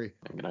a story.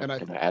 I'm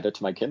gonna add it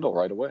to my Kindle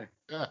right away.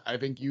 Yeah, I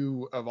think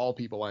you, of all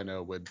people I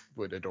know, would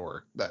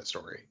adore that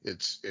story.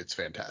 It's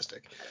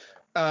fantastic.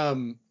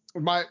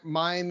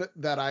 Mine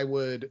that I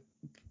would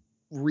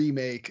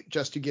remake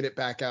just to get it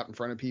back out in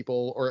front of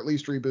people, or at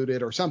least reboot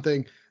it or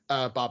something.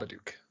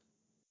 Babadook.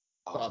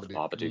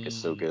 Babadook is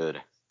so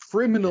good.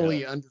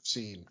 Criminally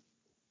underseen.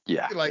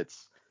 Yeah,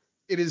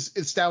 it is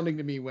astounding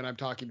to me when I'm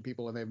talking to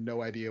people and they have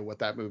no idea what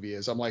that movie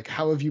is. I'm like,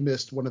 how have you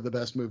missed one of the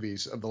best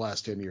movies of the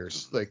last 10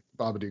 years? Like,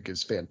 Babadook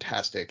is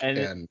fantastic.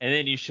 And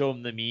then you show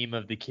them the meme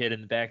of the kid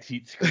in the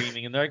backseat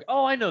screaming, and they're like,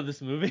 oh, I know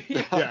this movie.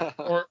 Yeah.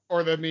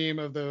 Or the meme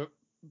of the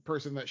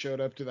person that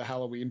showed up to the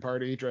Halloween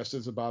party dressed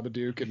as a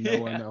Babadook and no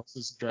one else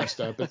is dressed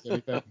up as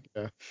anything.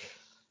 Yeah.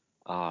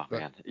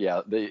 Man.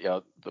 Yeah,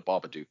 the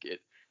Babadook,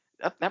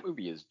 that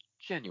movie is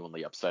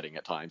genuinely upsetting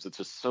at times. It's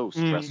just so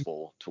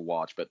stressful to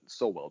watch, but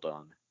so well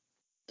done.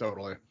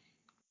 Totally.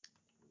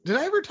 Did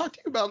I ever talk to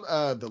you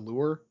about The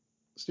Lure,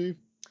 Steve?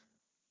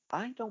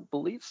 I don't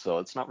believe so.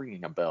 It's not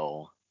ringing a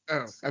bell.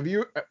 Oh, have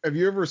you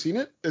ever seen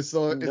it? It's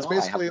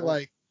basically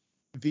like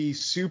the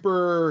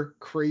super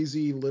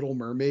crazy Little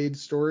Mermaid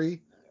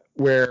story,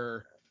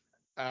 where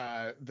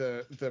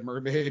the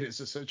mermaid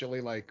is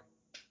essentially like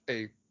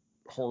a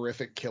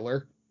horrific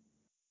killer.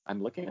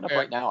 I'm looking it up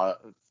right now.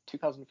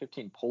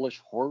 2015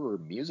 Polish horror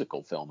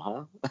musical film,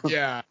 huh?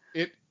 Yeah,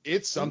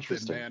 it's something,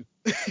 man.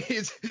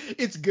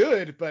 It's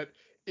good, but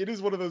it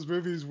is one of those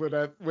movies when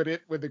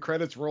the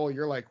credits roll,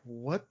 you're like,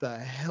 what the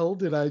hell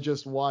did I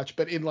just watch?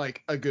 But in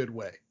like a good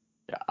way.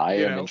 Yeah, I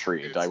am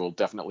intrigued. I will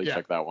definitely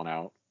check that one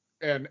out.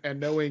 And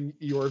knowing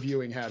your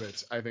viewing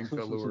habits, I think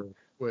The Lure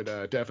would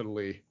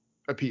definitely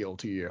appeal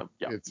to you.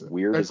 It's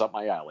weird is up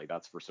my alley,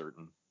 that's for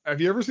certain.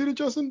 Have you ever seen it,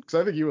 Justin? Because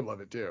I think you would love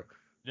it too.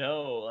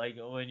 No, like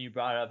when you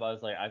brought it up, I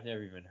was like, I've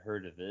never even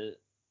heard of it.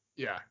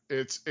 Yeah,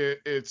 it's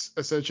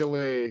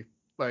essentially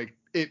like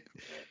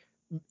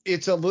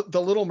it's the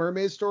Little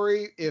Mermaid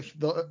story if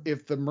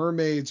the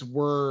mermaids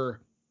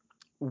were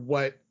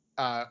what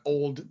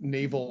old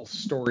naval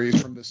stories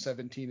from the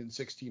 17 and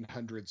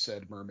 1600s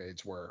said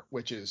mermaids were,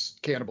 which is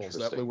cannibals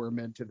that lure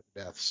men to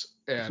their deaths.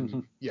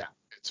 And yeah,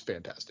 it's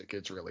fantastic.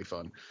 It's really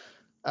fun.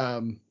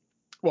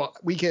 Well,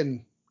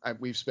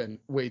 we've spent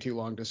way too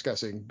long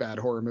discussing bad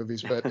horror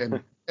movies, but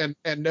and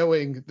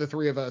knowing the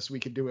three of us, we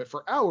could do it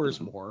for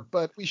hours more,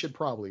 but we should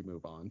probably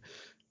move on.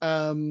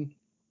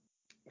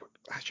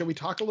 Shall we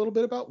talk a little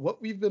bit about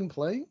what we've been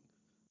playing?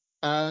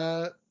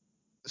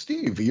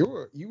 Steve,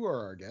 you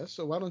are our guest,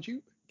 so why don't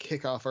you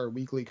kick off our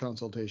weekly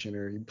consultation?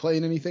 Are you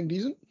playing anything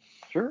decent?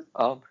 Sure.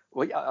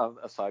 Well, yeah.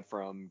 Aside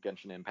from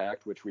Genshin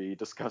Impact, which we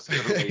discussed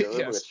earlier,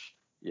 Yes. which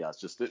yeah, it's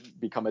just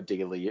become a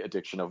daily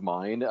addiction of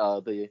mine.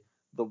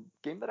 The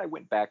game that I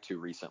went back to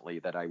recently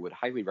that I would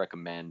highly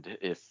recommend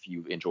if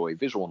you enjoy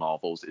visual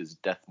novels is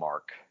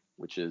Deathmark,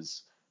 which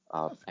is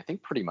I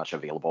think pretty much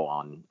available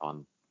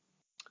on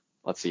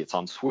let's see, it's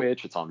on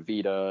Switch, it's on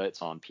Vita,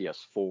 it's on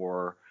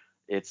PS4.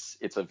 It's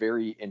a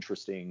very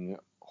interesting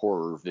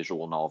horror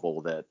visual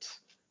novel that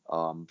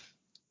um,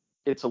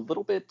 it's a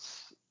little bit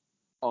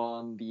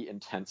on the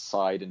intense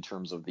side in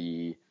terms of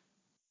the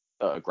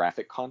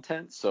graphic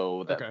content.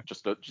 So that Okay.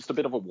 just a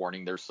bit of a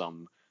warning. There's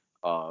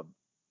uh,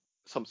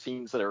 some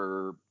scenes that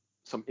are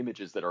some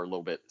images that are a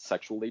little bit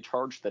sexually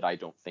charged that I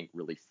don't think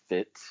really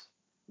fit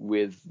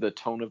with the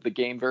tone of the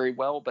game very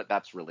well. But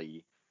that's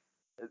really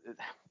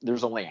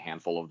there's only a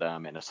handful of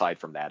them, and aside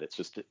from that,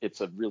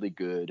 it's a really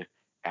good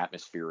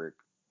atmospheric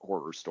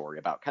horror story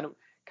about kind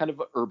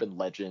of urban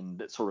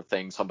legend sort of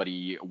thing.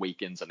 Somebody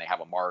awakens and they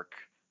have a mark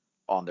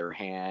on their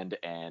hand,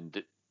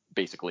 and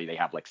basically they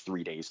have like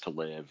 3 days to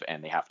live,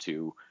 and they have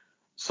to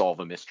solve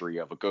a mystery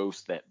of a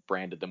ghost that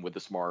branded them with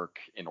this mark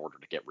in order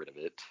to get rid of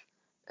it.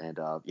 And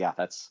yeah,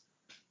 that's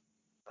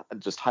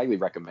just highly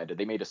recommended.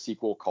 They made a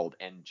sequel called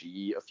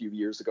NG a few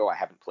years ago. I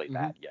haven't played Hmm.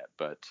 that yet,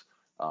 but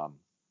um,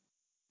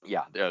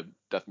 yeah,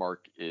 Deathmark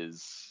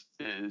is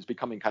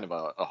becoming kind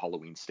of a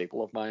Halloween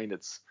staple of mine.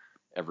 It's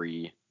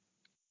every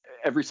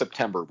every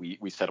September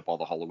we set up all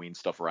the Halloween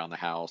stuff around the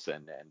house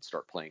and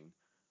start playing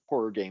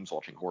horror games,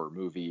 watching horror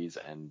movies,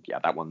 and yeah,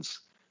 that one's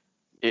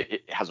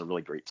it has a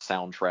really great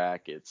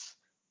soundtrack. It's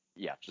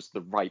yeah, just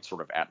the right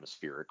sort of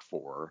atmospheric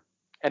for,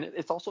 and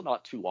it's also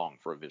not too long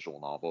for a visual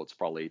novel. It's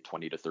probably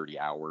 20 to 30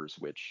 hours,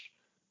 which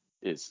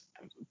is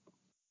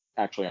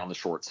actually on the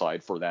short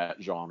side for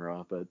that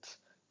genre. But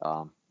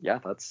yeah,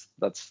 that's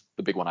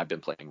the big one I've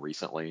been playing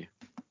recently.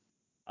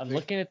 I'm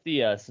looking at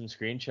the some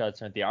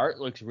screenshots and the art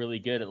looks really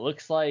good. It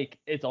looks like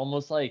it's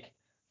almost like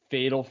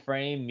Fatal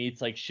Frame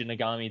meets like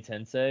Shinigami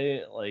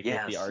Tensei, like with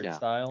the Yes, art yeah,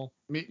 style.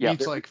 yeah,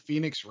 Meets like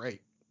Phoenix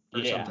Wright or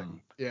Yeah.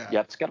 something. Yeah.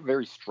 yeah. It's got a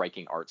very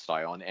striking art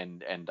style,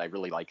 and I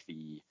really like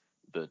the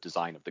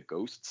design of the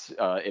ghosts.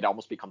 It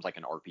almost becomes like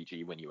an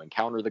RPG when you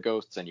encounter the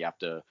ghosts, and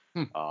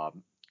Hmm.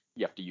 um,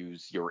 you have to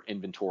use your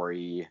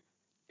inventory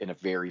in a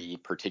very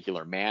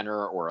particular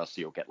manner, or else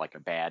you'll get like a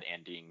bad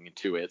ending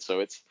to it. So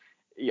it's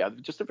yeah,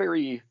 just a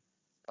very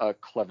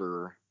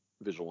clever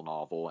visual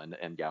novel, and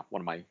yeah,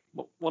 one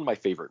of my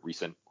favorite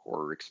recent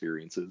horror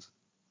experiences.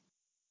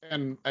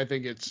 And I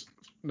think it's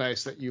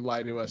nice that you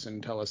lie to us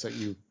and tell us that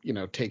you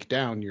take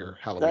down your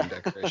Halloween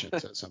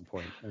decorations at some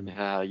point. And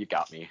Yeah, you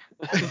got me.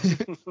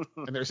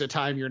 and there's a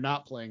time you're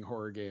not playing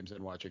horror games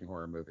and watching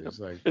horror movies.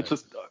 Like It's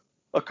just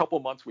a couple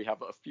months we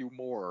have a few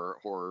more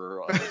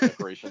horror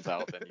decorations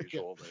out than yeah.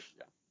 usual,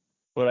 but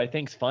What I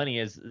think's funny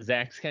is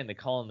Zach's kind of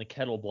calling the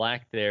kettle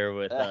black there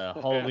with yeah.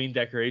 Halloween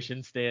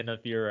decorations staying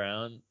up year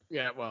round.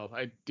 Yeah, well,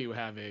 I do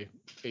have a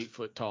 8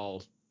 foot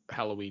tall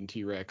Halloween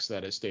T-Rex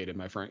that has stayed in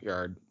my front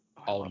yard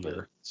Oh, I all love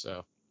year. it.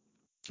 So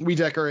we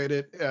decorate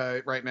it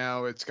right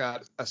now. It's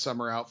got a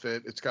summer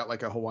outfit. It's got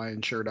like a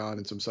Hawaiian shirt on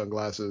and some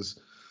sunglasses.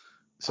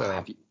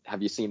 So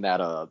Have you seen that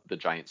the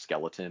giant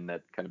skeleton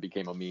that kind of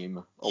became a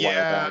meme a while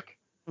yeah, back?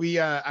 we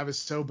I was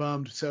so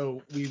bummed.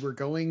 So we were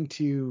going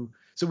to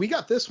so we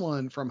got this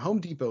one from Home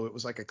Depot. It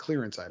was like a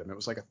clearance item. It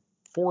was like a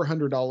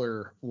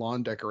 $400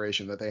 lawn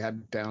decoration that they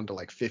had down to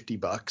like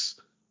 $50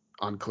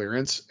 on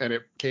clearance, and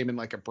it came in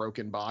like a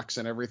broken box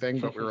and everything,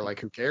 but we were like,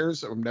 who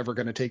cares? I'm never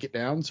going to take it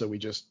down, so we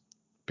just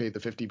paid the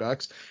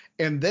 $50.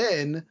 And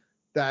then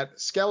that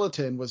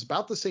skeleton was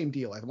about the same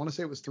deal. I want to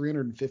say it was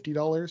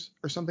 $350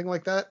 or something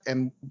like that,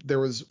 and there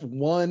was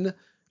one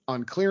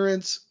on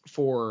clearance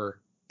for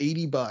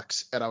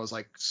 $80, and I was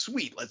like,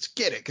 sweet, let's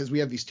get it, because we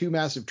have these two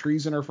massive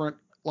trees in our front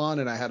lawn,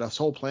 and I had a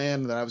whole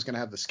plan that I was going to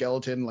have the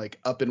skeleton like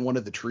up in one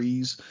of the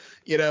trees,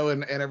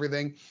 and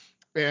everything.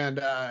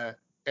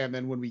 And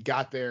then when we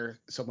got there,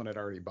 someone had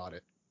already bought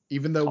it.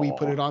 Even though we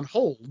put Oh it on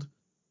hold,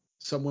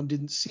 someone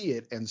didn't see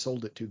it and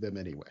sold it to them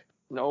anyway.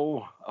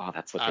 no! Oh,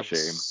 that's such I a was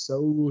shame.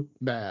 so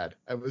mad.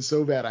 I was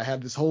so bad. I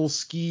had this whole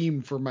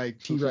scheme for my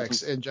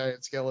T-Rex and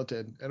giant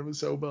skeleton, and I was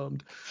so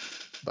bummed.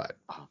 But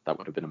Oh, that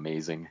would have been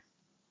amazing.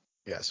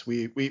 yes,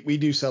 we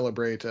do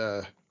celebrate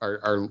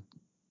our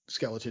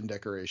skeleton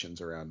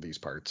decorations around these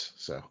parts.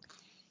 So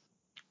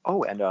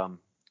Oh, and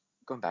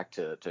going back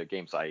to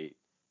games I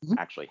Mhm.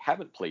 actually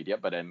haven't played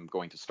yet, but I'm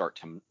going to start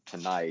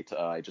tonight.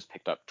 I just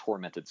picked up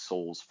Tormented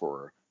Souls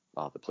for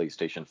the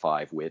PlayStation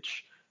 5,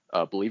 which,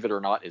 believe it or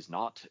not, is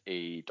not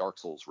a Dark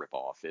Souls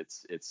ripoff.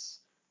 It's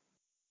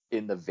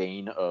in the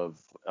vein of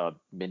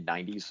mid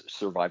 90s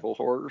survival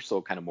horror,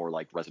 so kind of more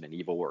like Resident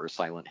Evil or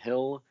Silent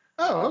Hill.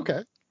 Oh, Um,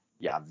 okay.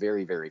 yeah,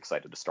 very, very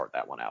excited to start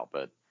that one out.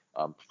 But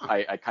Huh.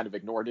 I kind of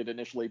ignored it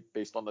initially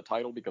based on the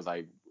title because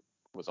I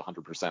was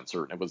 100%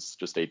 certain it was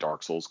just a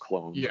Dark Souls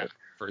clone. Yeah, But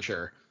for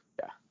sure.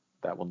 yeah,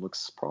 that one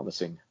looks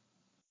promising.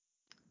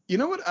 You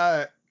know what?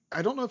 I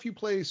don't know if you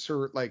play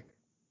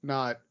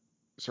not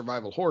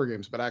survival horror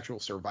games, but actual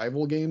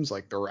survival games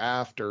like The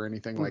Raft or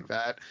anything like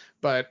that.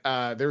 But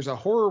there's a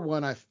horror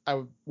one I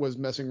was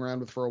messing around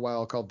with for a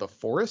while called The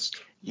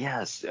Forest.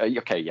 Yes.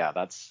 Okay. Yeah.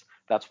 That's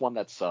one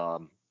that's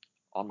on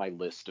my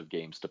list of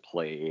games to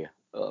play.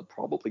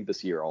 Probably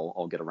this year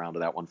I'll get around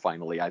to that one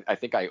finally. I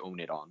think I own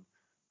it on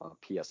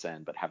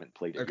PSN, but haven't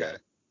played it yet.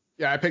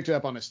 Yeah, I picked it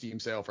up on a Steam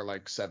sale for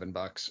like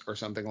 $7 or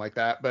something like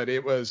that. But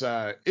it was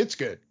it's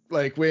good.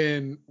 Like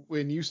when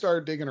you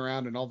start digging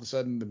around and all of a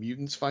sudden the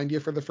mutants find you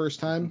for the first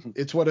time,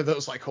 it's one of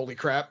those like holy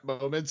crap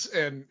moments,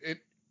 and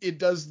it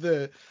does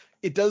the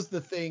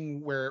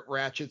thing where it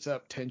ratchets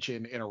up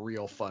tension in a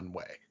real fun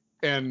way,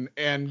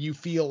 and you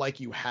feel like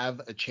you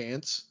have a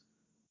chance.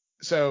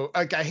 So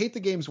like I hate the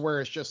games where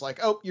it's just like,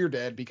 oh, you're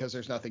dead because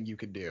there's nothing you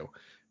can do.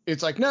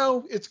 It's like,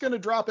 no, it's gonna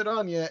drop it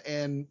on you,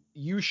 and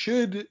you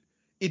should.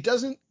 It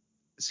doesn't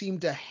seem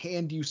to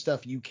hand you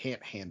stuff you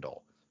can't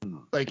handle.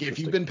 Like if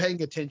you've been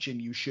paying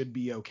attention, you should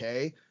be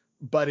okay,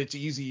 but it's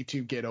easy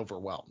to get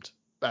overwhelmed.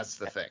 That's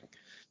the thing.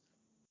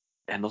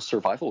 And those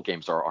survival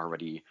games are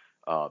already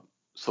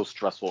so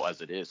stressful as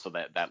it is, so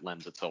that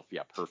lends itself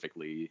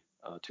perfectly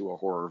to a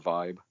horror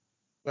vibe.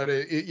 But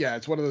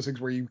it's one of those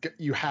things where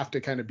you have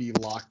to kind of be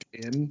locked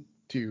in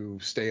to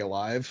stay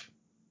alive.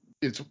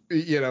 It's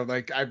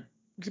like I'm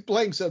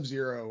playing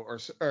Sub-Zero or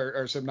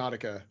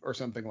Subnautica or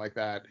something like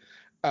that.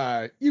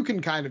 You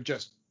can kind of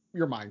just,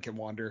 your mind can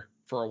wander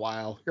for a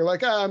while. You're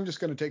like, I'm just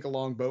going to take a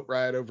long boat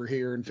ride over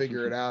here and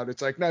figure it out.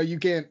 It's like, no, you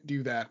can't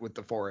do that with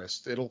The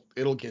Forest. It'll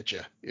get you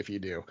if you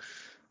do.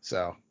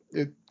 So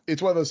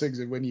it's one of those things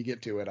that when you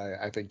get to it,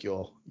 I think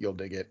you'll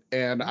dig it.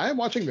 And I'm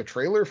watching the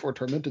trailer for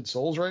Tormented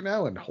Souls right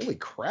now, and holy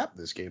crap,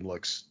 this game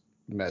looks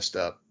messed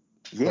up.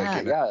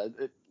 Yeah,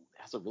 it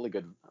has a really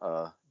good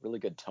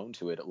tone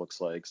to it. It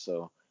looks like,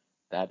 so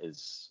that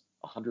is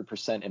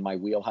 100% in my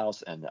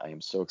wheelhouse, and I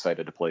am so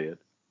excited to play it.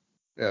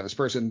 Yeah, this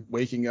person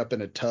waking up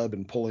in a tub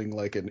and pulling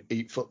like an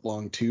 8-foot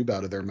long tube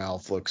out of their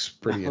mouth looks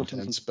pretty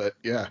intense. But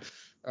yeah,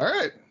 all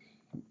right.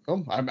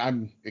 Well,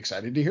 I'm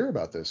excited to hear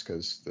about this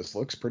because this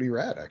looks pretty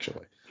rad,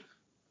 actually.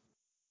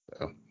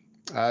 So,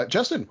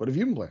 Justin, what have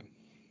you been playing?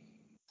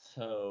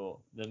 So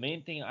the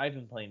main thing I've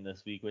been playing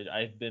this week, which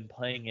I've been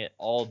playing it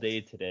all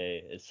day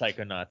today, is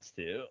Psychonauts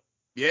 2.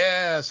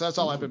 Yeah, so that's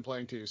all I've been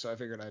playing too. So I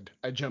figured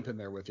I'd jump in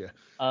there with you.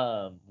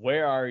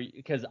 Where are you?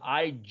 Because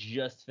I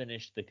just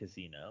finished the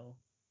casino.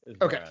 Is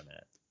Okay. Where I'm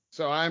at.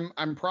 So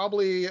I'm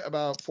probably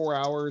about 4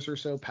 hours or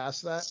so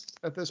past that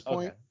at this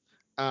point.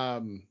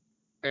 Okay.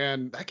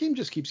 And that game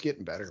just keeps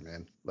getting better,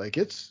 man. Like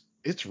it's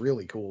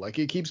really cool. Like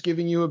it keeps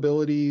giving you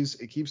abilities,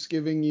 it keeps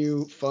giving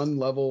you fun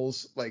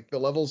levels. Like the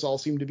levels all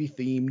seem to be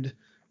themed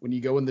when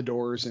you go in the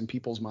doors in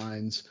people's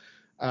minds.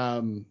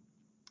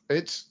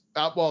 It's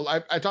well,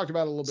 I talked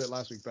about it a little bit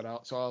last week, but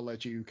I'll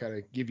let you kind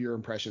of give your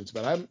impressions.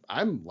 But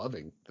I'm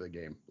loving the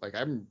game. Like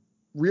I'm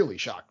really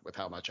shocked with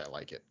how much I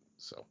like it.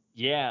 So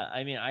yeah,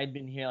 I mean, I've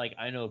been here, like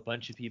I know a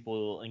bunch of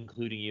people,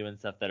 including you and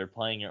stuff, that are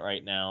playing it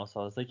right now.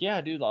 So I was like,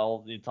 yeah, dude,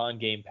 it's on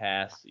Game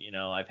Pass.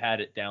 I've had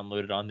it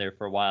downloaded on there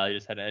for a while. I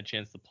just hadn't had a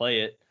chance to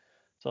play it.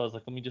 So I was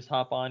like, let me just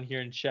hop on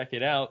here and check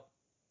it out.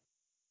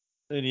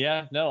 And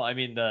yeah, no, I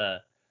mean the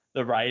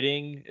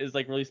writing is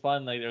like really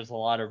fun. Like there's a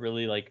lot of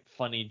really like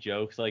funny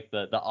jokes. Like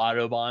the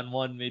Autobahn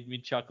one made me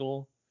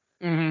chuckle.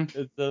 Mm-hmm.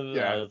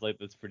 I was like,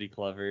 that's pretty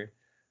clever.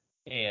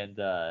 And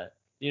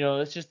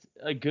it's just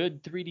a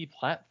good 3D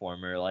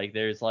platformer. Like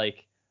there's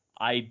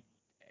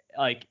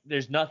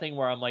nothing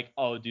where I'm like,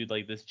 oh dude,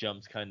 like this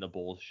jump's kind of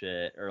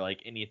bullshit or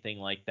like anything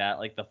like that.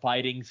 Like the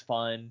fighting's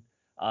fun.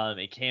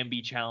 It can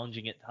be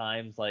challenging at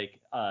times, like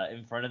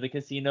in front of the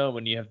casino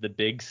when you have the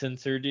big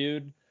sensor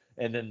dude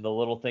and then the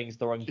little things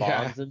throwing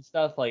bombs and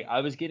stuff. Like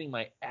I was getting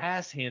my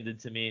ass handed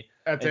to me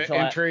at the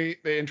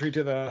entry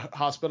to the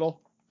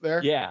hospital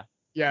there. Yeah,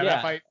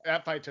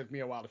 that fight took me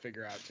a while to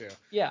figure out too.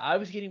 Yeah, I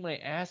was getting my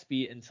ass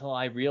beat until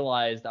I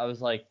realized I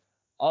was like,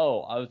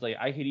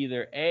 I could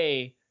either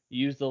A,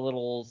 use the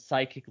little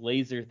psychic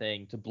laser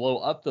thing to blow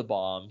up the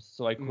bombs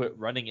so I quit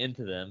running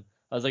into them.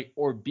 I was like,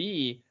 or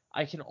B,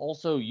 I can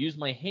also use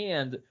my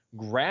hand,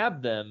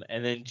 grab them,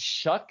 and then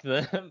chuck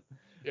them.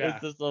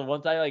 Yeah. So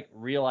once I like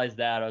realized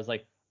that, I was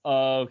like,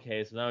 oh,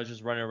 okay. So now I was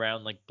just running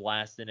around like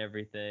blasting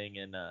everything,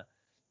 and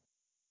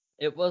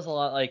it was a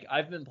lot. Like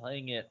I've been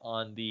playing it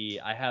on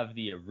I have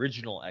the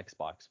original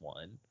Xbox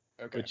One,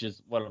 which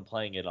is what I'm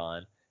playing it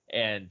on.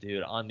 And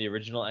dude, on the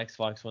original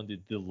Xbox One,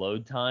 dude, the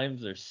load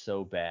times are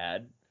so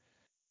bad.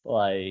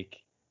 Like,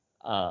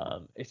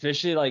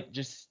 especially like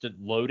just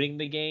loading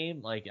the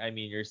game. Like, I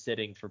mean, you're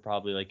sitting for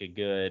probably like a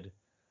good,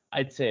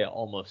 I'd say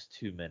almost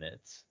 2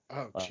 minutes.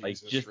 Oh, Like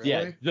Jesus, just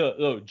really?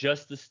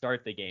 just to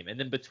start the game, and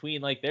then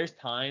between like there's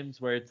times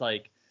where it's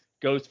like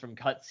goes from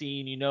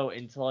cutscene,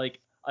 into like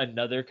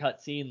another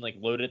cutscene, like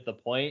load at the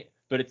point,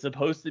 but it's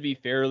supposed to be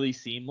fairly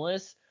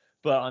seamless.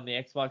 But on the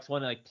Xbox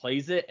One, it like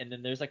plays it, and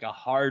then there's like a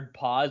hard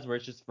pause where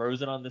it's just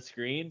frozen on the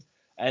screen,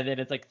 and then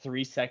it's like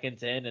 3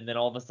 seconds in, and then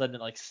all of a sudden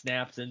it like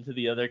snaps into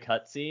the other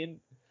cutscene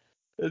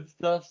and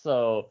stuff.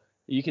 So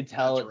you can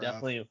tell That's it rough.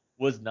 definitely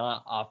was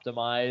not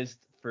optimized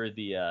for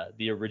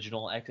the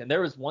original X. And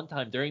there was one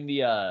time during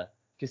the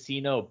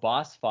casino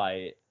boss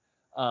fight,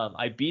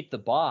 I beat the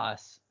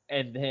boss,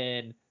 and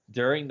then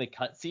during the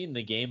cutscene,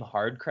 the game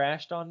hard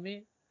crashed on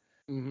me.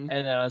 Mm-hmm.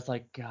 And then I was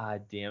like,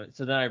 God damn it.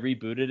 So then I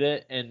rebooted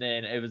it, and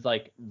then it was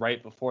like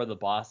right before the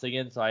boss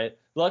again. So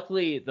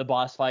luckily the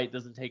boss fight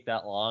doesn't take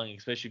that long,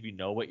 especially if you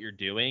know what you're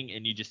doing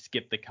and you just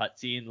skip the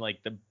cutscene,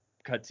 like the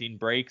cutscene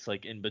breaks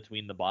like in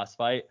between the boss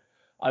fight.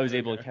 I was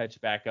able to catch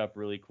back up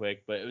really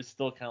quick, but it was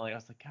still kind of like, I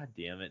was like, God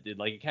damn it, dude.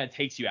 Like, it kind of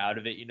takes you out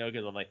of it,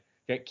 because I'm like,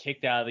 get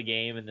kicked out of the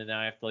game, and then now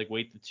I have to like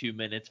wait the 2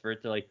 minutes for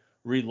it to like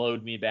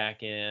reload me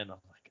back in. I'm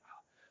like,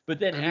 oh. But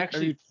then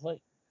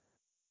play.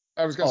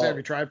 I was gonna say, have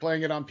you tried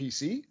playing it on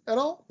PC at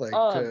all? Like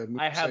to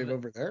move save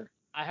over there?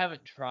 I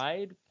haven't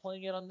tried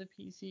playing it on the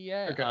PC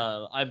yet. Okay.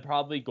 I'm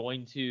probably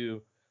going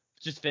to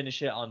just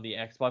finish it on the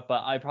Xbox,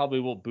 but I probably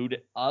will boot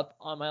it up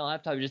on my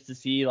laptop just to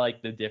see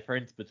like the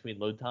difference between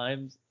load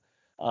times.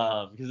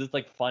 Because it's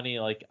like funny,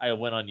 like I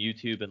went on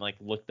YouTube and like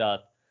looked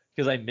up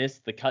because I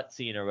missed the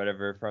cutscene or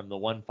whatever from the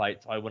one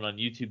fight, so I went on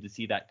YouTube to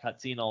see that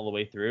cutscene all the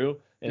way through,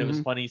 and it was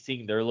funny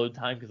seeing their load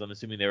time because I'm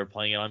assuming they were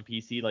playing it on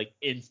PC like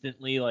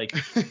instantly, like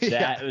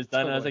that it was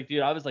done. Totally. And I was like,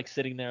 dude, I was like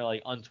sitting there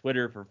like on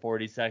Twitter for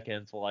 40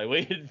 seconds while I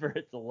waited for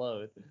it to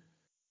load.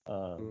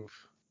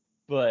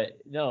 But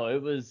no,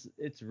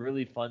 it's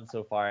really fun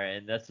so far,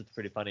 and that's what's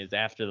pretty funny is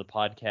after the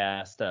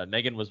podcast,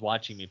 Megan was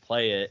watching me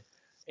play it.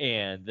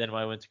 And then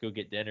when I went to go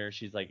get dinner,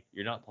 she's like,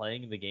 "You're not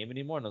playing the game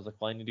anymore?" And I was like,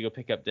 "Well, I need to go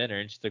pick up dinner."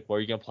 And she's like, "Well, are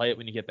you gonna play it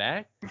when you get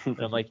back?" And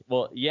I'm like,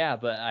 "Well, yeah,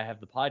 but I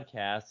have the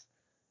podcast."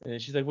 And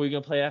she's like, "Well, you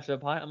gonna play it after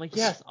the podcast?" I'm like,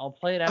 "Yes, I'll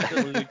play it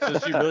after."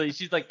 So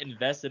she's like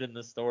invested in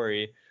the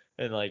story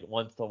and like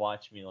wants to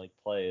watch me like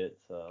play it.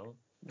 So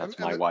that's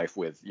my wife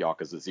with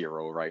Yakuza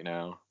 0 right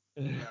now.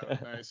 Oh,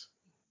 nice.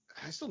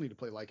 I still need to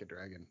play Like a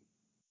Dragon.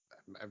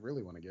 I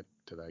really want to get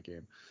to that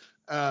game.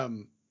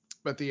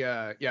 But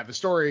the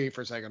story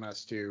for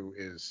Psychonauts 2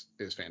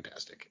 is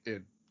fantastic.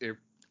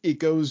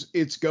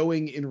 It's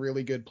going in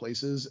really good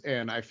places,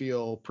 and I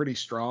feel pretty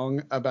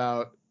strong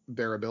about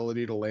their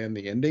ability to land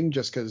the ending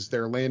just because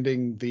they're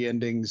landing the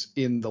endings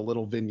in the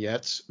little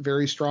vignettes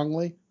very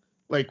strongly.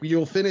 Like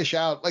you'll finish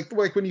out like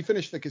when you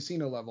finish the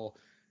casino level,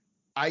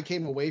 I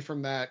came away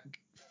from that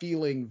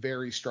feeling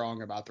very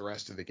strong about the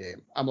rest of the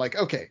game. I'm like,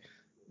 okay,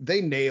 they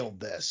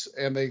nailed this,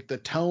 and the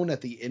tone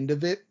at the end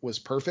of it was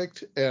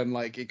perfect, and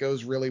like it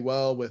goes really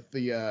well with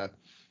the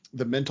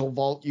mental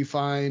vault you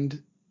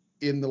find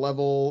in the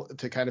level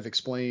to kind of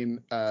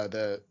explain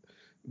the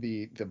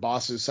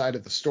boss's side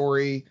of the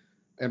story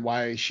and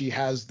why she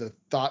has the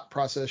thought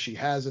process she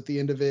has at the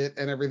end of it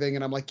and everything.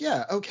 And I'm like,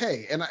 yeah,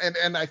 okay, and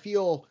I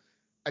feel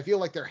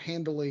like they're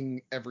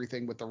handling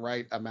everything with the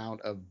right amount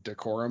of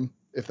decorum,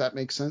 if that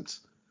makes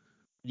sense.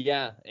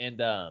 Yeah,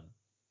 and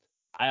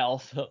I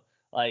also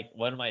like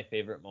one of my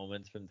favorite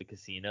moments from the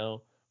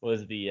casino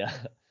was the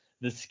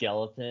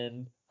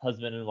skeleton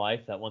husband and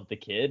wife that want the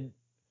kid.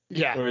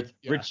 Yeah. Where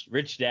it's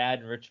rich dad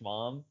and rich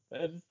mom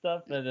and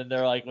stuff, and then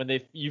they're like when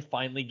you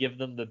finally give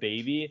them the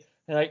baby,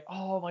 they're like,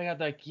 oh my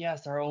god, like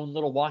yes, our own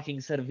little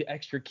walking set of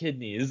extra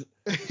kidneys.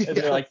 And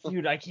they're like,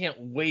 dude, I can't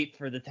wait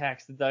for the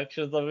tax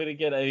deductions I'm gonna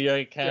get. And you're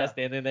like kind of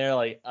standing there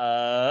like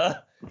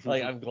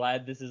like I'm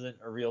glad this isn't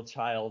a real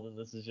child and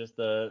this is just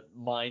a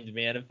mind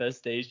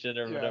manifestation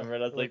or whatever.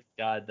 And I was like,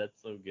 God, that's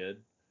so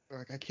good.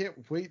 Like I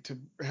can't wait to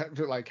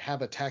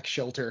have a tax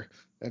shelter,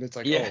 and it's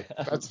like, oh,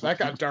 that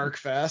got dark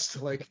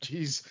fast. Like,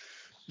 geez,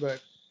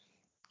 but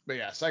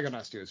yeah,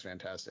 Psychonauts 2 is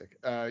fantastic.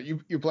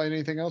 You playing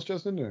anything else,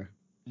 Justin? Or?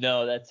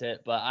 No, that's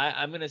it. But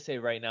I'm gonna say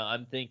right now,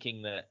 I'm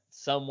thinking that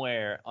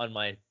somewhere on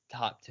my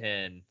top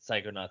 10,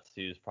 Psychonauts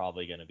 2 is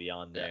probably gonna be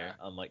on there.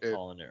 I'm like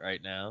calling it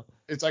right now.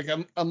 It's like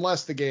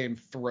unless the game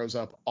throws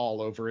up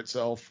all over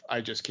itself,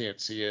 I just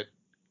can't see it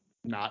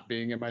not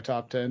being in my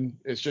top 10.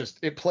 It's just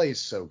it plays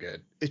so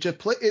good. It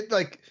just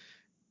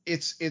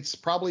it's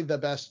probably the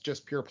best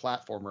just pure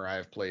platformer I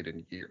have played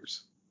in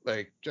years,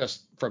 like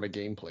just from a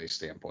gameplay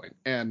standpoint.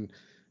 And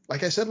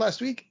like I said last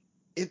week,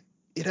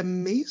 it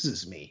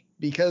amazes me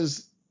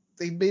because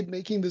they've been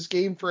making this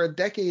game for a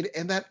decade,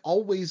 and that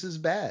always is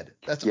bad.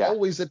 That's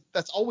always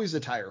a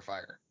tire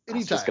fire. Anytime. I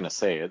was just gonna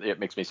say it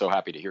makes me so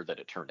happy to hear that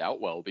it turned out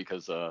well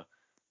because that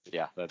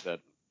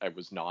I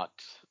was not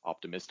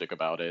optimistic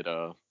about it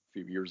a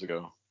few years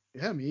ago.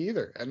 Yeah, me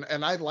either.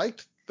 And I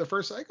liked the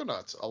first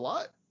Psychonauts a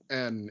lot,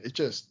 and it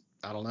just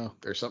I don't know.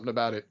 There's something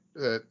about it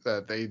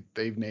that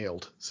they've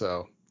nailed.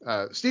 So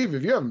Steve,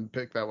 if you haven't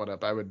picked that one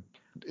up,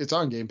 it's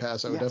on Game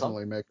Pass. I would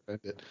definitely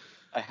recommend it.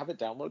 I have it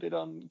downloaded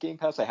on Game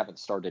Pass. I haven't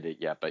started it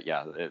yet, but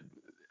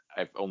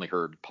I've only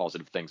heard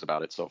positive things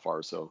about it so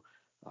far. So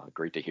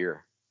great to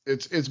hear.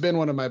 It's been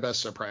one of my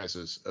best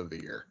surprises of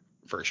the year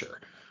for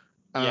sure.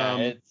 Yeah,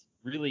 it's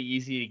really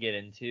easy to get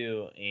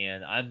into,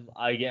 and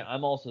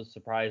I'm also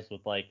surprised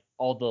with like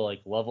all the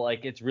like level,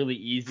 like it's really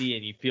easy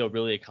and you feel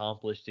really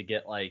accomplished to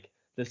get like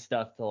the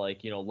stuff to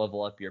like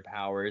level up your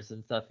powers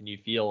and stuff, and you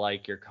feel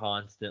like you're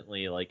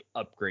constantly like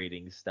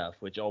upgrading stuff,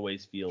 which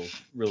always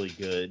feels really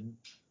good.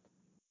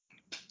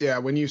 Yeah,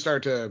 when you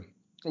start to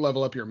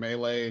level up your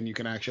melee and you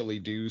can actually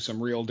do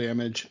some real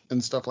damage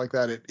and stuff like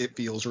that, it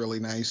feels really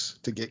nice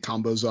to get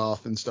combos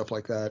off and stuff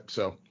like that.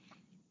 So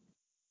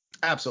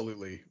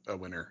absolutely a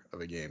winner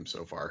of a game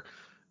so far.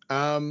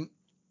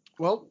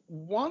 Well,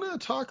 want to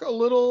talk a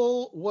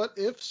little what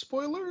if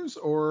spoilers,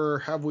 or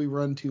have we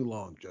run too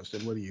long,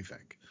 Justin? What do you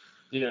think?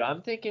 Dude,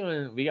 I'm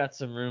thinking we got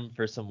some room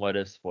for some what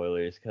if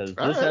spoilers, because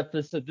All right.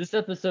 this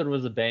episode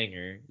was a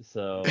banger,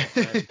 so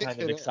I'm kind of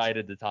It is.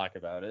 excited to talk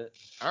about it.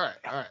 All right.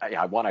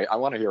 Yeah, I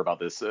want to hear about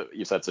this.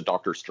 You said it's a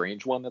Doctor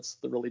Strange one. That's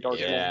the really dark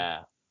one.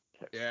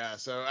 Yeah.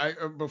 So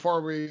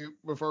before we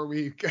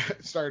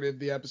started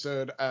the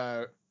episode,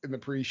 in the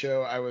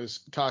pre-show, I was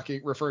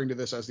referring to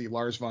this as the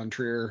Lars von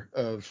Trier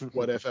of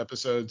what if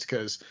episodes,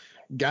 because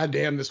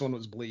goddamn, this one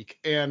was bleak.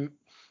 And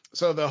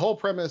so the whole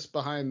premise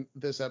behind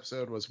this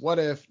episode was, what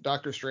if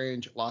Doctor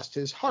Strange lost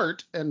his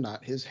heart and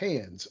not his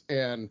hands?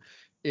 And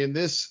in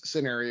this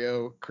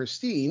scenario,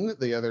 Christine,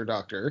 the other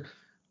doctor,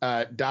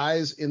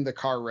 dies in the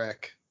car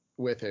wreck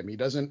with him. He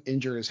doesn't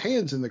injure his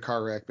hands in the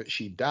car wreck, but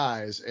she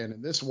dies. And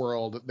in this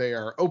world, they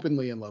are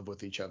openly in love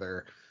with each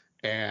other.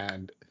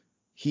 And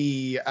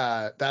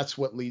that's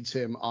what leads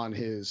him on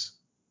his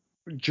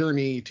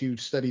journey to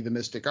study the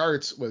mystic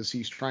arts, was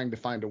he's trying to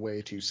find a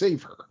way to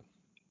save her.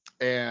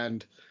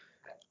 And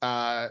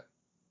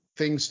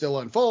things still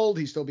unfold.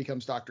 He still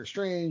becomes Doctor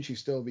Strange. He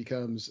still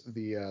becomes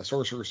the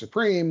Sorcerer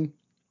Supreme.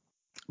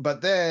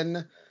 But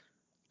then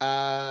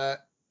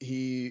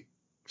he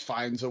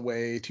finds a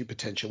way to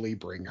potentially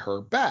bring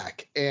her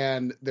back.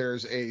 And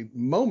there's a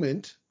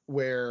moment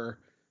where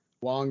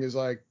Wong is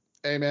like,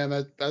 hey man,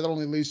 that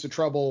only leads to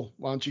trouble.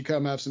 Why don't you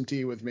come have some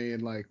tea with me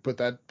and like put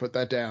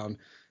that down?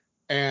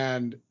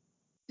 And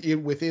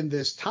within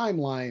this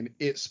timeline,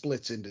 it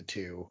splits into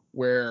two,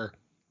 where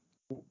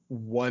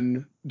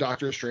one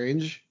Doctor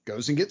Strange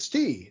goes and gets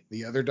tea.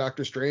 The other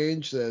Doctor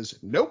Strange says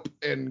nope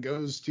and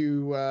goes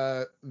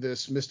to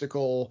this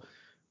mystical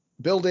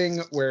building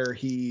where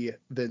he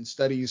then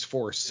studies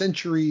for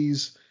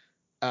centuries,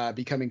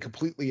 becoming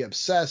completely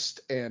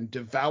obsessed and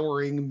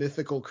devouring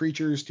mythical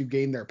creatures to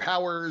gain their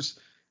powers,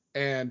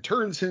 and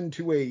turns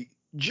into a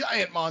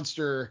giant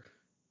monster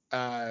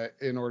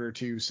in order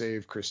to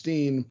save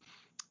Christine.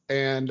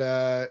 And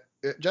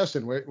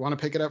Justin, want to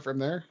pick it up from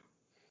there?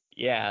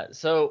 Yeah,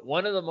 so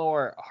one of the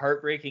more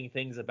heartbreaking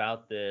things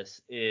about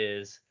this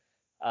is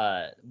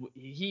the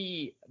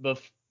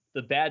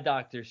bad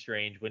Doctor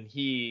Strange, when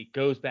he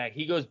goes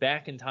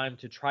back in time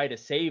to try to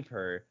save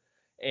her,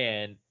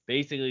 and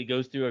basically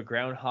goes through a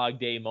Groundhog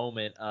Day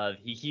moment of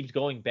he keeps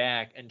going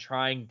back and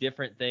trying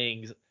different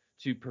things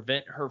to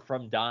prevent her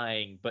from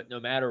dying, but no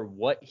matter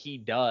what he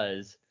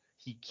does,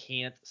 he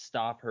can't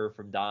stop her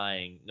from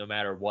dying no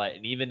matter what.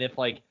 And even if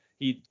like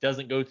he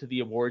doesn't go to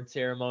the award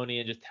ceremony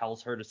and just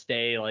tells her to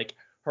stay, like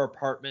her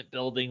apartment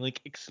building like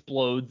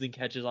explodes and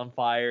catches on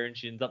fire and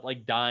she ends up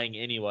like dying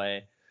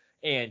anyway.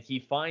 And he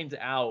finds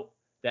out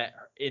that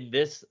in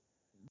this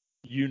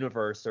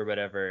universe or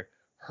whatever,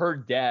 her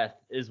death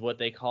is what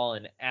they call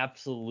an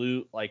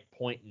absolute like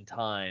point in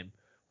time,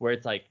 where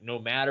it's like no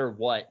matter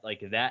what,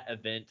 like that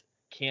event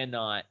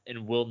cannot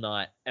and will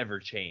not ever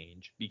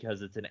change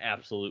because it's an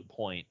absolute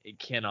point. It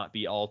cannot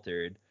be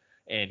altered.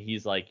 And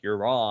he's like, you're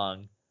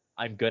wrong.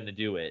 I'm going to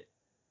do it.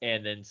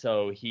 And then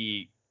so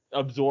he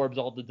absorbs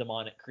all the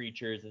demonic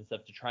creatures and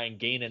stuff to try and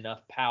gain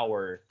enough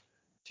power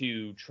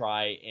to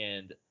try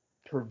and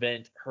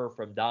prevent her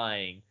from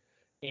dying.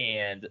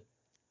 And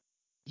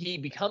he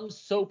becomes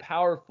so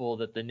powerful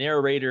that the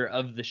narrator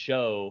of the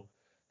show,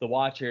 the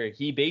watcher,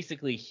 he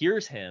basically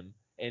hears him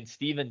and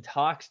Steven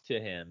talks to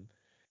him.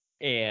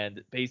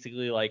 And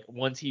basically, like,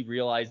 once he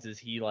realizes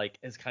he like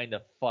has kind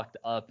of fucked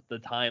up the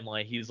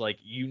timeline, he's like,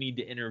 you need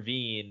to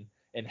intervene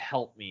and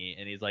help me.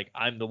 And he's like,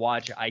 I'm the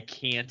watcher. I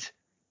can't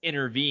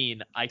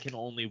intervene. I can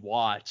only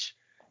watch.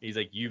 He's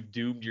like, you've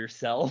doomed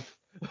yourself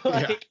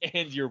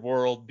and your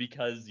world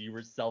because you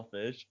were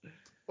selfish.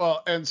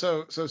 Well, and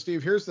so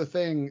Steve, here's the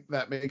thing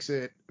that makes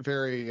it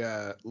very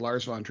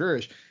Lars von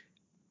Trierish.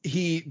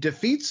 He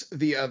defeats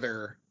the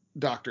other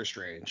Doctor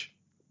Strange.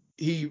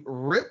 He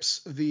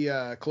rips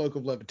the cloak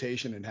of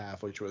levitation in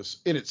half, which was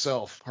in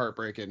itself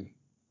heartbreaking.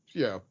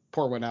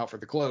 Pour one out for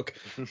the cloak,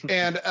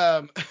 and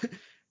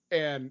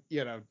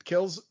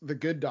kills the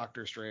good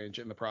Doctor Strange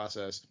in the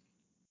process.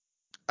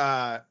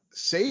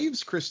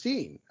 Saves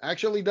Christine,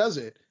 actually does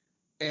it,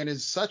 and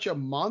is such a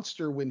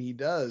monster when he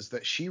does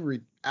that she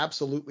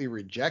absolutely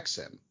rejects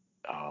him.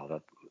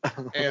 Oh,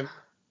 that.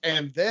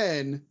 and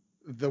then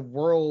the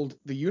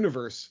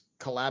universe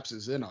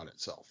collapses in on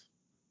itself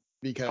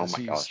because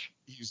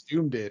he's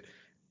doomed it,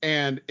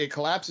 and it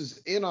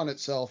collapses in on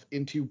itself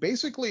into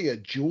basically a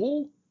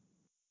jewel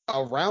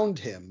around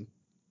him.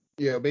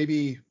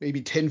 Maybe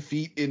 10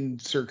 feet in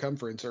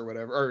circumference or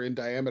whatever, or in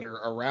diameter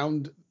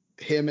around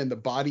him and the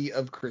body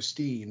of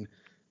Christine,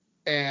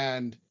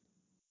 and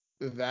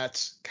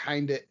that's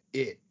kind of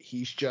it.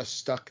 He's just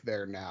stuck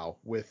there now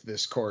with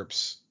this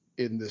corpse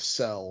in this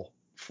cell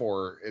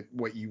for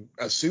what you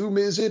assume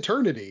is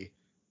eternity,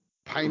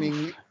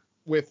 pining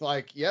with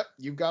like, yep,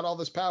 you've got all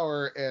this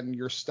power and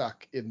you're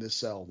stuck in this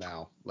cell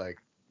now. Like,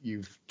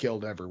 you've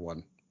killed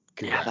everyone.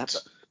 Yeah,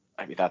 Congrats.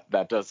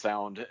 that does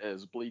sound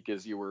as bleak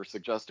as you were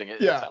suggesting.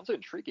 It Yeah. sounds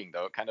intriguing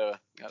though. It kind of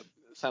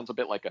sounds a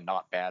bit like a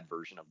not bad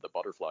version of the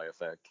butterfly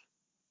effect.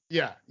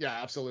 Yeah,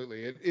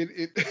 absolutely.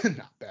 It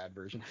not bad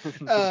version.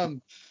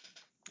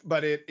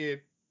 But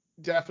it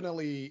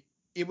definitely,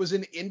 it was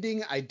an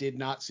ending I did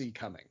not see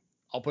coming.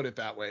 I'll put it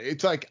that way.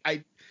 It's like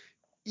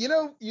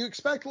you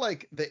expect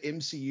like the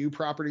MCU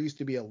properties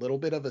to be a little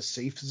bit of a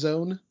safe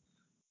zone,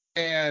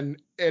 and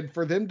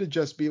for them to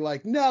just be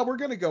like, no, we're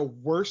gonna go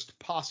worst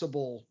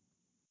possible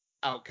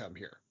outcome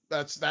here.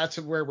 That's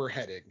where we're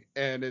heading.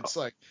 And it's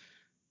like,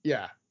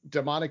 yeah,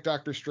 demonic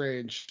Doctor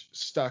Strange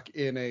stuck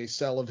in a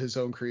cell of his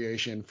own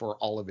creation for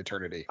all of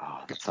eternity.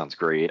 Oh, that sounds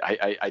great.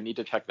 I need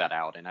to check that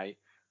out. And I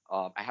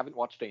haven't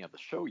watched any of the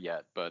show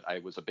yet, but I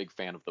was a big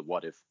fan of the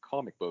What If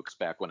comic books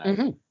back when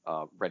I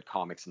read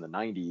comics in the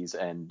 90s,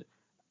 and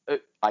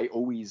I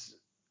always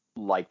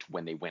liked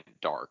when they went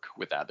dark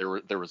with that.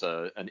 There was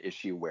an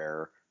issue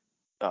where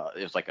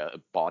it was like a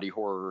body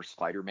horror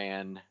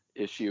Spider-Man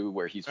issue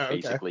where he's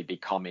basically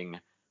becoming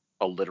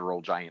a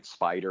literal giant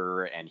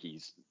spider, and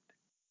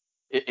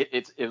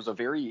it was a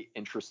very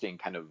interesting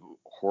kind of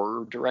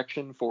horror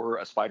direction for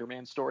a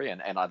Spider-Man story,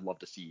 and I'd love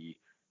to see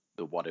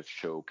the What If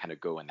show kind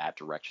of go in that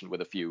direction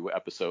with a few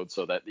episodes.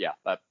 So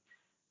that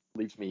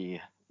leaves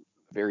me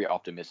very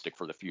optimistic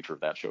for the future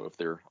of that show if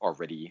they're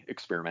already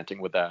experimenting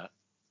with that.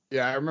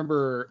 Yeah, I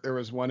remember there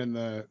was one in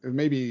the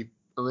maybe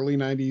early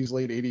 90s,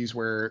 late 80s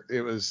where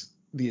it was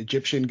the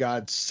Egyptian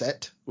god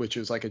Set, which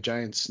is like a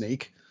giant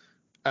snake,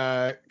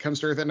 comes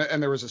to Earth,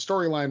 and there was a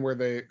storyline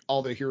where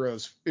all the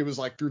heroes, it was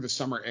like through the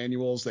summer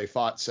annuals, they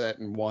fought Set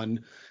and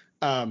won.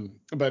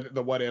 But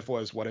the what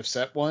if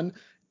Set won,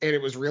 and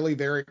it was really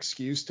their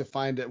excuse to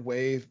find a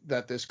way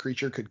that this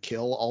creature could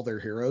kill all their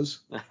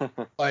heroes.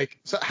 Like,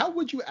 so how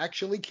would you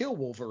actually kill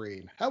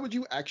Wolverine? How would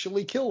you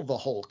actually kill the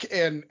Hulk?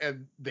 And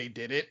they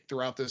did it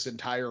throughout this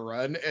entire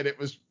run, and it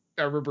was,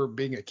 I remember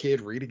being a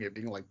kid reading it,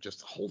 being like,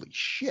 just holy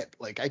shit,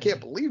 like I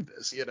can't believe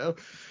this,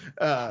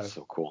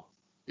 So cool.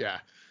 Yeah.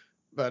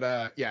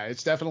 But yeah,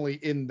 it's definitely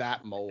in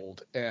that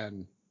mold,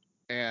 and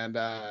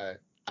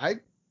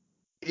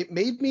it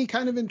made me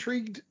kind of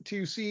intrigued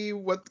to see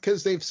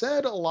because they've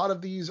said a lot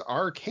of these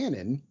are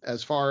canon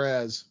as far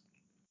as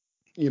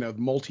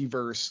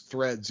multiverse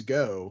threads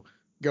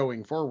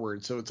going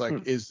forward. So it's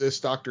like, is this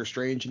Doctor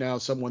Strange now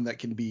someone that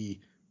can be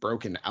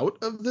broken out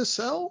of the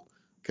cell?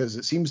 Because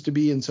it seems to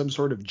be in some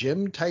sort of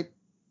gym type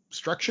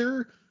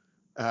structure.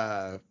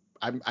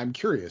 I'm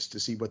curious to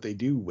see what they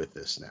do with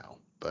this now.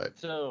 But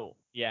so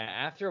yeah,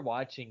 after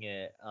watching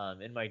it,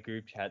 in my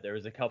group chat, there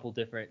was a couple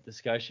different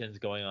discussions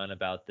going on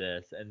about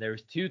this, and there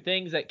was two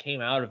things that came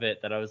out of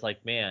it that I was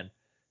like, man,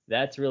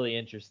 that's really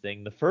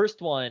interesting. The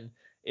first one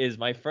is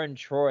my friend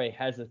Troy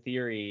has a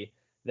theory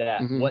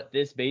that what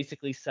this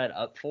basically set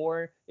up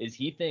for is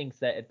he thinks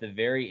that at the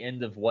very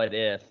end of What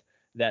If,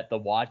 that the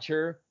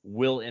Watcher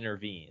will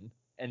intervene,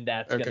 and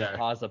that's going to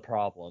cause a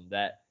problem.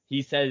 That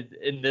he said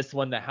in this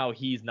one that how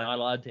he's not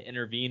allowed to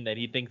intervene, that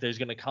he thinks there's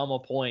going to come a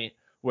point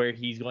where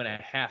he's going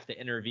to have to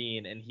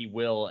intervene, and he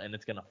will, and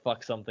it's going to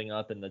fuck something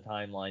up in the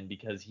timeline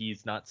because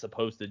he's not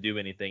supposed to do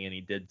anything and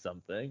he did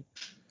something.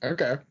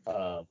 Okay.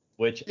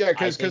 Which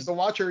because the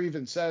Watcher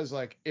even says,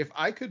 like, if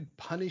I could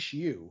punish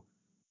you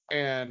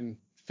and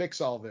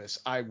fix all this,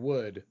 I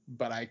would,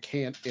 but I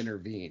can't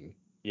intervene.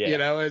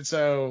 Yeah. And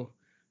so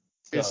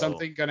is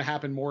something going to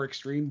happen more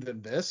extreme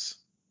than this?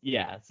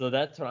 Yeah, so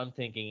that's what I'm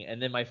thinking.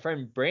 And then my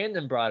friend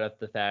Brandon brought up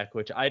the fact,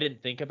 which I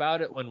didn't think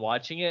about it when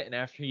watching it, and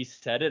after he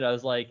said it, I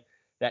was like,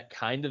 that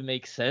kind of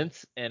makes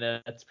sense, and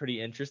that's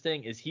pretty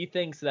interesting, is he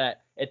thinks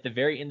that at the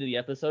very end of the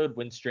episode,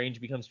 when Strange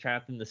becomes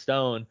trapped in the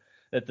stone,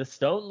 that the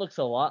stone looks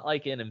a lot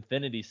like an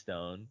Infinity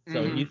Stone.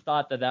 So he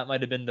thought that might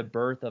have been the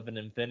birth of an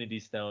Infinity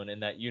Stone in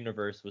that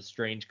universe, was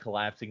Strange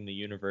collapsing the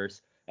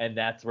universe, and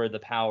that's where the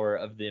power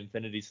of the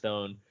Infinity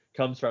Stone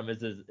comes from,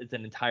 is it's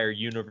an entire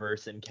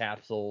universe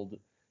encapsulated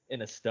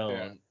in a stone.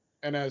 Yeah.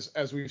 And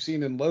as we've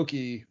seen in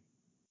Loki,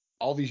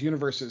 all these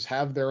universes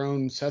have their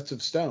own sets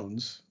of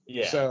stones.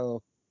 Yeah.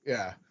 So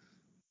yeah,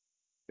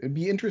 it'd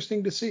be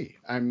interesting to see.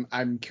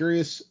 I'm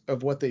curious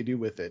of what they do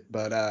with it,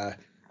 but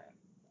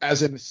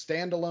as a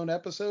standalone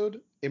episode,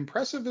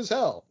 impressive as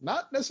hell.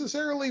 Not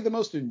necessarily the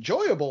most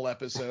enjoyable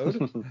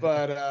episode,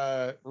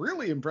 but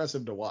really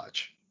impressive to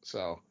watch.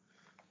 So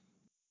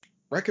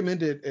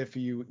recommend it if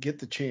you get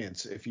the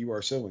chance, if you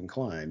are so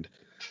inclined.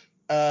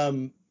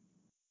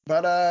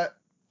 But I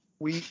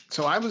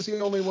was the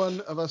only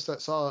one of us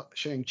that saw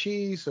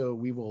Shang-Chi, so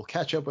we will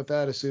catch up with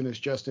that as soon as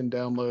Justin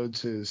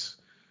downloads his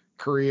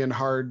Korean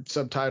hard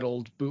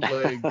subtitled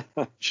bootleg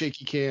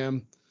shaky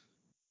cam.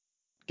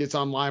 Gets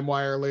on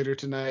LimeWire later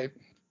tonight.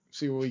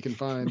 See what we can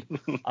find.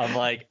 I'm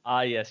like,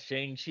 yes,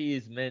 Shang-Chi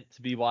is meant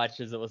to be watched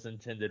as it was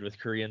intended, with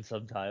Korean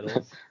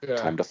subtitles. Yeah.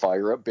 Time to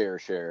fire up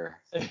BearShare.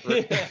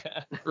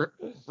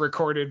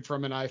 Recorded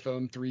from an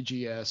iPhone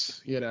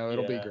 3GS.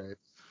 It'll be great.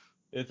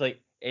 It's like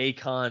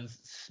Akon's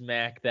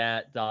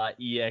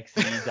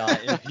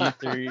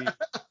smackthat.exe.mp3.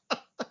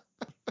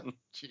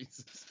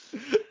 Jesus.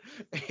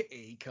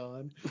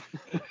 Akon.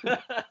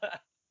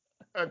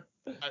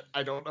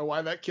 I don't know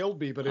why that killed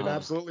me, but it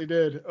absolutely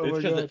did. Oh It's my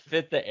because god. it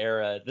fit the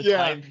era. The Yeah,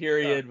 time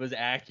period was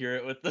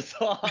accurate with the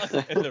song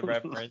and the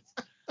reference.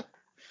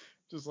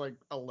 Just like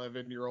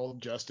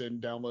 11-year-old Justin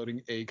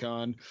downloading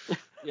Akon.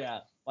 Yeah,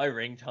 my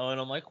ringtone.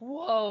 I'm like,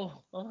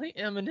 whoa! I'm like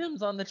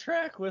Eminem's on the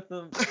track with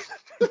him.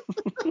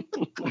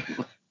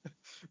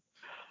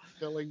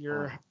 Filling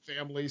your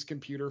family's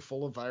computer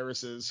full of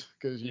viruses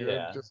because you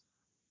Yeah. just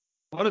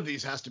one of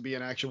these has to be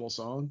an actual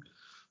song.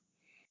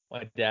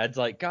 My dad's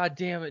like, God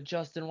damn it,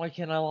 Justin, why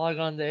can't I log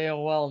on to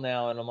AOL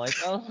now? And I'm like,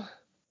 oh,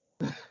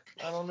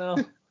 I don't know.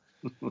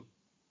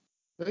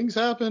 Things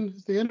happen.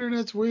 The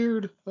internet's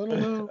weird. I don't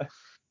know.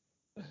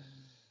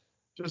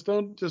 Just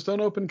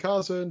don't open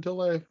Casa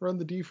until I run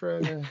the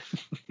defrag.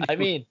 I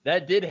mean,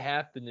 that did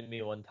happen to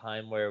me one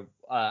time where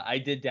I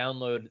did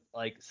download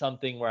like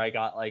something where I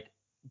got like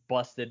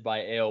busted by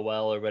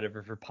AOL or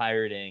whatever for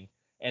pirating,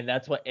 and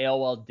that's what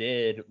AOL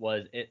did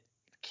was it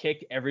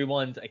kicked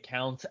everyone's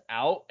accounts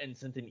out and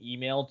sent an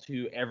email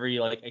to every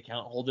like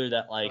account holder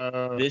that like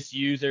this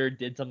user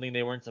did something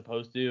they weren't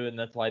supposed to, and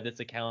that's why this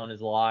account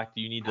is locked.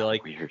 You need to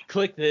like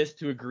click this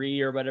to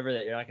agree or whatever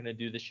that you're not gonna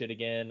do this shit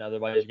again,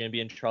 otherwise you're gonna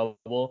be in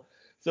trouble.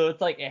 So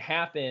it's like it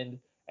happened.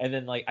 And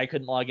then like I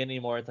couldn't log in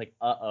anymore. It's like,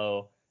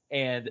 uh-oh.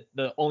 And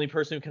the only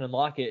person who can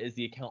unlock it is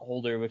the account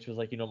holder, which was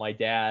like, my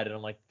dad. And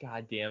I'm like,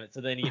 God damn it. So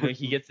then,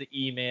 he gets the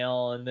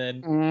email and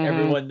then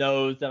everyone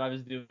knows that I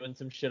was doing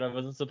some shit I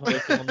wasn't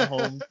supposed to on the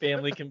home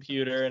family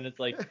computer. And it's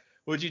like,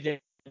 what'd you do?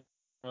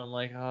 I'm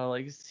like, oh,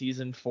 like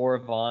season 4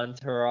 of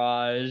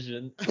Entourage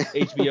and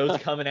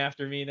HBO's coming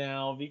after me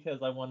now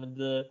because I wanted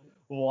to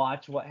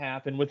watch what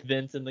happened with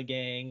Vince and the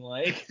gang.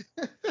 Like,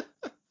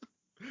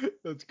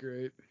 that's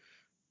great.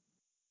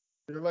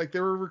 They're like, they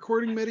were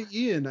recording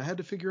Medellin. I had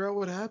to figure out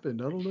what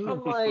happened. I don't know.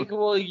 I'm like,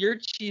 well, your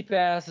cheap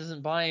ass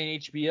isn't buying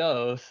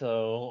HBO,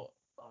 so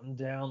I'm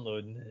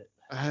downloading it.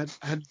 I had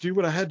to do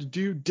what I had to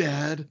do,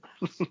 Dad.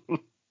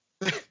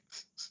 You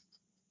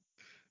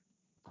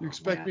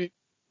expect me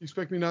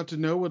not to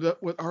know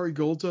what Ari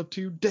Gold's up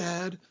to,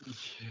 Dad?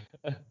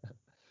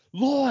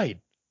 Lloyd.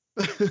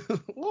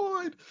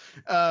 Lloyd.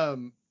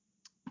 But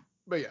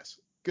yes,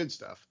 good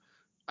stuff.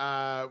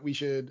 We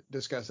should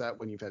discuss that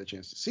when you've had a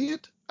chance to see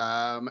it.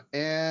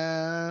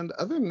 And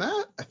other than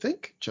that, I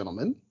think,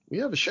 gentlemen, we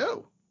have a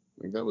show.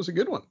 I think that was a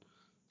good one.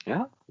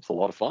 Yeah, it's a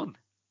lot of fun.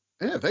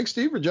 Yeah, thanks,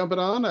 Steve, for jumping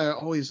on. I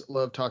always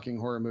love talking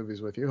horror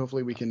movies with you.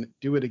 Hopefully, we can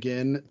do it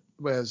again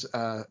as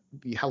the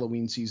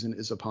Halloween season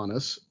is upon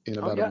us in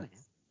about a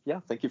month.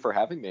 Yeah, thank you for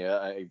having me.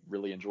 I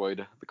really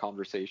enjoyed the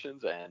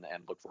conversations and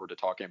look forward to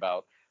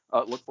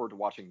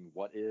watching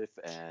What If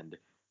and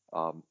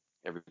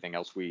everything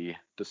else we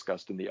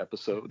discussed in the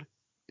episode.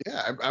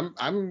 Yeah,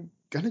 I'm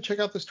gonna check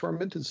out this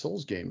Tormented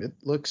Souls game. It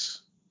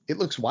looks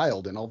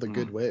wild in all the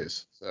good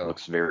ways. So it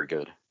looks very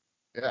good.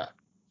 Yeah.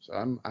 So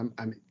I'm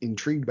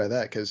intrigued by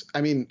that because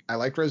I mean I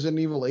liked Resident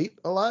Evil 8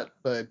 a lot,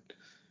 but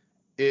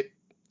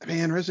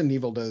Resident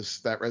Evil does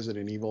that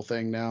Resident Evil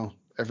thing now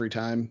every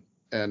time,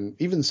 and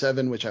even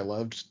 7, which I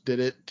loved, did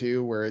it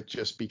too, where it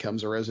just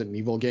becomes a Resident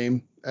Evil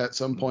game at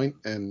some point,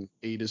 and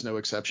 8 is no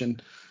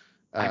exception.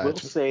 I will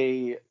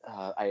say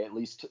I at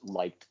least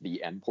liked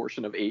the end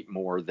portion of 8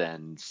 more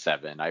than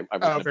 7. I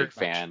wasn't a big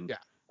fan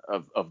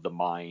of the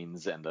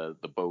mines and the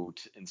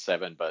boat in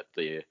 7, but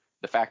the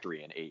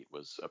factory in 8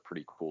 was a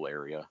pretty cool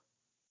area.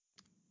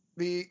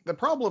 The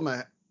problem,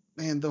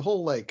 the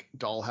whole like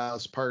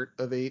dollhouse part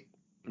of 8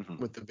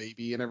 with the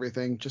baby and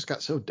everything just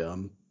got so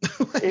dumb.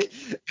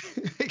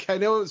 I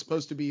know it was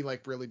supposed to be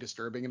like really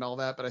disturbing and all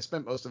that, but I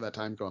spent most of that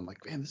time going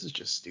like, man, this is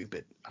just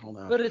stupid. I don't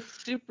know. But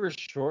it's super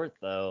short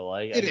though.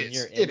 Like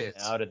you're in and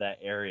out of that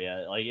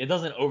area. Like it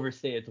doesn't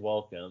overstay its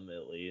welcome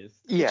at least.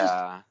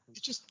 Yeah.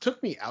 It just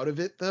took me out of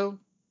it though.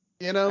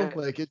 I don't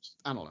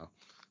know.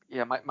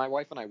 Yeah, my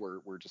wife and I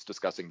were just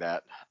discussing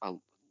that a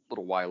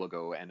little while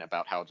ago, and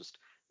about how just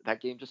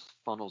that game just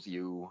funnels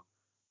you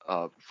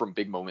from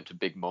big moment to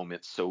big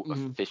moment so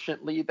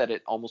efficiently that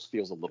it almost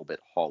feels a little bit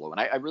hollow. And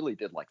I really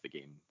did like the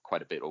game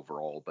quite a bit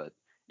overall, but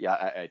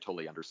yeah, I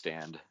totally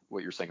understand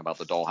what you're saying about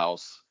the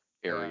dollhouse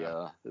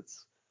area. It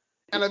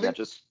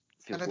just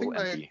feels a little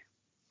empty.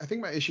 I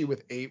think my issue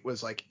with 8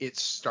 was like it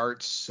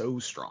starts so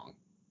strong.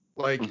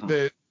 Like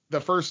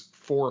the first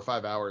 4 or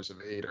 5 hours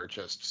of 8 are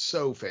just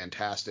so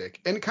fantastic.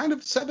 And kind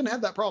of 7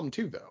 had that problem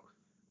too though,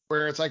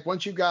 where it's like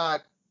once you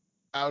got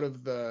out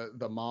of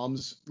the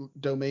mom's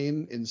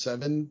domain in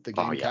 7, the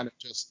game kind of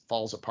just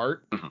falls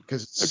apart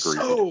because it's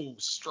so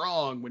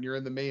strong when you're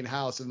in the main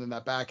house and then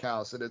that back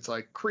house, and it's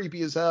like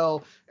creepy as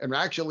hell and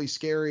actually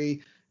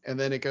scary, and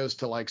then it goes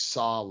to like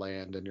Saw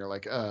land and you're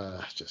like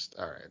just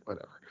all right,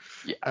 whatever.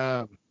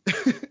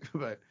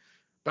 But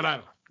I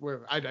don't know,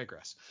 I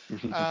digress.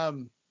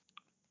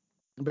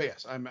 But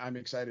yes, I'm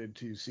excited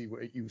to see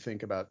what you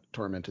think about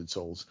Tormented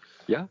Souls.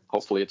 Yeah,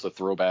 hopefully it's a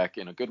throwback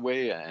in a good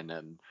way, and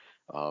then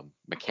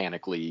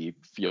mechanically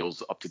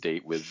feels up to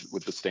date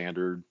with the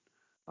standard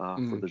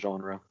for the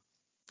genre.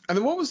 And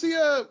then what was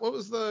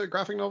the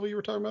graphic novel you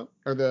were talking about,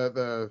 or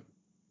the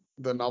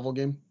novel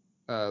game?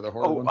 The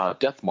horror one?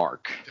 Death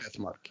Mark. Death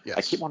Mark, yes.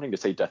 I keep wanting to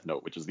say Death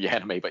Note, which is the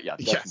anime, but yeah,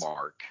 Death Yes.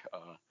 Mark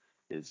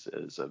is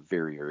a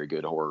very, very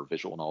good horror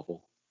visual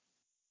novel.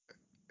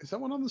 Is that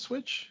one on the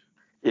Switch?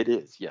 It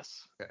is,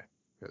 yes. Okay,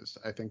 because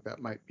I think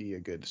that might be a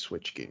good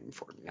Switch game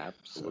for me.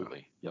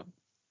 Absolutely, yep.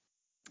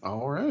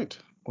 All right.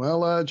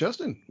 Well,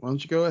 Justin, why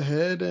don't you go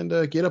ahead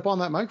and get up on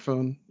that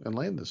microphone and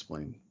land this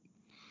plane?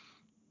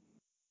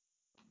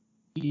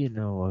 You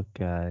know what,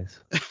 guys?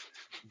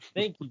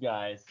 Thank you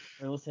guys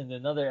for listening to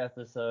another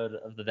episode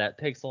of the That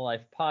Pixel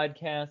Life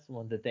podcast. I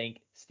wanted to thank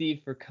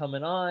Steve for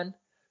coming on.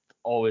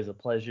 Always a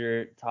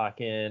pleasure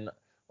talking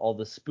all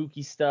the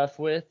spooky stuff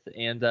with.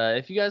 And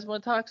if you guys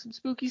want to talk some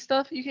spooky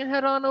stuff, you can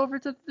head on over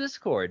to the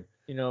Discord.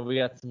 You know, we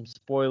got some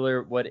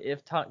spoiler what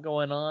if talk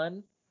going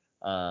on.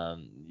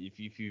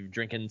 If you're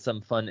drinking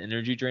some fun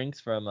energy drinks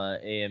from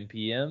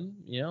AM/PM,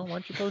 you know, why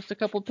don't you post a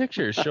couple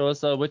pictures, show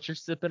us what you're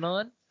sipping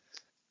on,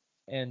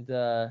 and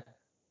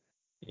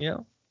you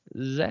know,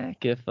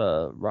 Zach, if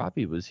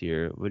Robbie was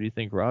here, what do you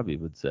think Robbie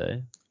would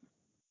say?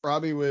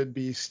 Robbie would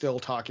be still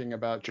talking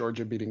about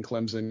Georgia beating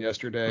Clemson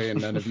yesterday, and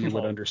none of you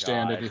would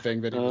understand God.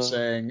 anything that he was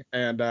saying.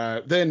 And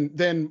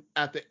then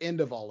at the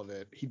end of all of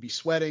it, he'd be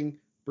sweating,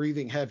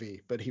 breathing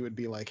heavy, but he would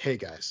be like, "Hey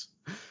guys,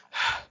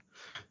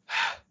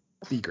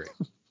 be great."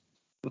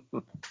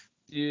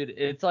 Dude,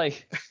 it's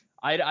like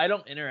I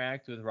don't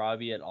interact with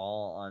Robbie at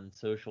all on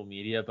social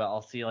media, but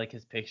I'll see like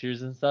his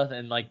pictures and stuff,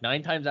 and like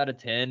 9 times out of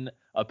 10,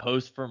 a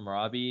post from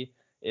Robbie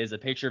is a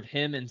picture of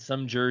him in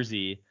some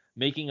jersey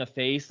making a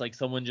face like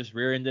someone just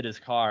rear-ended his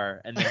car,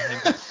 and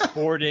then him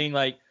sporting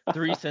like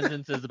 3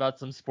 sentences about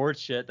some sports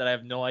shit that I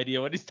have no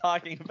idea what he's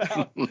talking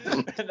about.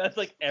 And that's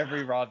like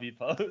every Robbie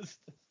post.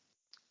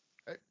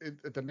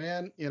 The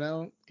man, you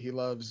know, he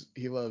loves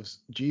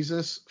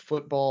Jesus,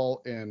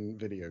 football, and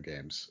video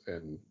games,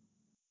 and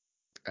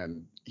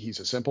he's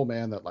a simple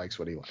man that likes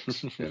what he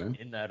likes, you know.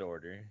 In that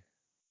order.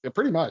 Yeah,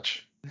 pretty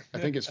much. I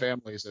think his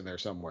family's in there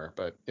somewhere,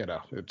 but you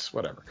know, it's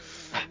whatever.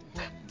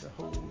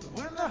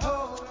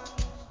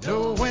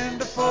 Know when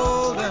to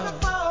fold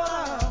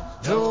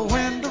up, know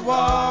when to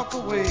walk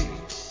away,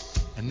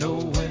 and know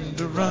when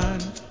to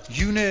run.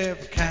 You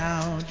never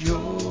count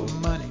your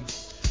money.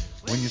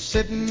 When you're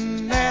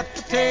sitting at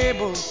the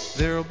table,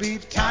 there'll be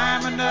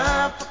time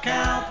enough for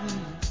counting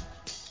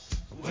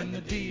when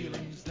the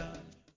dealing's done.